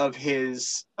proud of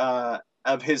his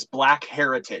Black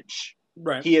heritage.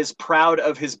 Right. He is proud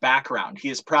of his background. He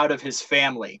is proud of his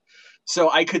family. So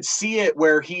I could see it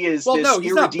where he is. Well, no,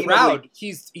 he's not proud.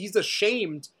 He's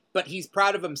ashamed, but he's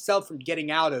proud of himself from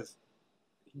getting out of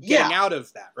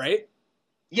that, right?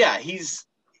 Yeah, he is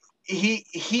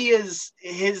his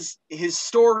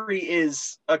story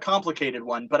is a complicated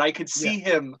one, but I could see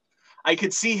him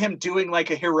doing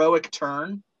like a heroic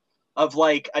turn of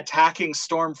like attacking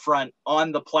Stormfront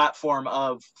on the platform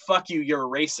of fuck you, you're a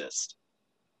racist.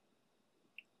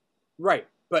 Right,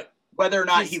 but whether or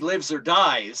not he lives or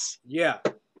dies. Yeah.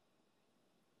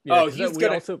 Yeah, oh, he's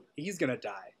gonna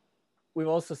die. We've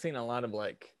also seen a lot of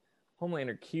like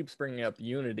Homelander keeps bringing up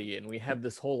unity, and we have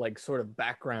this whole like sort of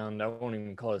background. I won't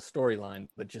even call it a storyline,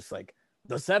 but just like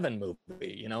the Seven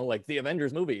movie, you know, like the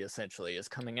Avengers movie essentially is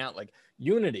coming out like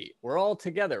unity. We're all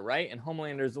together, right? And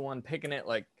Homelander's the one picking it,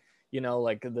 like, you know,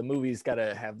 like the movie's got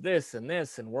to have this, and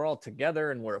we're all together,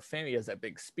 and we're a family. He has that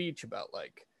big speech about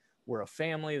like we're a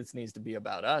family. This needs to be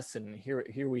about us, and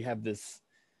here we have this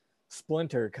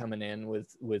Splinter coming in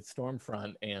with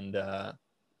Stormfront and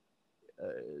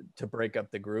to break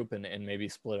up the group and maybe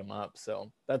split them up.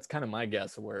 So that's kind of my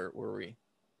guess of where we.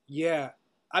 Yeah,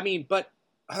 I mean, but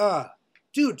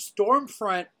dude,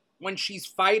 Stormfront, when she's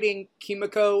fighting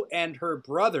Kimiko and her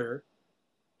brother,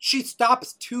 she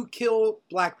stops to kill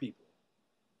black people.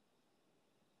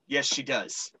 Yes, she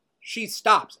does. She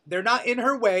stops. They're not in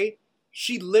her way.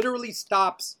 She literally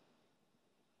stops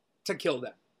to kill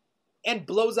them and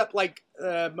blows up like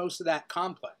most of that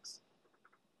complex.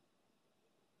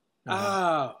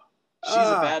 Oh. She's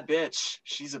a bad bitch.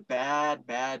 She's a bad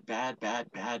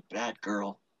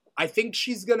girl. I think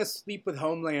she's going to sleep with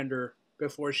Homelander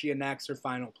before she enacts her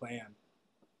final plan.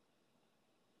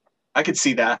 I could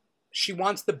see that. She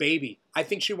wants the baby. I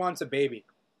think she wants a baby.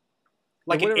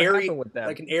 Like an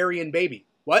Aryan baby.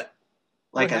 What?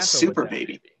 Like a super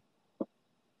baby.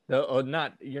 No,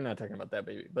 you're not talking about that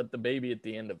baby, but the baby at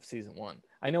the end of season 1.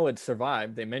 I know it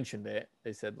survived. They mentioned it.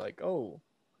 They said like, oh,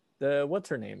 what's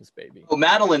her name's baby? Oh,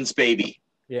 Madeline's baby.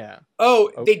 Yeah. Oh,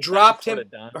 they dropped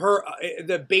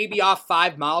the baby off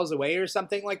 5 miles away or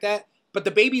something like that. But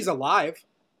the baby's alive.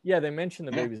 Yeah, they mentioned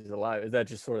the baby's alive. Is that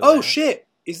just sort of? Oh shit!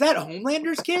 Is that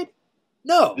Homelander's kid?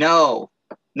 No.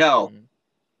 No.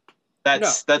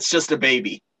 That's just a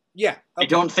baby. Yeah. Okay. I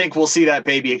don't think we'll see that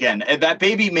baby again. And that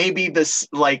baby may be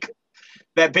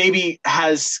that baby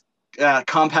has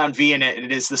compound V in it, and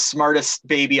it is the smartest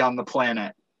baby on the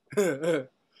planet.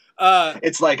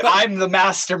 It's like, I'm the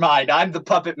mastermind. I'm the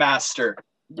puppet master.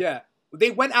 Yeah.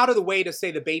 They went out of the way to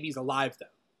say the baby's alive, though.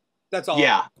 That's all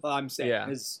I'm saying. Yeah.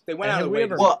 Is they went out of the way.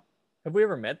 Have we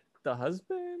ever met the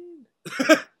husband?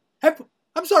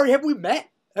 I'm sorry, have we met?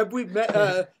 Have we met?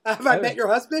 Have I met your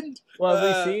husband? Well,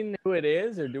 have we seen who it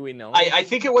is, or do we know? I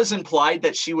think it was implied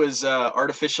that she was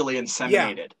artificially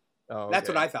inseminated. Yeah. Oh, okay. That's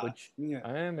what I thought.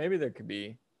 Maybe there could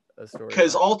be a story.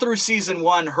 Because all through season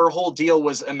 1, her whole deal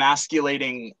was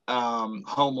emasculating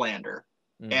Homelander.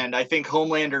 And I think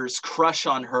Homelander's crush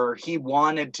on her, he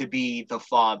wanted to be the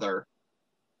father.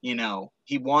 You know,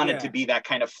 he wanted to be that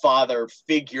kind of father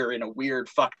figure in a weird,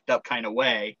 fucked up kind of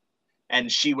way.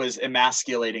 And she was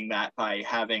emasculating that by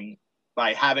having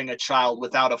a child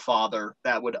without a father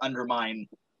that would undermine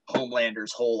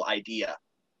Homelander's whole idea.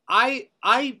 I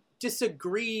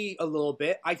disagree a little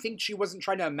bit. I think she wasn't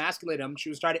trying to emasculate him. She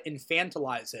was trying to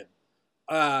infantilize him.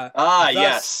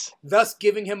 Yes. Thus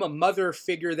giving him a mother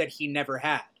figure that he never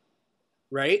had.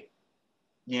 Right?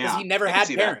 Yeah. Because he never had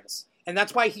parents. And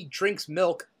that's why he drinks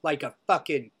milk like a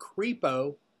fucking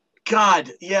creepo.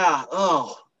 God, yeah.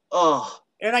 Oh.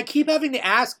 And I keep having to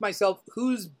ask myself,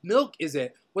 whose milk is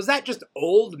it? Was that just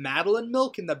old Madeline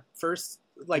milk in the first,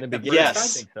 like, the first yes. time? I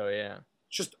think so, yeah.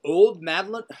 Just old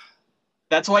Madeline?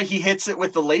 That's why he hits it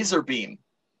with the laser beam.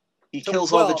 He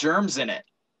kills all the germs in it.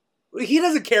 He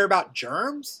doesn't care about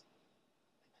germs.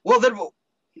 Well, then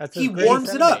he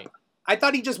warms it up. I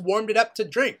thought he just warmed it up to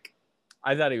drink.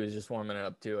 I thought he was just warming it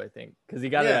up too, I think. Because he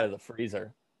got it out of the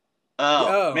freezer.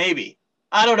 Oh, maybe.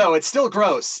 I don't know. It's still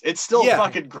gross. It's still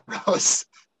fucking gross.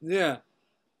 Yeah.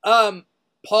 Paul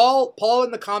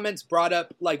in the comments brought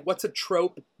up, like, what's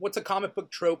a comic book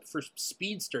trope for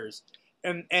speedsters?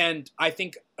 And I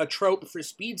think a trope for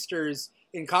speedsters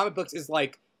in comic books is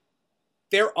like,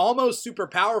 they're almost super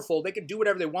powerful. They can do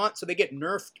whatever they want, so they get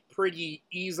nerfed pretty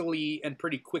easily and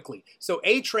pretty quickly. So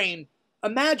A-Train,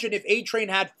 imagine if A-Train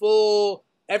had full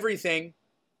everything,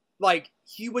 like,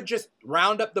 he would just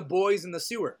round up the boys in the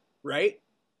sewer, right?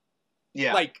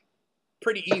 Yeah. Like,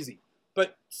 pretty easy.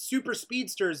 But super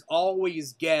speedsters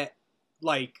always get,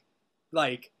 like,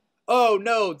 oh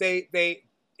no, they're,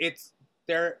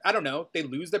 I don't know, they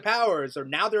lose their powers, or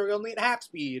now they're only at half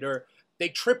speed, or they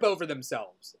trip over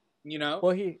themselves, you know?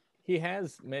 Well, he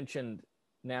has mentioned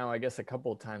now, I guess, a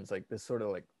couple of times, like, this sort of,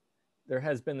 like, there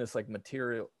has been this, like,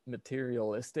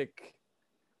 materialistic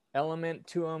element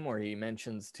to him, where he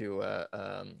mentions to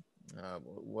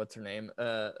what's her name,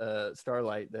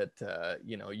 Starlight, that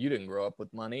you didn't grow up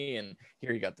with money, and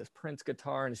here you got this Prince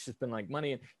guitar, and it's just been like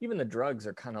money. And even the drugs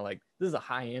are kind of like, this is a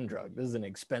high-end drug, this is an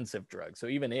expensive drug, so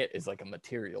even it is like a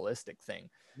materialistic thing,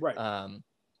 right?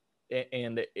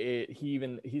 And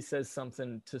he says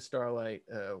something to Starlight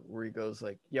where he goes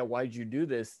like, yeah, why'd you do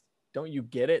this? Don't you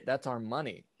get it? That's our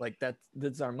money. Like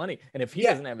that's our money. And if he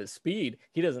doesn't have his speed,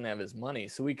 he doesn't have his money.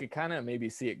 So we could kind of maybe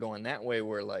see it going that way,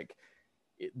 where like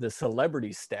the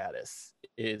celebrity status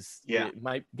it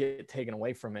might get taken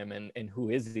away from him, and who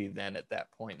is he then at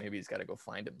that point? Maybe he's got to go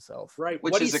find himself. Right.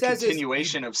 Which is a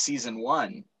continuation of season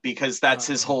 1, because that's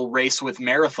his whole race with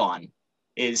Marathon.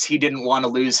 Is he didn't want to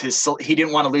lose his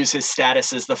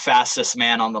status as the fastest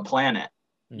man on the planet.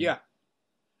 Yeah.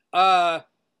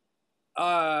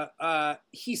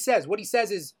 He says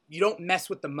is, you don't mess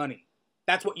with the money.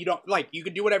 That's what you don't like. You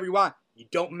can do whatever you want. You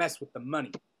don't mess with the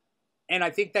money. And I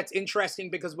think that's interesting,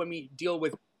 because when we deal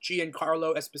with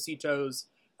Giancarlo Esposito's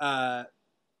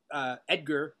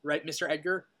Edgar, right? Mr.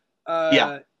 Edgar,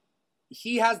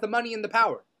 he has the money and the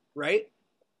power, right?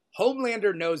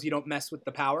 Homelander knows you don't mess with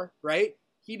the power, right?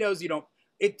 He knows you don't.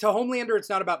 To Homelander, it's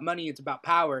not about money, it's about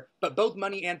power. But both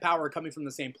money and power are coming from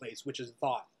the same place, which is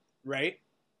thought, right?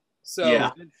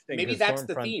 So maybe that's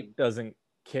the theme. Doesn't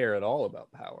care at all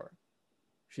about power.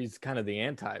 She's kind of the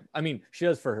anti. I mean, she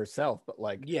does for herself, but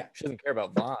like, she doesn't care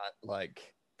about Vought, like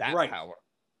that power.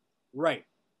 Right.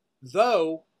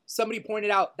 Though somebody pointed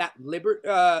out that Liberty,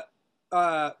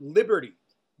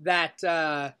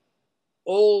 that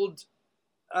old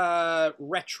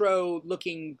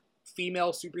retro-looking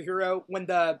female superhero, when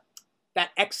that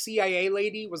ex-CIA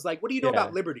lady was like, "What do you know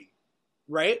about Liberty?"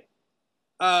 Right?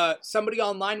 Somebody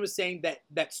online was saying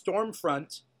that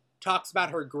Stormfront talks about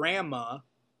her grandma,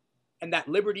 and that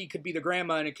Liberty could be the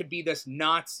grandma, and it could be this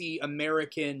Nazi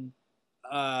American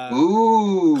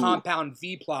Compound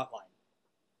V plotline.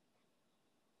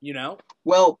 You know?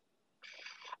 Well,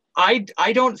 I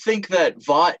don't think that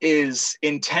Vought is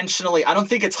intentionally. I don't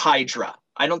think it's Hydra.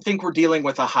 I don't think we're dealing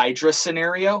with a Hydra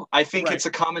scenario. I think it's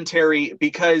a commentary,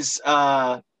 because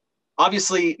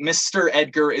obviously Mr.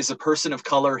 Edgar is a person of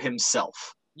color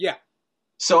himself. Yeah.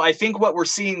 So I think what we're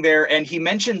seeing there, and he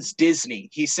mentions Disney.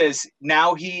 He says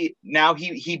now he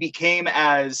became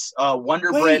as a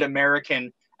Wonder Bread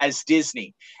American as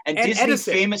Disney, and Disney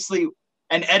Edison. Famously,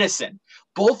 and Edison,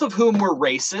 both of whom were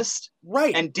racist.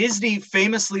 Right. And Disney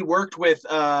famously worked with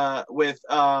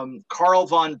Karl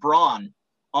von Braun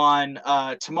on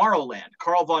Tomorrowland.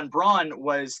 Karl von Braun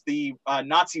was the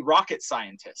Nazi rocket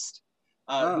scientist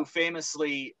who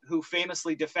famously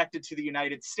defected to the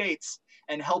United States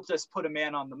and helped us put a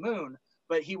man on the moon,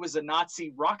 but he was a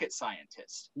Nazi rocket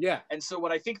scientist. Yeah. And so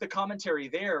what I think the commentary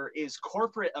there is,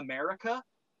 corporate America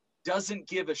doesn't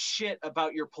give a shit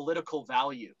about your political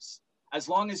values as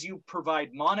long as you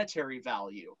provide monetary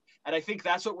value. And I think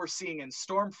that's what we're seeing in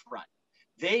Stormfront.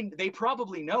 They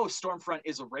probably know Stormfront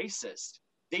is a racist.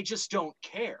 They just don't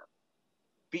care,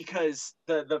 because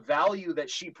the value that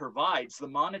she provides, the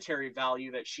monetary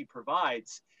value that she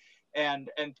provides, and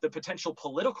the potential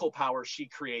political power she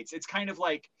creates, it's kind of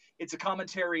like, it's a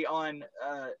commentary on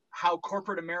how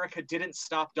corporate America didn't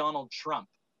stop Donald Trump,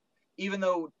 even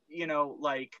though,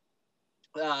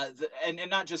 and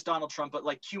not just Donald Trump, but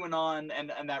like QAnon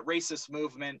and that racist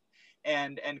movement,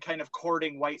 and kind of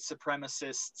courting white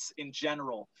supremacists in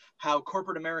general, how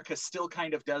corporate America still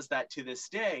kind of does that to this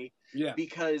day,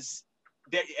 because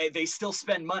they still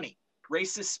spend money.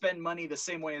 Racists spend money the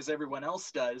same way as everyone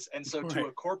else does. And so to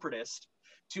a corporatist,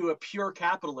 to a pure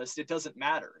capitalist, it doesn't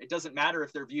matter. It doesn't matter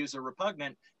if their views are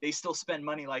repugnant. They still spend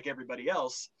money like everybody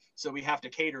else. So we have to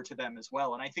cater to them as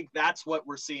well. And I think that's what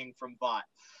we're seeing from Vought.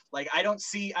 Like, I don't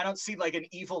see like an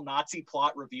evil Nazi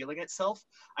plot revealing itself.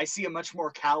 I see a much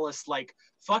more callous, like,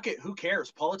 fuck it, who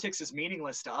cares? Politics is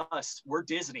meaningless to us. We're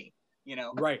Disney, you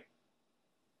know? Right.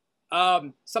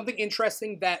 Something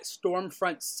interesting that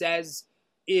Stormfront says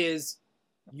is,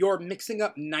 you're mixing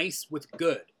up nice with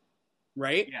good,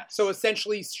 right? Yes. So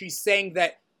essentially she's saying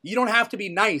that you don't have to be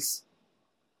nice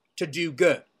to do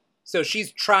good. So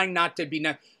she's trying not to be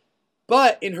nice.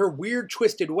 But in her weird,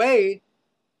 twisted way,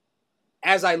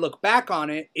 as I look back on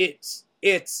it,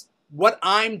 it's what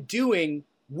I'm doing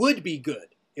would be good.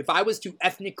 If I was to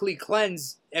ethnically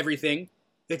cleanse everything,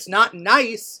 it's not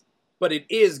nice, but it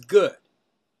is good.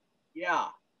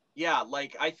 Yeah,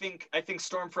 like I think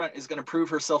Stormfront is going to prove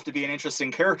herself to be an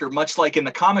interesting character, much like in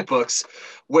the comic books,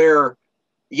 where,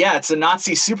 it's a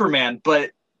Nazi Superman,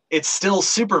 but it's still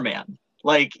Superman.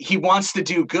 Like, he wants to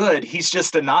do good. He's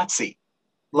just a Nazi.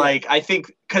 Like, I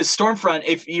think because Stormfront,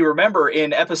 if you remember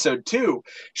in episode 2,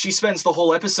 she spends the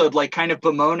whole episode like kind of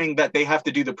bemoaning that they have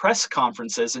to do the press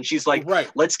conferences. And she's like,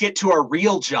 Right. let's get to our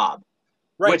real job,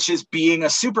 Right. which is being a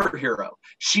superhero.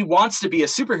 She wants to be a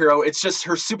superhero. It's just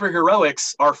her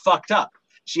superheroics are fucked up.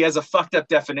 She has a fucked up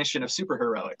definition of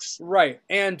superheroics. Right.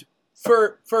 And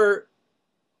for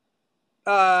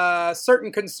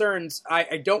certain concerns,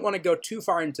 I don't want to go too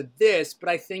far into this, but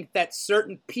I think that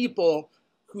certain people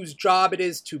whose job it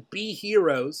is to be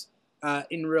heroes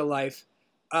in real life,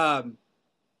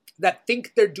 that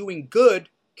think they're doing good,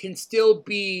 can still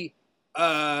be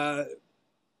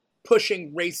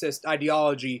pushing racist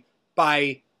ideology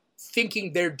by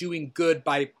thinking they're doing good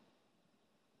by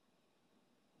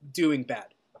doing bad.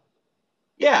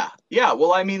 Yeah.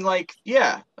 Well, I mean, like,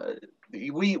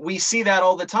 we see that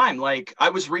all the time. Like, I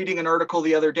was reading an article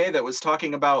the other day that was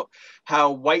talking about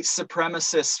how white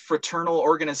supremacist fraternal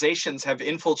organizations have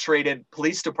infiltrated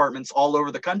police departments all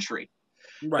over the country.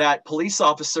 Right. That police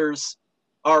officers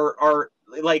are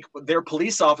like, they're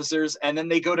police officers, and then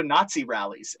they go to Nazi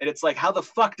rallies, and it's like, how the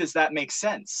fuck does that make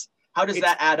sense? How does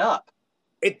that add up?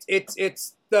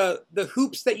 It's the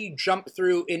hoops that you jump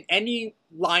through in any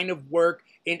line of work,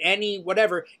 in any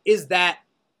whatever, is that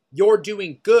you're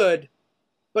doing good.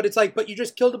 But it's like, but you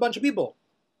just killed a bunch of people.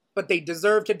 But they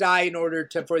deserve to die in order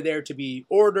for there to be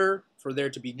order, for there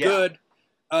to be good.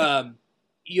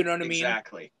 You know what I mean?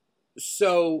 Exactly.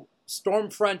 So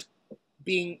Stormfront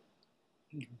being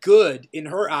good in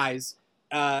her eyes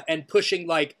and pushing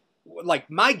like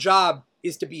my job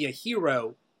is to be a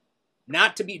hero,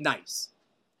 not to be nice.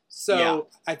 So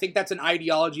I think that's an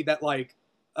ideology that like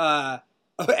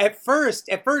at first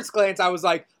glance I was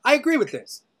like, I agree with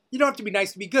this. You don't have to be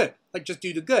nice to be good. Like, just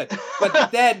do the good.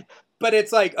 But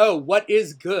it's like, oh, what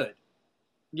is good?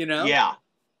 You know? Yeah.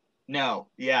 No.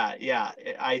 Yeah.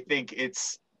 I think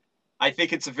it's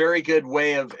a very good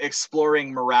way of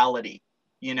exploring morality.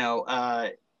 You know,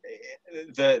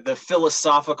 the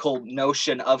philosophical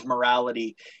notion of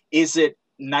morality. Is it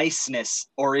niceness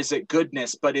or is it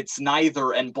goodness? But it's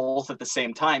neither and both at the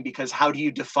same time, because how do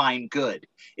you define good?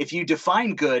 If you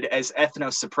define good as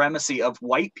ethno-supremacy of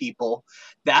white people,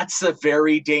 that's a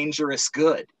very dangerous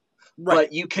good. Right.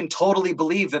 But you can totally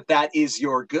believe that that is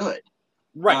your good.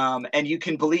 Right. And you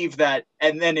can believe that,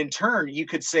 and then in turn you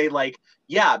could say like,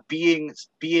 yeah, being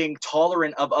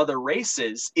tolerant of other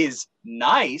races is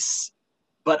nice,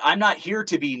 but I'm not here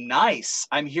to be nice.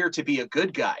 I'm here to be a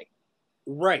good guy.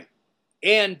 Right.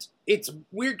 And it's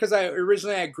weird because I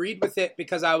originally agreed with it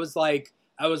because I was like,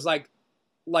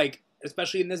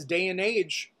 especially in this day and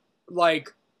age,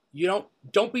 like, you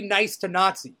don't be nice to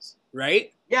Nazis,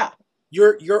 right? Yeah.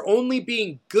 You're only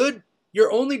being good.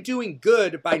 You're only doing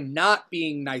good by not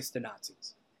being nice to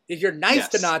Nazis. If you're nice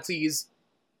to Nazis,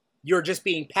 you're just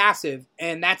being passive,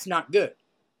 and that's not good.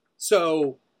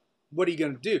 So, what are you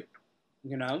going to do?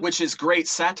 You know, which is great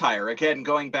satire. Again,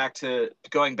 going back to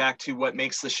what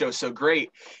makes the show so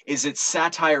great is its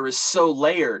satire is so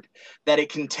layered that it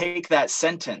can take that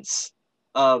sentence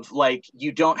of like,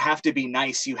 you don't have to be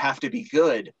nice, you have to be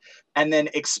good, and then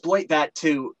exploit that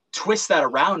to twist that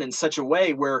around in such a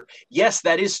way where, yes,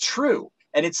 that is true,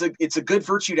 and it's a good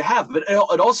virtue to have, but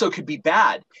it also could be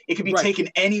bad. It could be taken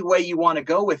any way you want to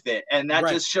go with it, and that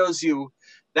just shows you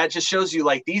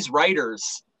like these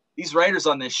writers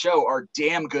on this show are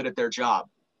damn good at their job.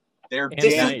 They're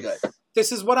damn good.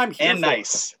 This is what I'm here and for.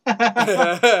 Nice.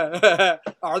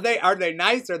 Are they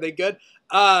nice? Are they good?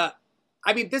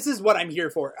 I mean, this is what I'm here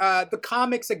for. The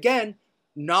comics, again,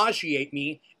 nauseate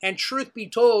me. And truth be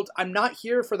told, I'm not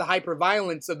here for the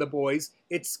hyperviolence of the boys.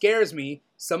 It scares me.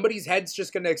 Somebody's head's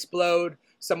just going to explode.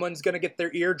 Someone's going to get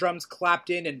their eardrums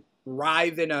clapped in and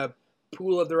writhe in a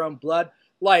pool of their own blood.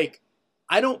 Like,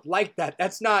 I don't like that.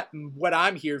 That's not what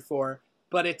I'm here for.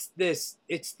 But it's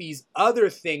these other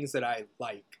things that I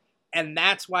like. And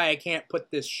that's why I can't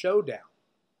put this show down.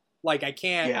 Like, I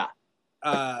can't,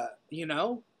 you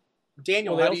know?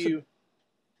 Daniel, how do you...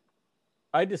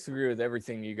 I disagree with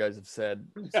everything you guys have said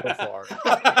so far.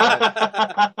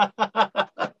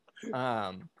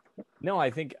 No, I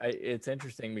think it's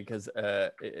interesting because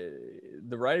the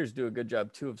writers do a good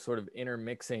job, too, of sort of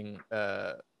intermixing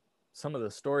some of the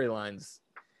storylines.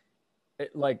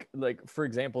 Like for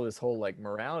example, this whole like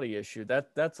morality issue,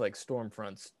 that's like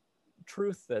Stormfront's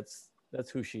truth. That's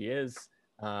who she is.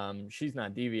 She's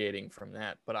not deviating from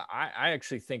that. But I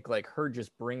actually think like her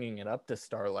just bringing it up to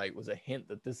Starlight was a hint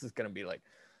that this is going to be like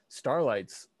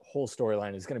Starlight's whole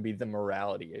storyline is going to be the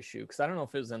morality issue. Because I don't know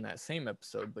if it was in that same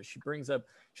episode, but she brings up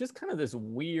just kind of this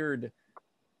weird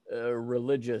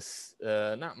religious,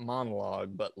 not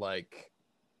monologue, but like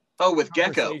Oh, with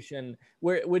Gecko. conversation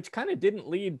which kind of didn't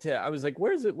lead to, I was like,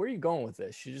 where are you going with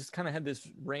this? She just kind of had this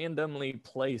randomly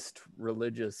placed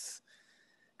religious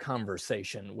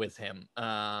conversation with him.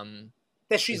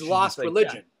 That she's and lost like,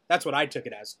 religion. Yeah. That's what I took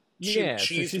it as. She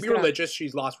so used to be religious.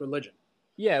 She's lost religion.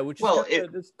 Yeah, which is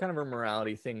this kind of a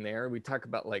morality thing there. We talk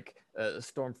about like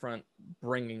Stormfront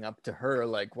bringing up to her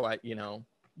like, what, you know,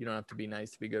 you don't have to be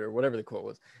nice to be good, or whatever the quote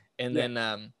was. And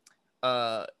then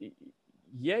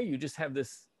you just have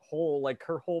this whole, like,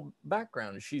 her whole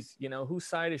background. She's, you know, whose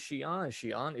side is she on?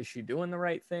 Is she doing the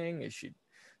right thing? Is she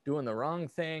doing the wrong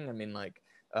thing? I mean, like,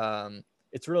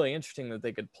 it's really interesting that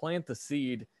they could plant the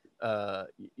seed,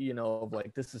 you know, of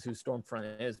like, this is who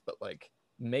Stormfront is, but like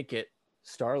make it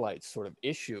Starlight's sort of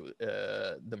issue,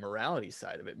 the morality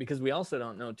side of it, because we also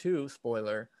don't know too,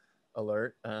 spoiler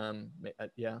alert,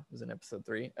 it was in episode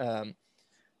 3,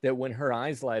 that when her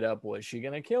eyes light up, was she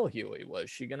gonna kill Huey? Was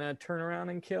she gonna turn around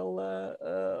and kill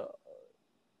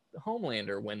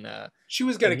Homelander when she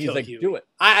was gonna kill like, Huey? Do it.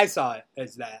 I saw it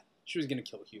as that she was gonna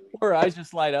kill Huey. Her eyes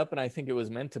just light up, and I think it was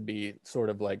meant to be sort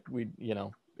of like, we, you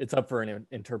know, it's up for an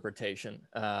interpretation.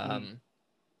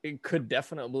 It could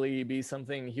definitely be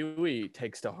something Huey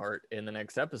takes to heart in the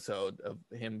next episode, of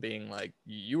him being like,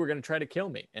 you were going to try to kill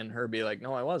me, and her be like,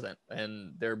 no, I wasn't.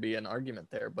 And there be an argument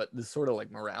there, but this sort of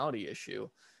like morality issue.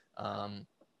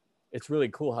 It's really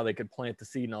cool how they could plant the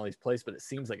seed in all these places, but it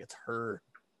seems like it's her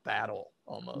battle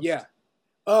almost. Yeah.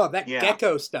 Oh, that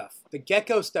Gecko stuff. The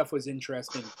Gecko stuff was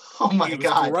interesting. Oh my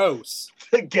God. Gross.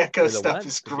 The Gecko stuff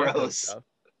is gross.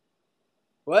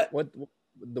 What?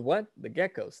 The what? The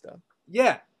Gecko stuff.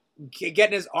 Yeah.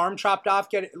 Getting his arm chopped off,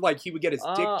 he would get his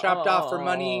dick chopped off for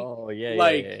money. Oh, yeah,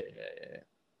 like,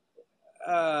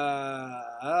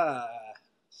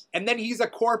 and then he's a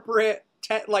corporate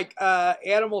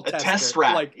animal tester. Test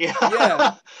rat. Like,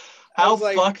 yeah. How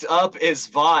fucked up is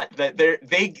Vought that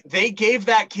they gave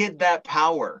that kid that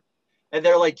power, and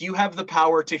they're like, you have the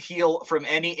power to heal from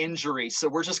any injury, so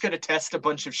we're just gonna test a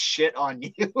bunch of shit on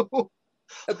you.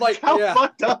 Like, how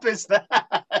fucked up is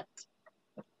that?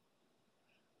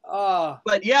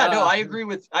 But I agree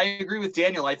with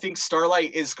Daniel. I think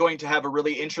Starlight is going to have a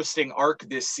really interesting arc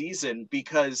this season,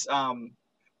 because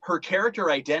her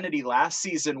character identity last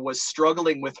season was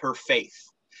struggling with her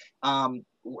faith.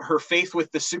 Her faith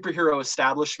with the superhero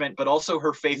establishment, but also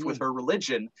her faith with her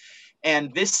religion.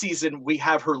 And this season we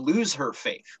have her lose her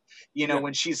faith. You know,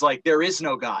 when she's like, there is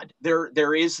no God,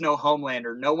 there is no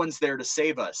Homelander, no one's there to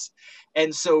save us.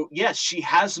 And so, yes, she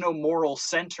has no moral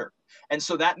center. And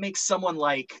so that makes someone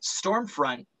like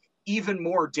Stormfront even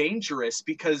more dangerous,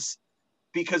 because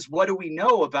what do we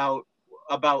know about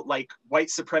like white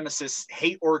supremacist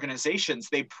hate organizations?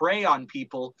 They prey on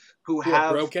people who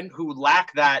are broken, who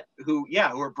lack that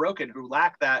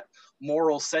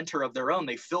moral center of their own.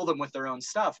 They fill them with their own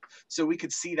stuff. So we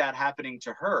could see that happening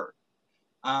to her.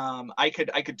 I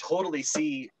could totally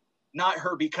see not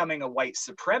her becoming a white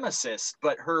supremacist,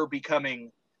 but her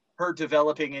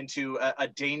developing into a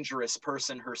dangerous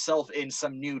person herself in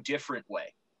some new, different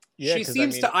way. Yeah, she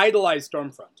seems to idolize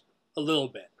Stormfront a little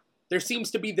bit. There seems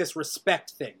to be this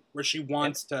respect thing where she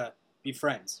wants to be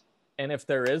friends. And if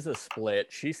there is a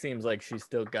split, she seems like she's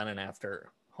still gunning after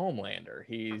Homelander.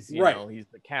 He's, you know, he's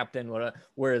the captain.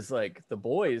 Whereas like the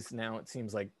boys now, it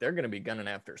seems like they're going to be gunning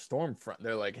after Stormfront.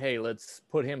 They're like, hey, let's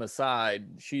put him aside.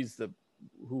 She's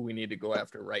who we need to go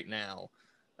after right now.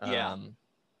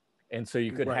 And so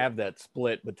you could have that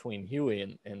split between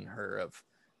Huey and her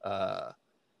of,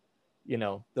 you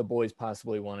know, the boys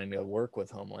possibly wanting to work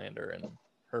with Homelander and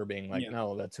her being like,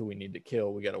 no, that's who we need to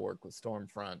kill. We got to work with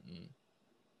Stormfront, and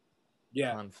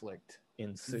conflict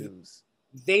ensues.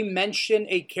 They mention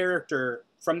a character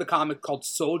from the comic called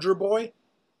Soldier Boy.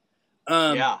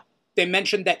 They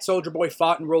mentioned that Soldier Boy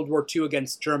fought in World War II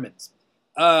against Germans.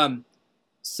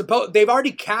 They've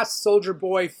already cast Soldier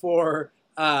Boy for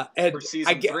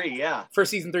season 3, for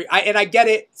season 3. I get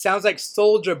it. Sounds like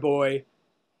Soldier Boy,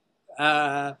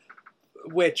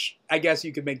 which I guess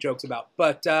you could make jokes about.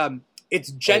 But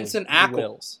it's Jensen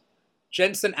Ackles.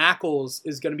 Jensen Ackles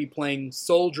is going to be playing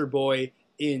Soldier Boy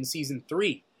in season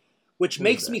 3, which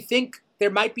makes me think there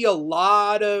might be a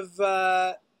lot of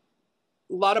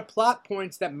plot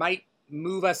points that might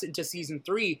move us into season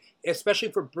 3,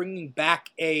 especially for bringing back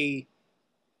a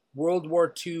World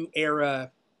War II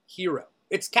era hero.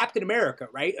 It's Captain America,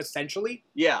 right? Essentially.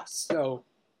 Yeah. So,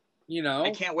 you know,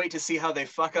 I can't wait to see how they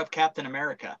fuck up Captain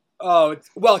America. Oh,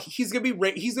 he's gonna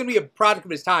be a product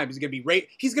of his time. He's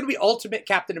gonna be ultimate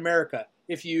Captain America.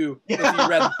 If you've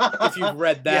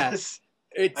read that, yes,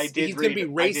 he's gonna be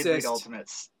racist. I did read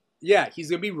Ultimates. Yeah,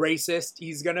 he's gonna be racist.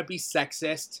 He's gonna be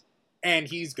sexist, and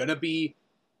he's gonna be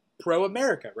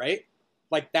pro-America, right?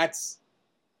 Like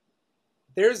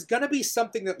there's gonna be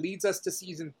something that leads us to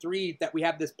season 3 that we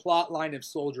have this plot line of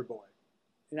Soldier Boy,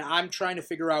 and I'm trying to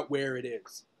figure out where it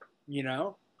is. You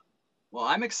know? Well,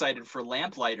 I'm excited for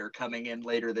Lamplighter coming in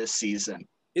later this season.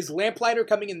 Is Lamplighter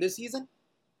coming in this season?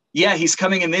 Yeah, he's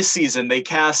coming in this season. They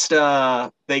cast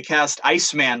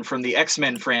Iceman from the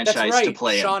X-Men franchise That's right, to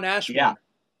play him. Sean Ashmore.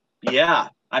 Yeah,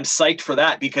 I'm psyched for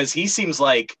that because he seems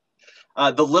like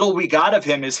the little we got of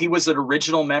him is he was an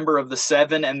original member of the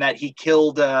Seven and that he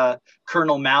killed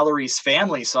Colonel Mallory's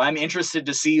family. So I'm interested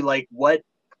to see like what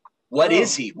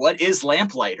is he? What is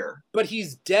Lamplighter? But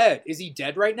he's dead. Is he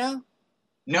dead right now?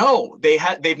 No,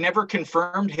 they've never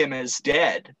confirmed him as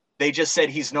dead. They just said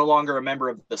he's no longer a member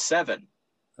of the Seven.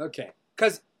 Okay.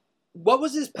 Because what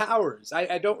was his powers?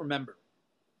 I don't remember.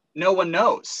 No one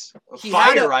knows.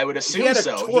 Fire, I would assume he had a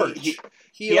so. Torch.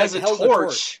 He has a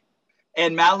torch.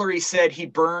 And Mallory said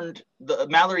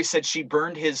Mallory said she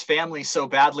burned his family so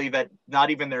badly that not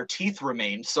even their teeth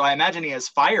remained. So I imagine he has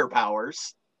fire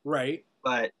powers. Right.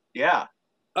 But yeah.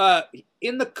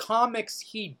 In the comics,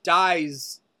 he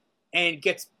dies and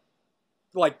gets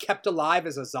like kept alive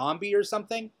as a zombie or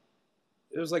something.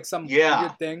 It was like some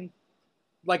weird thing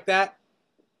like that.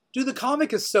 Dude, the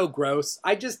comic is so gross.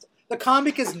 The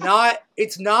comic is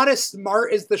it's not as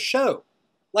smart as the show.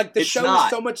 Like the show is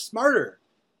so much smarter.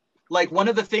 Like one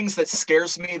of the things that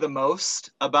scares me the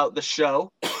most about the show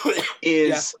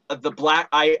is the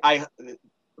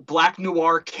Black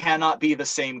Noir cannot be the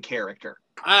same character.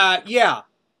 Yeah.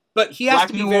 But he has Black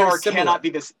to be Noir very similar. cannot be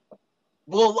this.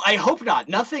 Well, I hope not.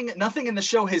 Nothing in the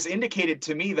show has indicated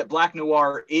to me that Black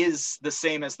Noir is the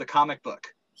same as the comic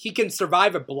book. He can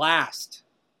survive a blast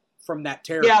from that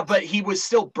terror. Yeah, but he was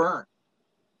still burnt.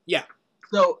 Yeah.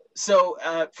 So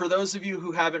for those of you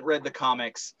who haven't read the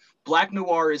comics, Black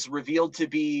Noir is revealed to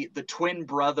be the twin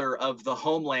brother of the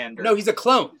Homelander. No, he's a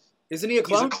clone. Isn't he a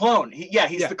clone? He's a clone.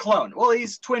 He's the clone. Well,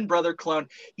 he's twin brother clone.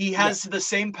 He has the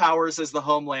same powers as the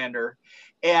Homelander.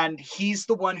 And he's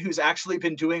the one who's actually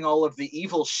been doing all of the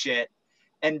evil shit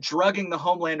and drugging the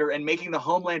Homelander and making the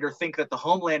Homelander think that the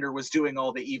Homelander was doing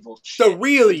all the evil shit. The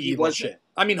really evil shit.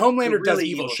 I mean, Homelander does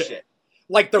evil shit.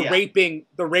 Like the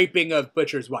raping of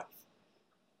Butcher's wife.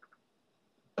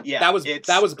 Yeah.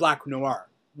 That was Black Noir.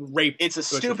 It's a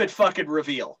stupid fucking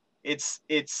reveal. It's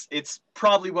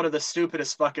probably one of the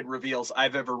stupidest fucking reveals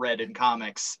I've ever read in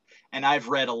comics. And I've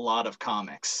read a lot of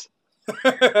comics.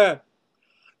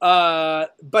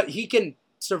 But he can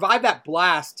survive that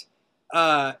blast.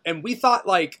 And we thought,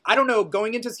 like, I don't know,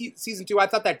 going into season 2, I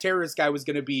thought that terrorist guy was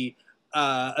going to be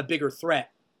a bigger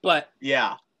threat. But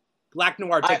yeah, Black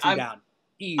Noir takes him down.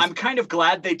 Easy. I'm kind of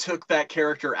glad they took that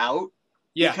character out.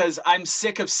 Yeah. Because I'm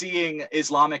sick of seeing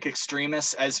Islamic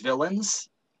extremists as villains.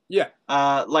 Yeah.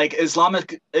 Like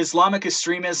Islamic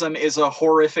extremism is a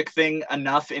horrific thing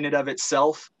enough in and of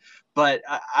itself. But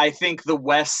I think the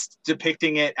West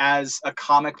depicting it as a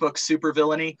comic book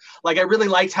supervillainy, like I really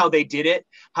liked how they did it,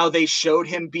 how they showed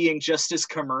him being just as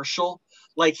commercial.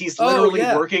 Like he's literally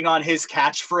working on his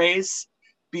catchphrase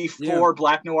before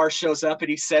Black Noir shows up, and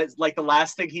he says, like, the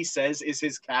last thing he says is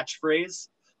his catchphrase.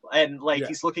 And like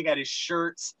he's looking at his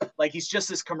shirts, like he's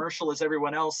just as commercial as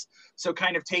everyone else. So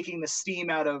kind of taking the steam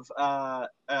out of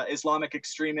Islamic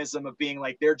extremism of being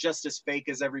like they're just as fake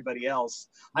as everybody else.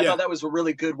 I thought that was a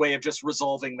really good way of just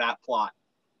resolving that plot.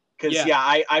 Because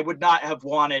I would not have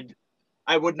wanted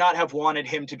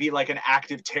him to be like an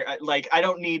active like I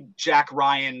don't need Jack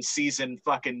Ryan season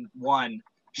fucking 1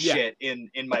 shit in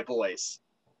my boys.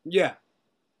 Yeah.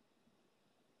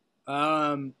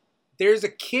 There's a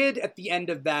kid at the end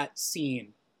of that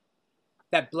scene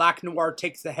that Black Noir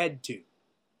takes the head to.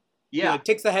 Yeah. He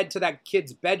takes the head to that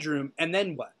kid's bedroom, and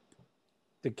then what?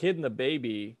 The kid and the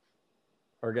baby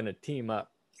are going to team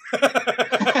up.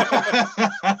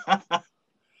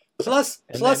 plus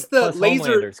the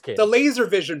laser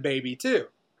vision baby, too.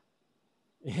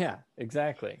 Yeah,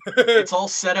 exactly. It's all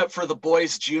set up for The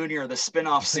Boys Junior, the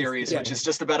spin-off series, which is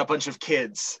just about a bunch of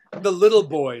kids. The little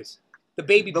boys. The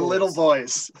baby boys. The little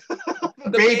boys. The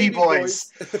baby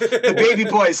boys. The baby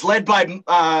boys, led by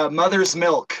Mother's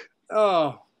Milk.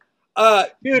 Oh.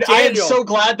 Dude, Daniel. I am so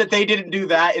glad that they didn't do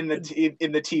that in the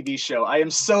TV show. I am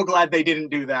so glad they didn't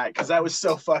do that, because that was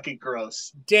so fucking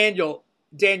gross. Daniel,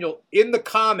 in the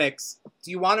comics,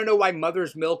 do you want to know why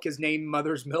Mother's Milk is named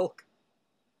Mother's Milk?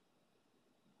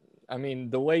 I mean,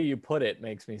 the way you put it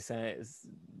makes me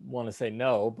want to say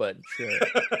no, but sure.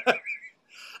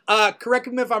 Correct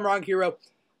me if I'm wrong, Hero.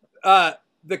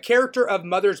 The character of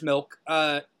Mother's Milk,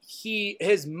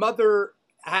 his mother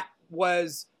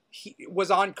was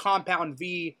on Compound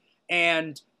V,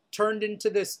 and turned into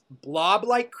this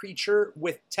blob-like creature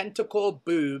with tentacle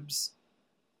boobs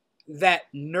that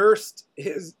nursed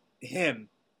him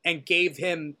and gave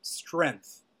him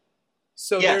strength.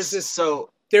 So yes,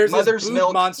 there's Mother's this boob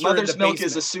Milk. monster Mother's in the Milk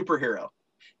basement. is a superhero.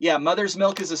 Yeah, Mother's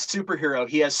Milk is a superhero.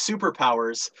 He has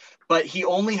superpowers, but he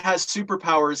only has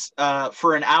superpowers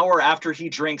for an hour after he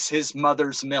drinks his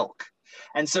mother's milk.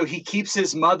 And so he keeps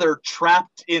his mother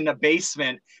trapped in a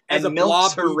basement and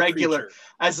milks her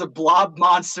as a blob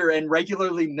monster and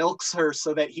regularly milks her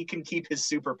so that he can keep his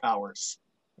superpowers.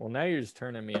 Well, now you're just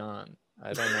turning me on.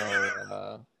 I don't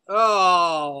know.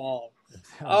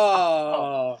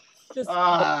 Just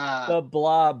the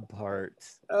blob part.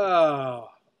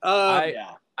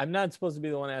 I'm not supposed to be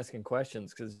the one asking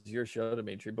questions because it's your show,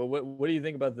 Dimitri. But what do you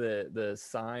think about the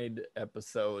side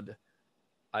episode?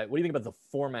 What do you think about the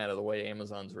format of the way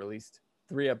Amazon's released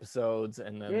 3 episodes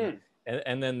and then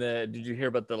and then did you hear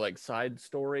about the like side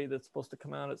story that's supposed to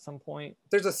come out at some point?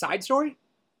 There's a side story?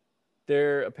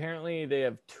 Apparently they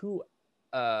have 2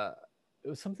 it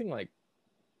was something like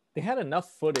they had enough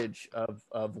footage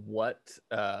of what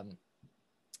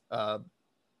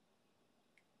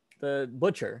the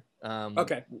butcher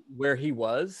where he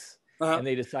was. And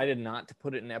they decided not to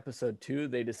put it in episode 2.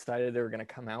 They decided they were going to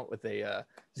come out with there's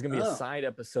going to be a side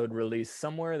episode released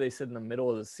somewhere. They said in the middle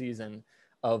of the season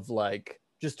of like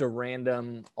just a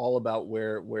random all about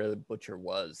where the butcher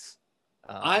was.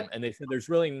 And they said there's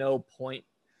really no point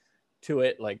to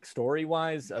it like story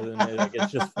wise other than like,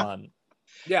 it's just fun.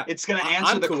 Yeah, it's going to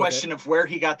answer the question of where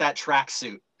he got that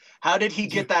tracksuit. How did he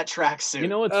get that tracksuit? You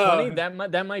know what's funny?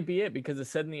 That might be it because it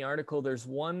said in the article there's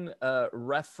one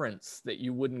reference that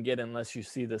you wouldn't get unless you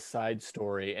see the side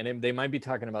story, and they might be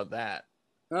talking about that.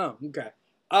 Oh, okay.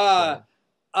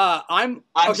 I'm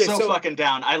so fucking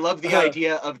down. I love the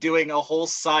idea of doing a whole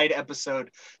side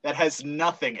episode that has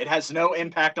nothing. It has no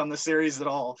impact on the series at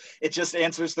all. It just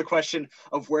answers the question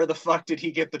of where the fuck did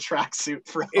he get the tracksuit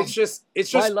from? It's just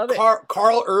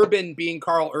Carl Urban being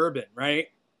Carl Urban, right?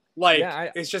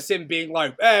 Like, it's just him being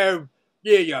like, oh,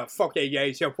 yeah, fuck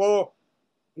yeah,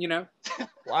 you know?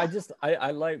 Well,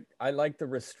 I like the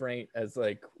restraint as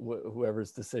like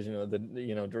whoever's decision of the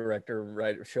director,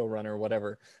 writer, showrunner,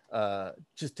 whatever,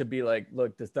 just to be like,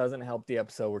 look, this doesn't help the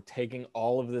episode. We're taking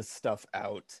all of this stuff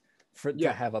out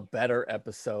to have a better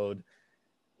episode,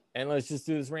 and let's just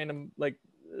do this random like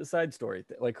side story.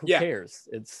 Like, who cares?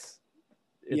 It's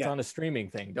on a streaming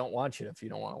thing. Don't watch it if you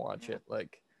don't want to watch it.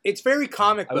 Like. It's very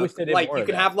comic book. Like you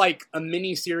can have like a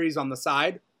mini series on the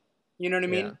side. You know what I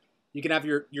mean? Yeah. You can have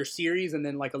your series and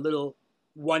then like a little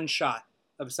one shot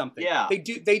of something. Yeah. They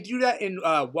do that in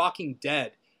Walking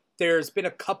Dead. There's been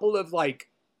a couple of like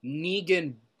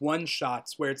Negan one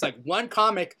shots where it's like one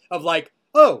comic of like,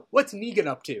 oh, what's Negan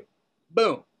up to?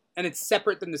 Boom. And it's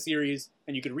separate than the series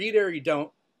and you can read it or you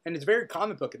don't. And it's very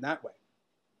comic book in that way.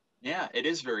 Yeah, it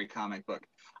is very comic book.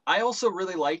 I also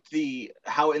really liked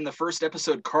how in the first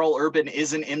episode Carl Urban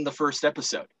isn't in the first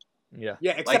episode. Yeah.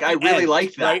 Like I really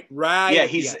liked that. Right. Yeah,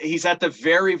 he's at the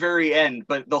very, very end,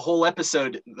 but the whole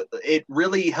episode, it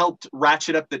really helped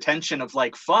ratchet up the tension of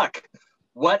like, fuck,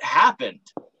 what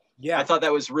happened? Yeah. I thought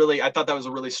that was a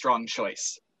really strong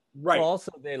choice. Right. Well,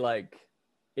 also they like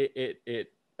it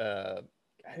I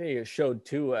think it showed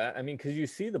too. I mean, because you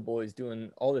see the boys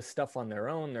doing all this stuff on their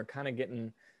own, they're kind of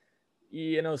getting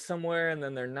somewhere and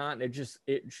then they're not.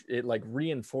 It like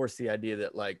reinforced the idea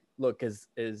that like, look, as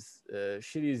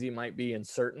shitty as he might be in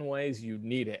certain ways, you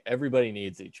need it. Everybody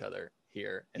needs each other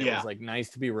here. And it was like nice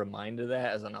to be reminded of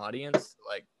that as an audience.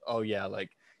 Like, oh yeah,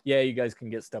 like, yeah, you guys can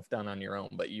get stuff done on your own,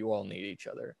 but you all need each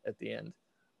other at the end.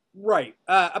 Right.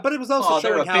 But it was also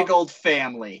showing they're a big old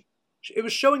family. It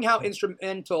was showing how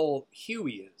instrumental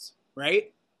Huey is,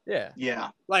 right?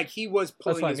 Yeah. Like he was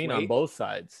pulling his weight. On both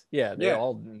sides. Yeah, they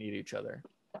all need each other.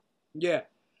 Yeah.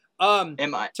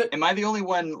 Am I the only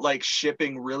one like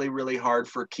shipping really, really hard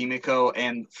for Kimiko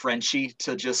and Frenchie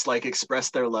to just like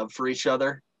express their love for each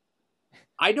other?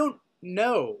 I don't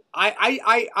know.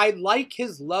 I like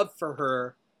his love for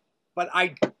her, but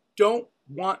I don't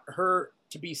want her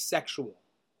to be sexual.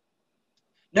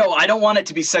 No, I don't want it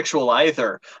to be sexual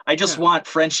either. I just want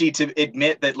Frenchie to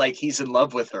admit that like he's in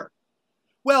love with her.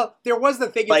 Well, there was the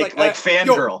thing, like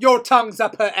fangirl. Your tongue's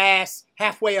up her ass,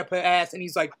 halfway up her ass, and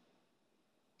he's like,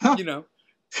 Yeah,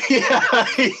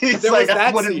 he's like,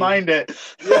 I wouldn't mind it.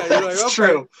 Yeah, you're like, it's okay.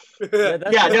 true.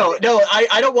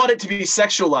 I don't want it to be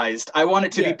sexualized. I want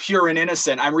it to be pure and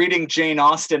innocent. I'm reading Jane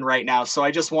Austen right now, so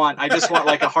I just want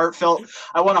like a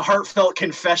heartfelt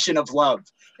confession of love.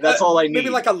 That's all I need. Maybe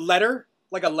like a letter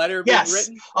Like a letter being Yes,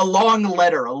 written? a long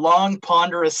letter, a long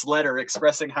ponderous letter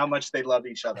expressing how much they love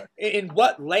each other. In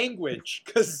what language?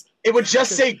 Because it would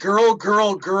just say girl,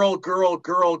 girl, girl, girl,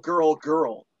 girl, girl,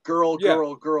 girl, girl, Yeah.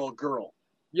 girl, girl, girl.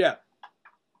 Yeah.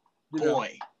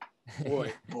 Boy.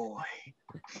 Boy. Boy.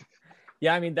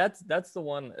 Yeah, I mean that's the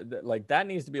one that, like, that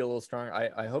needs to be a little stronger.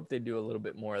 I hope they do a little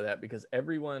bit more of that, because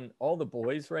all the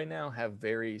boys right now have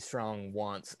very strong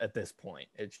wants at this point.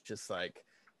 It's just like,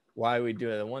 why are we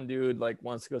doing it? The one dude like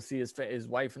wants to go see his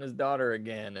wife and his daughter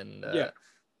again, and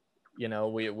you know,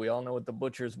 we all know what the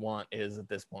butcher's want is at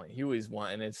this point. Huey's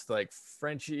want, and it's like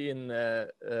Frenchie and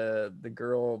the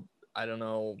girl. I don't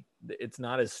know. It's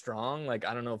not as strong. Like,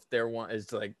 I don't know if their want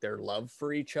is like their love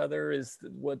for each other is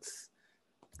what's.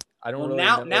 I don't really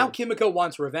know. Now Kimiko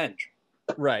wants revenge.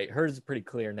 Right, hers is pretty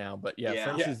clear now, but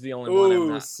Frenchie's the only one. one.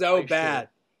 Ooh, so bad.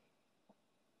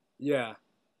 Sure. Yeah.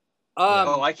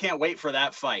 I can't wait for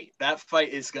that fight. That fight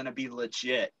is gonna be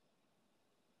legit.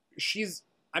 She's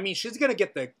gonna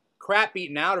get the crap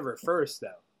beaten out of her first,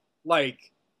 though. Like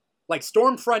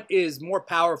Stormfront is more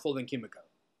powerful than Kimiko.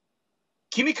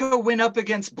 Kimiko went up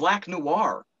against Black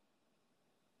Noir.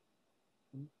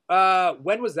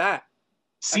 When was that?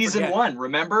 Season 1,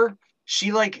 remember?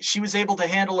 She was able to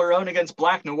handle her own against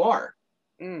Black Noir.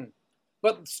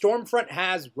 But Stormfront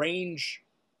has range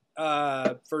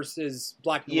versus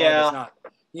Black Noir does not.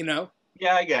 You know?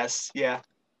 Yeah, I guess. Yeah.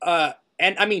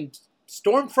 And I mean,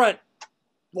 Stormfront,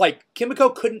 like, Kimiko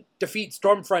couldn't defeat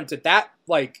Stormfront at that,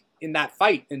 like, in that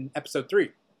fight in episode 3.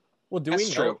 Well, do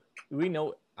we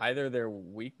know either their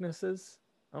weaknesses?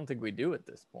 I don't think we do at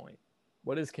this point.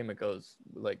 What is Kimiko's,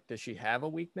 like, does she have a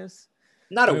weakness?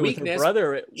 Not a weakness.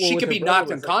 She could be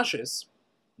knocked unconscious,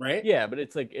 right? Yeah, but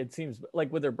it's like, it seems like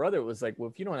with her brother, it was like, well,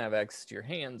 if you don't have access to your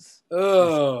hands.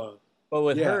 Oh. But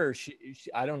with her, she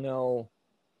I don't know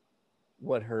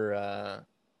what her,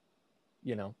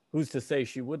 you know, who's to say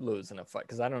she would lose in a fight?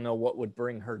 Because I don't know what would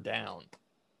bring her down.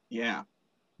 Yeah.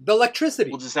 The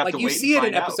electricity. We'll just have like, to you wait see and it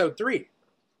in find out. episode 3.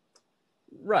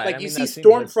 Right. Like, you see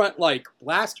Stormfront, like,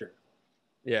 blast her.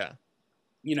 Yeah.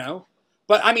 You know?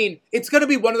 But, I mean, it's going to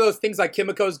be one of those things like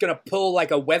Kimiko's going to pull,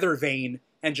 like, a weather vane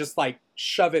and just, like,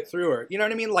 shove it through her. You know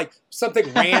what I mean? Like,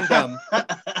 something random,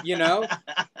 you know?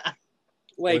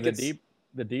 Like, the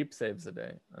deep saves the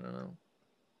day. I don't know.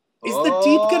 Is the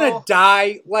deep going to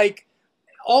die? Like,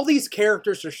 all these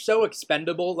characters are so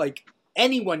expendable. Like,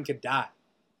 anyone could die.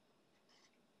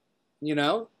 You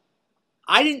know?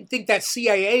 I didn't think that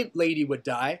CIA lady would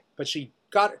die, but she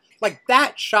got... Like,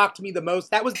 that shocked me the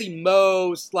most. That was the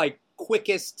most, like,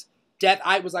 quickest death.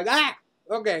 I was like,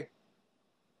 okay.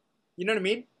 You know what I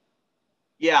mean?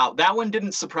 Yeah, that one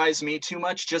didn't surprise me too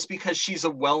much, just because she's a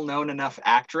well-known enough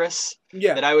actress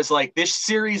that I was like, this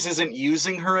series isn't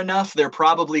using her enough. They're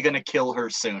probably going to kill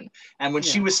her soon. And when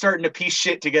she was starting to piece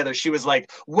shit together, she was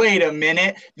like, wait a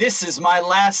minute, this is my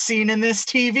last scene in this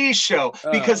TV show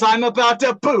because I'm about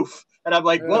to poof. And I'm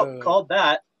like, well, called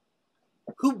that.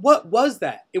 What was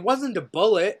that? It wasn't a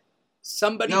bullet.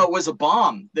 Somebody. No, it was a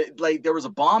bomb. Like, there was a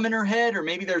bomb in her head, or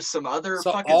maybe there's some other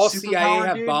fucking all superpower, CIA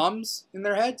have dude. Bombs in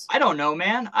their heads? I don't know,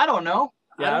 man. I don't know.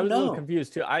 Yeah, I was a little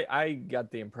confused too. I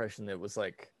got the impression that it was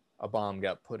like a bomb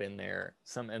got put in there.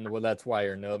 That's why,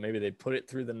 or no, maybe they put it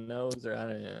through the nose, or I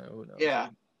don't know. Who knows? Yeah.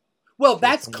 Well,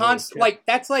 that's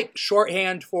that's like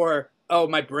shorthand for, oh,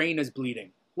 my brain is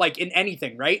bleeding. Like in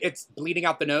anything, right? It's bleeding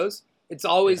out the nose. It's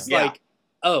always like,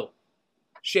 oh,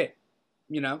 shit.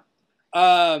 You know?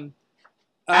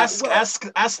 Ask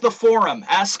the forum.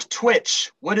 Ask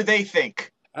Twitch. What do they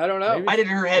think? I don't know. Why did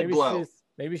her head blow?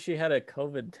 Maybe she had a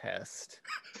COVID test.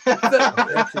 She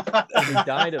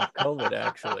died of COVID,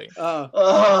 actually.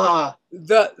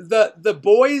 The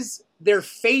boys, their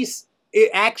face,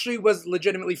 it actually was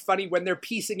legitimately funny when they're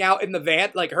piecing out in the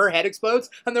van. Like, her head explodes,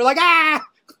 and they're like, ah!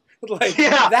 Like,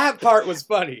 that part was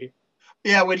funny.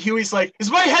 Yeah, when Huey's like,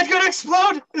 is my head gonna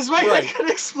explode? Is my head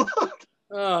gonna explode?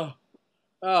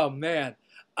 Oh man.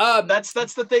 That's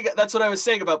the thing. That's what I was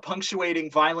saying about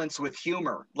punctuating violence with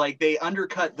humor. Like, they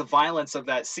undercut the violence of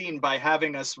that scene by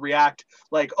having us react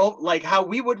like how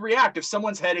we would react if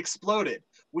someone's head exploded.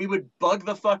 We would bug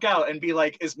the fuck out and be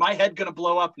like, is my head gonna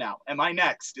blow up now? Am I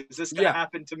next? Is this gonna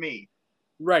happen to me?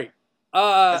 Right.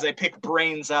 As I pick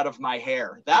brains out of my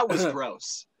hair. That was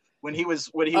gross. When he was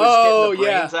getting the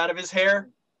brains out of his hair.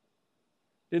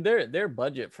 Dude, their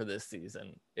budget for this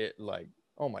season, it like,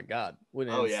 oh my God, what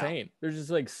insane. Yeah. There's just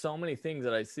like so many things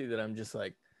that I see that I'm just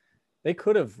like, they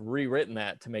could have rewritten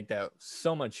that to make that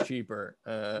so much cheaper.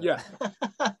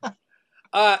 Except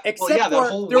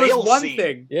for there was one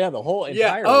thing. Yeah, the whole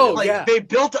entire they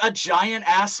built a giant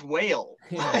ass whale.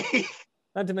 Yeah.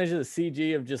 Not to mention the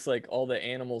CG of just like all the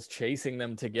animals chasing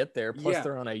them to get there. Plus,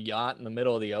 they're on a yacht in the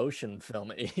middle of the ocean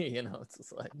filming. You know, it's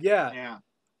just like Yeah.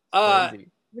 crazy.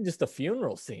 Even just the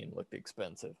funeral scene looked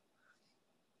expensive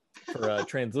for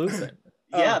translucent.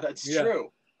 Yeah, that's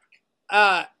true.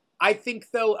 I think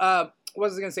though, what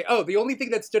was I gonna say? Oh, the only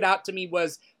thing that stood out to me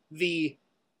was the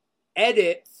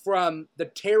edit from the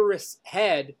terrorist's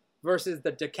head versus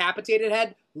the decapitated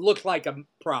head looked like a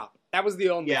prop. That was the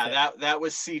only thing. that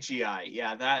was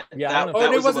CGI. That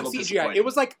it wasn't CGI. It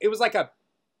was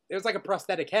like a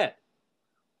prosthetic head.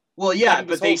 Well, yeah,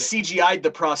 but they CGI'd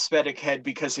the prosthetic head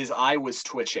because his eye was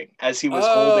twitching. As he was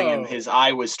holding him, his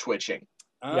eye was twitching.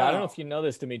 Yeah, I don't know if you know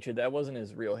this, Dimitri. That wasn't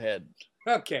his real head.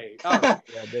 Okay.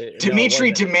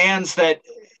 Dimitri demands that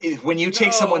when you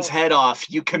take someone's head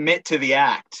off, you commit to the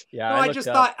act. Yeah, no, I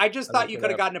just thought you could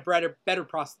have gotten a better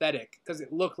prosthetic because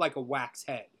it looked like a wax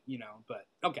head, you know. But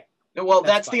okay. Well,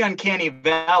 that's the uncanny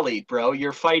valley, bro.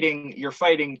 You're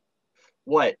fighting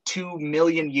what, 2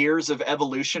 million years of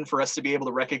evolution for us to be able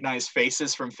to recognize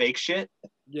faces from fake shit?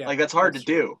 Yeah. Like, that's hard to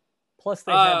do. Plus,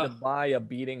 they had to buy a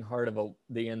beating heart of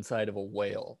the inside of a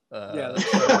whale. A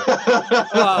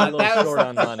little short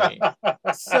on money.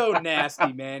 So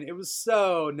nasty, man. It was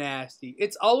so nasty.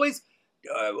 It's always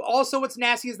also what's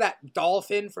nasty is that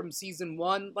dolphin from season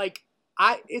 1. Like,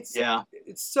 it's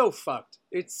so fucked.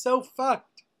 It's so fucked.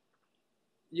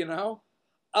 You know?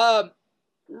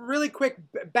 Really quick,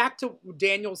 back to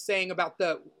Daniel saying about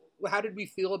how did we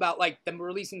feel about like them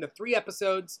releasing the 3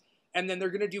 episodes and then they're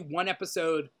gonna do 1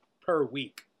 episode per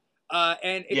week,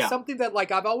 and it's something that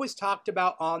like I've always talked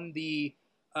about on the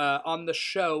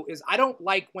show is I don't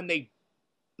like when they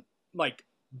like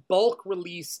bulk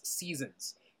release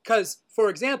seasons. Because, for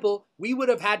example, we would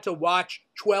have had to watch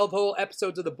 12 whole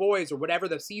episodes of The Boys or whatever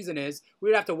the season is. We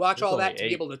would have to watch all that to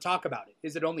be able to talk about it.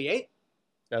 Is it only 8?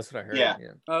 That's what I heard. Yeah.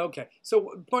 Okay.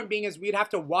 So point being is we'd have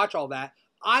to watch all that.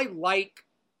 I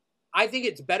think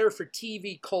it's better for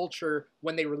TV culture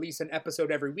when they release an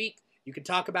episode every week. You can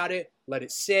talk about it, let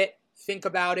it sit, think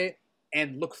about it,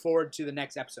 and look forward to the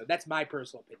next episode. That's my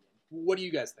personal opinion. What do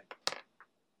you guys think?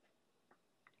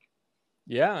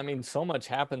 Yeah, I mean, so much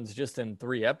happens just in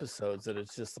 3 episodes that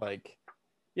it's just like,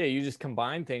 yeah, you just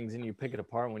combine things and you pick it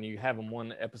apart. When you have them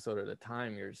 1 episode at a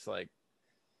time, you're just like,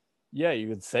 yeah, you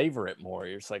could savor it more.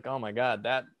 You're just like, oh my God,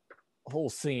 that whole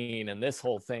scene and this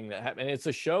whole thing that happened. And it's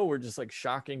a show where just like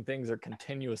shocking things are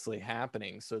continuously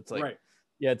happening. So it's like,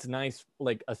 yeah, it's nice,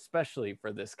 like, especially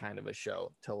for this kind of a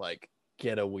show to like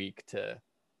get a week to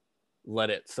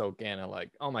let it soak in and like,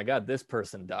 oh my God, this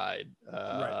person died.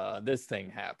 This thing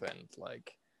happened.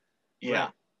 Like,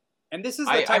 and this is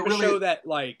the type of show that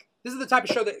like, this is the type of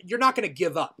show that you're not going to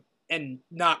give up and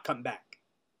not come back.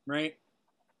 Right.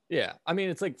 Yeah, I mean,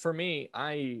 it's like for me,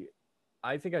 I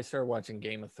think I started watching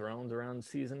Game of Thrones around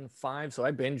season 5, so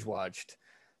I binge watched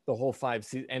the whole 5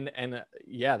 seasons, and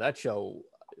yeah, that show,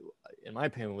 in my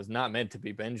opinion, was not meant to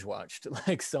be binge watched.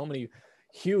 Like so many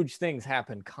huge things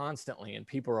happen constantly, and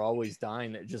people are always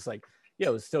dying. That just like, yeah,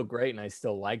 it was still great, and I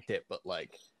still liked it, but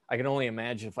like I can only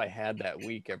imagine if I had that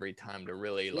week every time to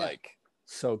really like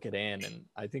soak it in. And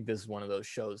I think this is one of those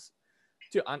shows,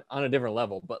 too, on a different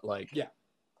level, but like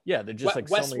yeah, they're just like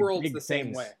so many big the things.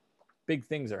 Same way. Big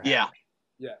things are happening.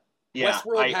 Yeah.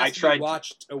 Westworld has to be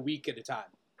watched a week at a time.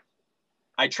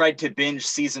 I tried to binge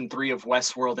season 3 of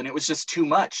Westworld, and it was just too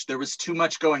much. There was too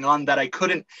much going on that I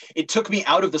couldn't. It took me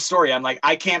out of the story. I'm like,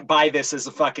 I can't buy this as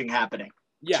a fucking happening.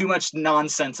 Yeah. Too much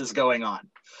nonsense is going on.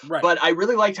 Right. But I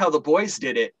really liked how The Boys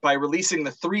did it by releasing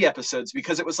the 3 episodes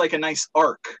because it was like a nice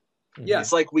arc. Yeah.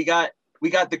 It's like we got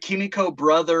the Kimiko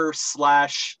brother /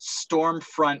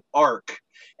 Stormfront arc.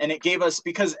 And it gave us,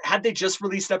 because had they just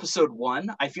released episode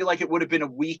 1, I feel like it would have been a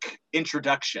weak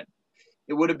introduction.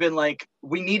 It would have been like,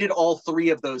 we needed all 3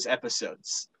 of those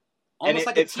episodes. Almost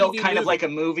and it felt kind of like a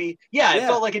movie. Yeah, it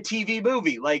felt like a TV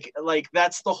movie. Like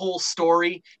that's the whole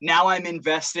story. Now I'm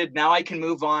invested. Now I can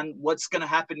move on. What's going to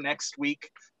happen next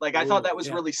week? Like, I thought that was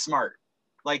really smart.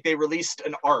 Like, they released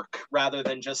an arc rather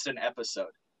than just an episode.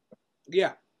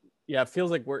 Yeah. Yeah, it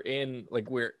feels like we're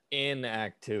in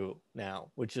Act 2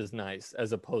 now, which is nice,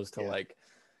 as opposed to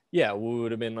we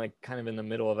would have been like kind of in the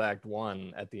middle of Act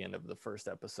 1 at the end of the first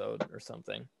episode or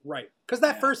something. Right, because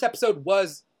that first episode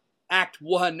was Act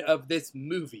 1 of this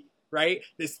movie, right?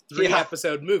 This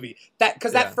 3-episode movie.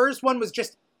 That first one was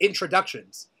just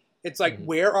introductions. It's like,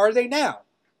 where are they now?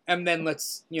 And then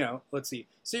let's see.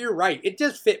 So you're right. It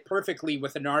does fit perfectly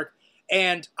with an arc,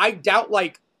 and I doubt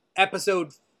like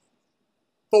episode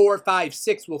 4, 5,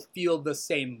 6 will feel the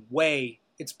same way.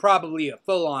 It's probably a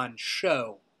full-on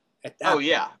show at that point.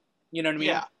 Yeah. You know what I mean?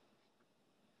 Yeah.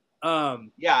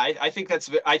 Yeah, I think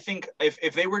I think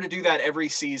if they were to do that every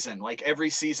season, like every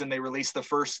season they release the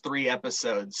first 3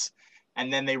 episodes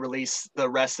and then they release the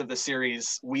rest of the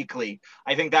series weekly,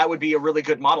 I think that would be a really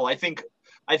good model. I think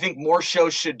more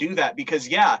shows should do that because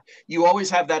you always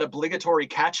have that obligatory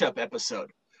catch-up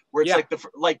episode where it's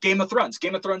like Game of Thrones.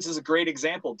 Game of Thrones is a great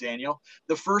example, Daniel.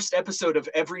 The first episode of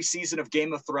every season of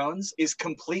Game of Thrones is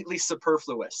completely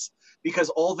superfluous because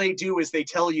all they do is they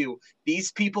tell you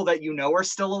these people that you know are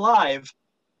still alive.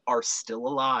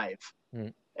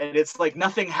 And it's like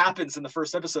nothing happens in the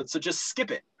first episode. So just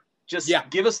skip it. Just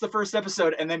give us the first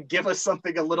episode and then give us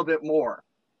something a little bit more.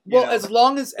 Well, as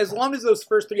long as those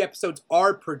first 3 episodes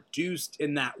are produced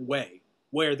in that way,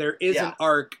 where there is an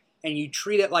arc and you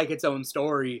treat it like its own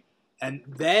story, and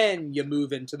then you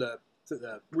move into the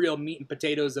real meat and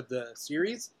potatoes of the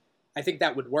series, I think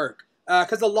that would work.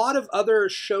 Because a lot of other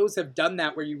shows have done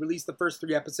that, where you release the first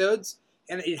 3 episodes,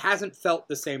 and it hasn't felt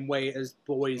the same way as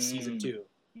Boys Season 2.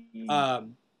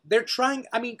 They're trying,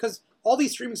 because all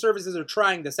these streaming services are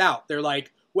trying this out. They're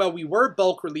like, well, we were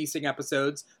bulk releasing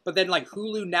episodes, but then like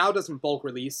Hulu now doesn't bulk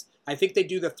release. I think they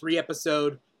do the 3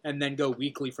 episode and then go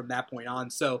weekly from that point on.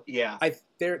 So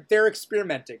they're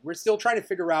experimenting. We're still trying to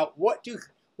figure out what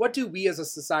do we as a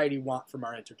society want from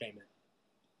our entertainment.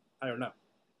 I don't know.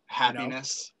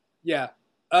 Happiness. You know?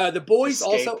 Yeah. The Boys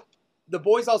Escape.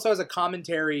 also has a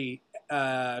commentary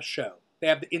show. They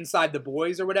have the Inside the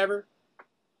Boys or whatever.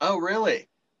 Oh, really?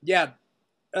 Yeah.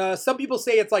 Some people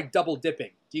say it's like double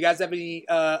dipping. Do you guys have any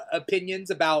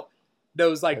opinions about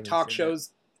those like talk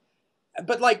shows?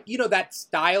 But like, that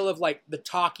style of like the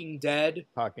Talking Dead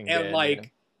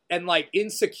and like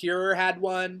Insecure had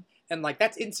one, and like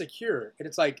that's Insecure, and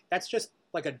it's like that's just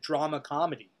like a drama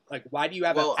comedy. Like, why do you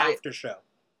have an after show?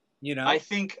 I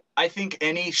think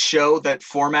any show that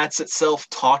formats itself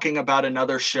talking about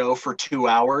another show for 2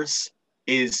 hours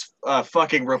is a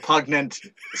fucking repugnant,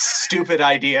 stupid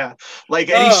idea. Like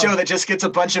any show that just gets a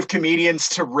bunch of comedians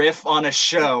to riff on a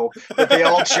show that they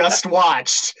all just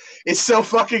watched is so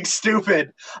fucking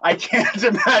stupid. I can't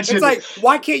imagine. It's like,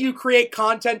 why can't you create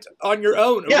content on your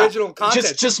own, original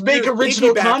content? Just make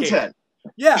original content.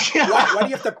 Yeah. Why do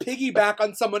you have to piggyback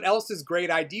on someone else's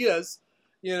great ideas?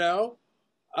 By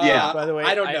the way,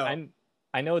 I don't know.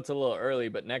 I know it's a little early,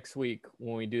 but next week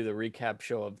when we do the recap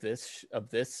show of this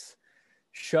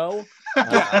show,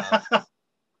 it's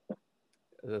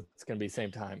gonna be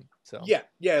same time. So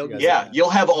you'll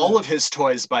have all of his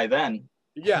toys by then.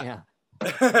 Yeah.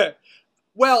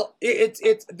 Well,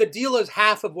 it's the deal is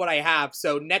half of what I have.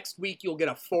 So next week you'll get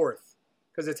a 4th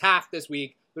because it's half this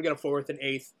week. You'll get a 4th and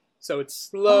 8th. So it's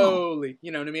slowly,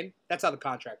 you know what I mean? That's how the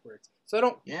contract works. So I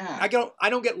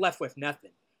don't get left with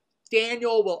nothing.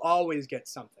 Daniel will always get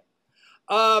something.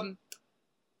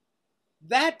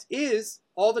 That is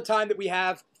all the time that we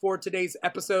have for today's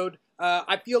episode.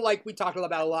 I feel like we talked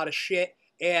about a lot of shit.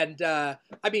 And,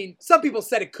 some people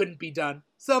said it couldn't be done.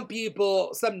 Some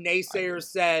naysayers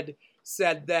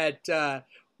said that,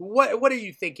 what are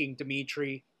you thinking,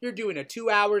 Dimitri? You're doing a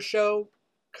 2-hour show?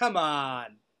 Come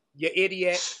on, you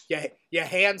idiot. You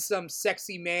handsome,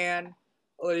 sexy man.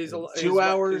 2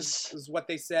 hours is what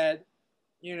they said,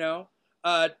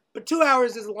 But 2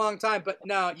 hours is a long time. But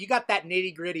no, you got that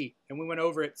nitty gritty, and we went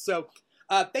over it. So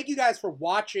thank you guys for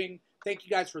watching. Thank you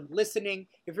guys for listening.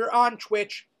 If you're on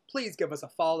Twitch, please give us a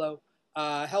follow.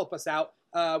 Help us out.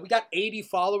 We got 80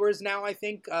 followers now, I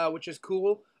think, which is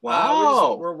cool.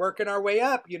 Wow. We're working our way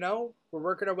up, We're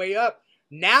working our way up.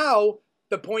 Now,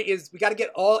 the point is we got to get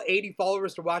all 80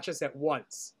 followers to watch us at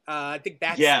once. I think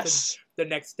that's the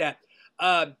next step.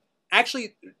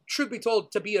 Actually, truth be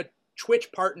told, to be a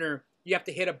Twitch partner, you have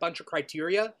to hit a bunch of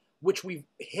criteria, which we've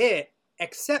hit,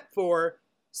 except for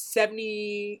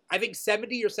 70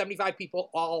 or 75 people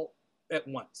all at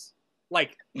once.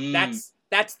 Like, that's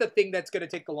the thing that's going to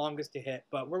take the longest to hit,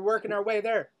 but we're working our way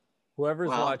there. Whoever's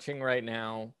watching right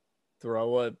now,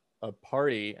 throw a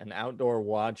party, an outdoor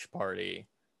watch party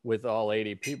with all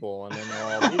 80 people, and then they'll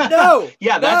all No!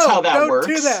 Yeah, that's how that works.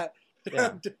 Don't do that.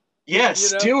 Yeah.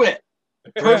 Yes, do it.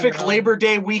 Perfect Labor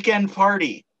Day weekend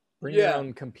party. Bring your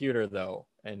own computer, though,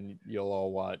 and you'll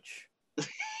all watch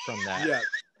from that.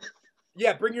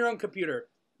 Yeah, bring your own computer.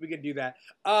 We can do that.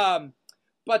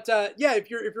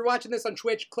 If you're watching this on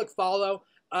Twitch, click follow.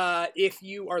 If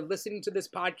you are listening to this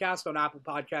podcast on Apple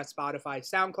Podcasts, Spotify,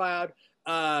 SoundCloud,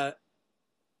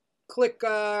 click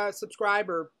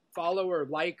subscribe or follow or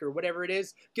like or whatever it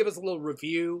is. Give us a little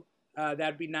review.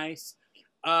 That'd be nice.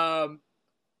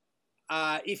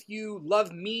 If you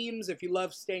love memes, if you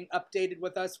love staying updated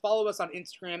with us, follow us on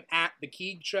Instagram at The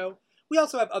KEEG Show. We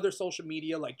also have other social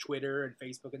media like Twitter and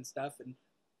Facebook and stuff. And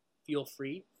if feel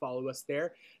free, follow us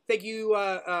there. Thank you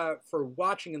for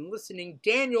watching and listening.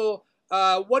 Daniel,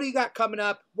 what do you got coming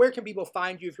up? Where can people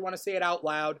find you? If you want to say it out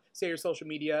loud, say your social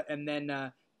media, and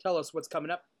then tell us what's coming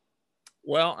up.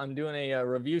 Well, I'm doing a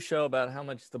review show about how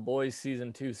much The Boys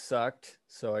season 2 sucked,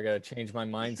 so I got to change my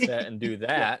mindset and do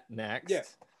that next. Yeah.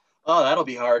 Oh, that'll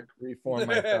be hard. Reform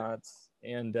my thoughts.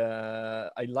 And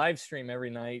I live stream every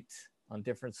night on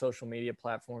different social media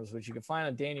platforms, which you can find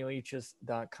on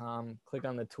danielechis.com. Click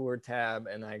on the tour tab,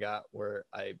 and I got where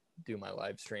I do my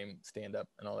live stream, stand up,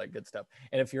 and all that good stuff.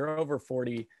 And if you're over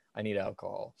 40, I need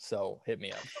alcohol, so hit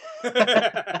me up.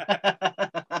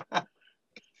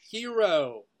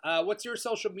 Hero, what's your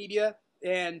social media,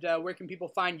 and where can people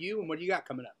find you, and what do you got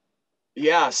coming up?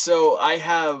 Yeah, so I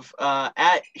have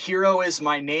at Hero is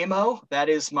my name-o. That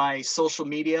is my social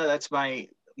media. That's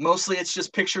mostly it's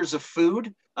just pictures of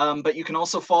food. But you can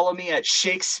also follow me at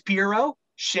Shakespeare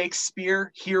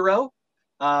Hero.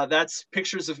 That's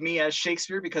pictures of me as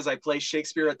Shakespeare because I play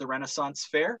Shakespeare at the Renaissance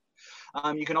Fair.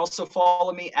 You can also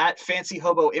follow me at Fancy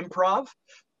Hobo Improv.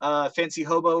 Fancy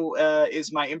Hobo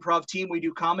is my improv team. We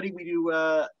do comedy. We do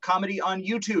comedy on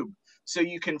YouTube. So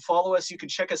you can follow us. You can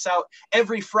check us out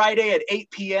every Friday at 8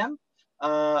 p.m.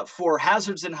 For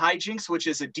Hazards and Hijinks, which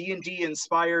is a D&D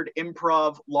inspired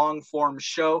improv long form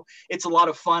show. It's a lot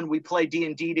of fun. We play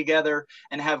D&D together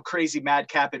and have crazy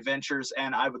madcap adventures,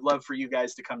 and I would love for you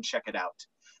guys to come check it out.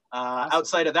 Awesome.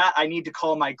 Outside of that, I need to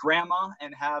call my grandma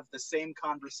and have the same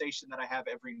conversation that I have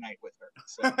every night with her.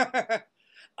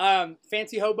 So.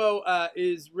 Fancy Hobo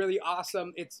is really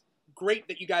awesome. It's great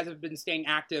that you guys have been staying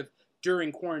active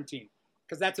during quarantine,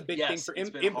 because that's a big thing for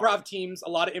improv teams. A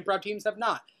lot of improv teams have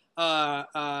not.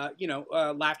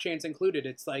 Laugh Chance included.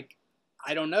 It's like,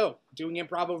 I don't know, doing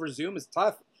improv over Zoom is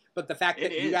tough, but the fact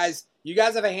that you guys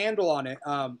have a handle on it,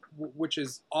 which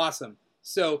is awesome.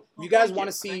 So if you guys want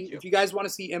to see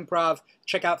improv,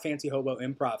 check out Fancy Hobo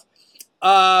Improv.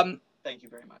 Thank you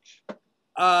very much.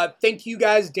 Thank you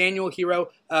guys, Daniel, Hero,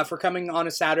 for coming on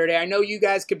a Saturday. I know you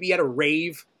guys could be at a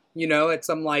rave, at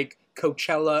some like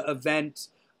Coachella event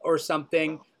or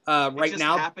something. Right now, it just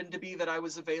happened to be that I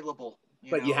was available.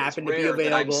 You happen to be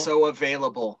available. I'm so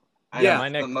available.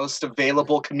 I'm the most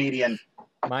available comedian.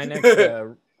 My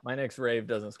next rave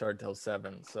doesn't start till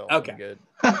 7, so okay. I'm good.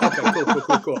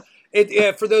 Okay, cool.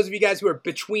 For those of you guys who are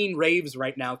between raves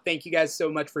right now, thank you guys so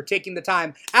much for taking the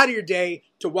time out of your day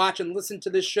to watch and listen to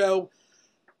this show.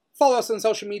 Follow us on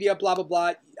social media, blah, blah,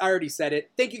 blah. I already said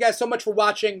it. Thank you guys so much for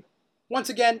watching. Once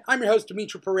again, I'm your host,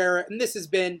 Dimitri Pereira, and this has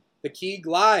been the KEEG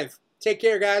Live. Take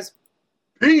care, guys.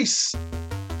 Peace.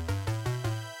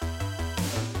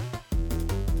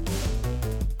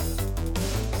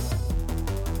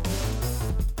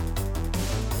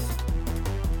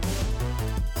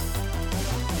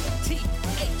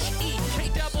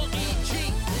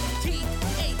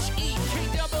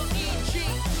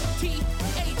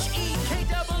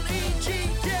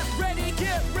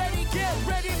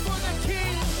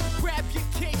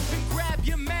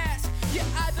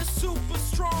 Super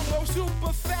strong or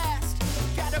super fast.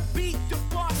 Gotta beat